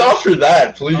cut me video- off for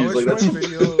that, please. I wish Like that's my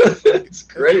video, it's If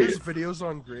great. there's videos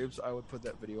on graves, I would put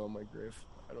that video on my grave.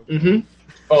 I don't Mm-hmm.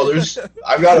 Oh,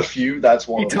 I've got a few. That's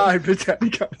one He of them. timed it. Daddy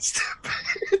got his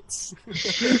Timbits.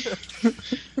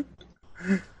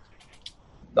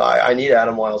 No, I need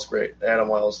Adam Wiles. Great, Adam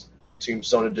Wiles'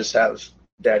 tombstone to just have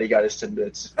 "Daddy got his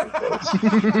tidbits." in quotes.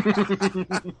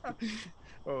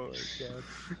 Oh my god.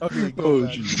 Okay, go Oh,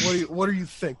 back. geez. What are you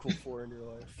thankful for in your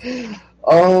life?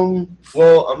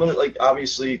 Well, I'm gonna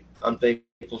obviously I'm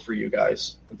thankful for you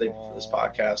guys. I'm thankful for this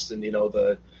podcast, and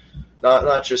the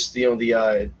not just the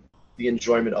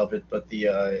enjoyment of it, but the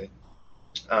I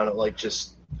don't know,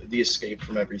 just the escape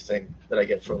from everything that I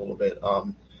get for a little bit.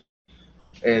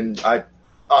 And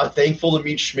thankful to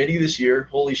meet Schmitty this year.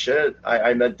 Holy shit.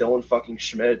 I met Dylan fucking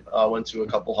Schmidt, went to a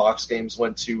couple Hawks games,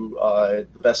 went to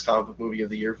the best comic book movie of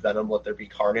the year, Venom, Let There Be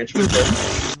Carnage with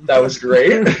him. That was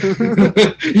great.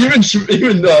 even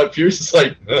Pierce is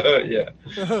like, yeah.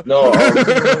 No,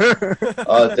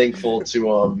 thankful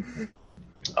to,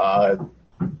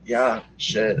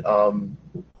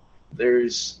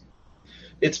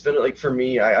 it's been for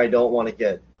me, I don't want to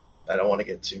get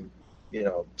too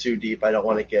deep. I don't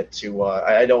want to get too.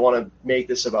 I don't want to make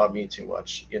this about me too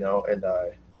much, and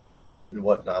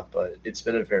whatnot. But it's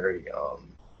been a very,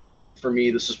 for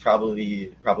me, this is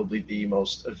probably the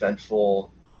most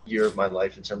eventful year of my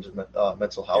life in terms of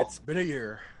mental health. It's been a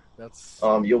year. That's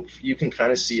You can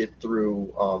kind of see it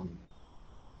through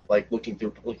like looking at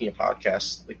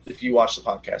podcasts. Like if you watch the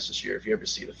podcast this year, if you ever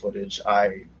see the footage,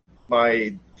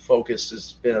 my focus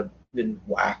has been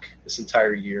whack this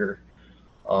entire year.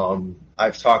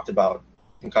 I've talked about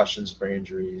concussions, brain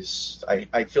injuries.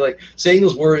 I feel like saying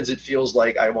those words, it feels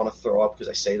like I want to throw up because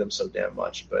I say them so damn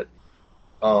much. But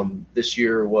this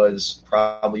year was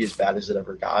probably as bad as it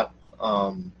ever got.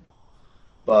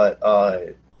 But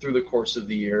through the course of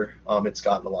the year, it's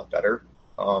gotten a lot better.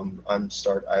 I've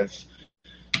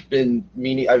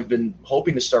been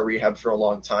hoping to start rehab for a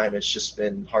long time. It's just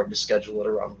been hard to schedule it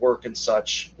around work and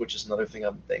such, which is another thing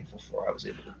I'm thankful for. I was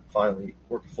able to finally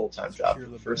work a full-time job for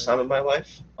the first time in my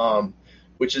life,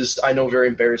 which is, I know, very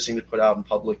embarrassing to put out in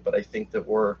public, but I think that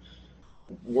we're at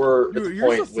the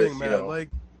point with, man,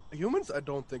 like, humans, I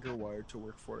don't think are wired to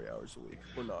work 40 hours a week.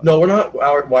 We're not. No, we're not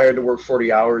wired to work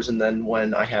 40 hours, and then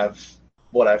when I have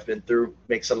what I've been through,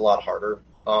 makes it a lot harder.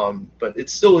 But it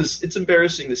still is. It's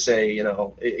embarrassing to say.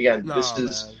 This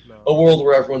is a world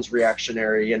where everyone's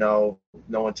reactionary. No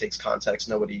one takes context.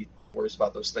 Nobody worries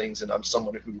about those things. And I'm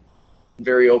someone who,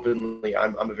 very openly,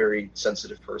 I'm a very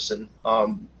sensitive person.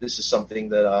 This is something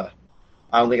that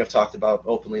I don't think I've talked about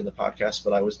openly in the podcast,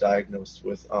 but I was diagnosed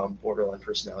with borderline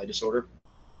personality disorder,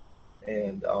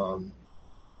 and so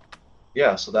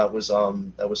that was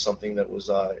something that was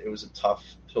it was a tough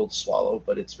pill to swallow,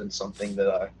 but it's been something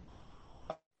that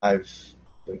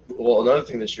another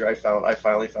thing this year I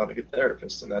finally found a good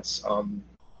therapist, and that's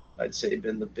I'd say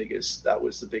been the biggest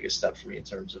step for me in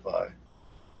terms of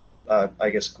I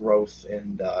guess growth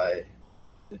and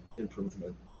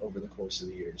improvement over the course of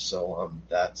the year. So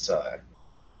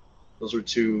those are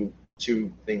two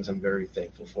things I'm very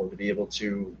thankful for, to be able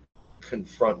to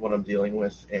confront what I'm dealing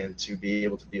with and to be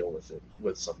able to deal with it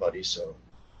with somebody. So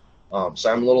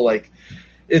I'm a little like,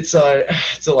 it's a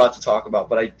lot to talk about,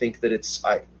 but I think that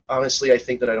I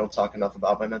think that I don't talk enough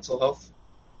about my mental health.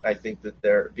 I think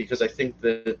that because I think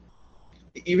that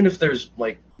even if there's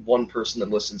like one person that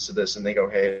listens to this and they go,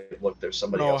 hey, look, there's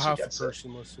somebody else who gets it. Half a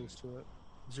person listens to it.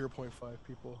 0.5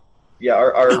 people. Yeah,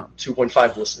 our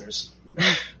 2.5 listeners.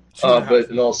 But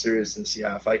in all seriousness,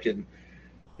 yeah, if I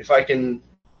can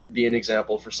be an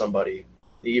example for somebody,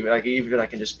 even I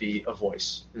can just be a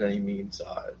voice in any means,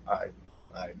 I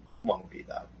want to be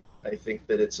that. I think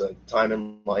that it's a time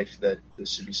in life that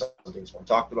this should be something that's more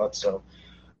talked about. So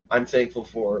I'm thankful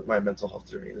for my mental health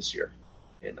journey this year,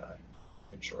 in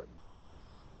short.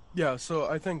 Yeah, so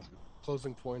I think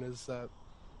closing point is that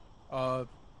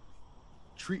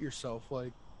treat yourself,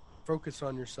 like focus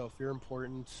on yourself. You're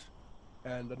important.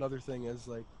 And another thing is,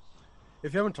 like,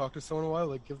 if you haven't talked to someone in a while,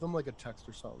 like, give them like a text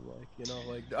or something, like,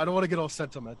 like, I don't want to get all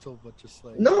sentimental, but just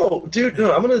like, no, dude,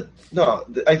 no,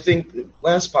 I think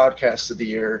last podcast of the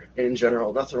year in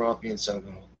general, nothing wrong with being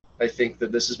sentimental. I think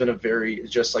that this has been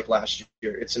just like last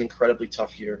year, it's an incredibly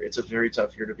tough year. It's a very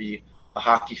tough year to be a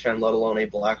hockey fan, let alone a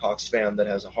Blackhawks fan that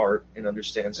has a heart and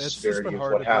understands the severity of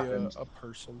what happened. Be a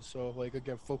person. So, like,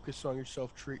 again, focus on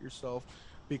yourself, treat yourself,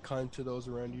 be kind to those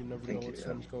around you. You never know what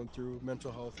someone's going through.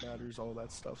 Mental health matters, all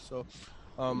that stuff. So,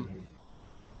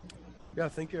 yeah,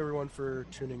 thank you everyone for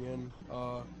tuning in.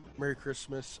 Merry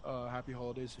Christmas, happy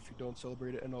holidays if you don't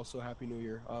celebrate it, and also Happy New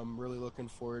Year. I'm really looking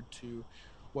forward to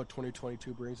what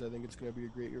 2022 brings. I think it's going to be a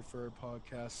great year for our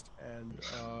podcast, and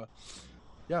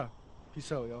yeah,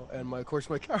 peace out, y'all. And of course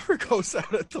my camera goes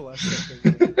out at the last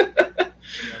second.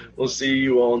 We'll see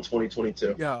you all in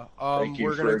 2022. Yeah,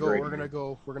 we're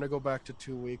gonna go back to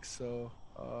 2 weeks, so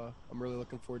I'm really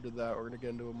looking forward to that. We're gonna get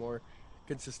into a more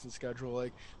consistent schedule.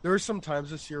 Like, there were some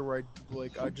times this year where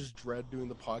I just dread doing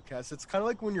the podcast. It's kind of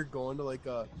like when you're going to like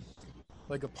a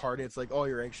party. It's like, oh,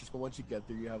 you're anxious, but once you get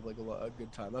there, you have like a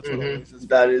good time. That's what always is.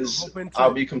 That is.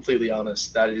 I'll be completely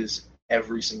honest. That is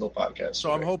every single podcast.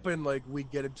 So I'm hoping like we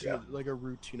get into like a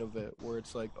routine of it where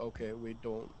it's like, okay, we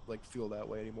don't like feel that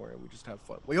way anymore and we just have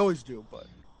fun. We always do, but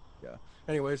yeah.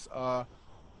 Anyways,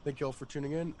 thank you all for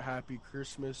tuning in. Happy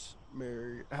Christmas,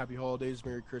 happy holidays,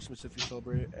 Merry Christmas if you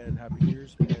celebrate it, and Happy New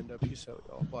Year's, and peace out,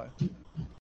 y'all. Bye.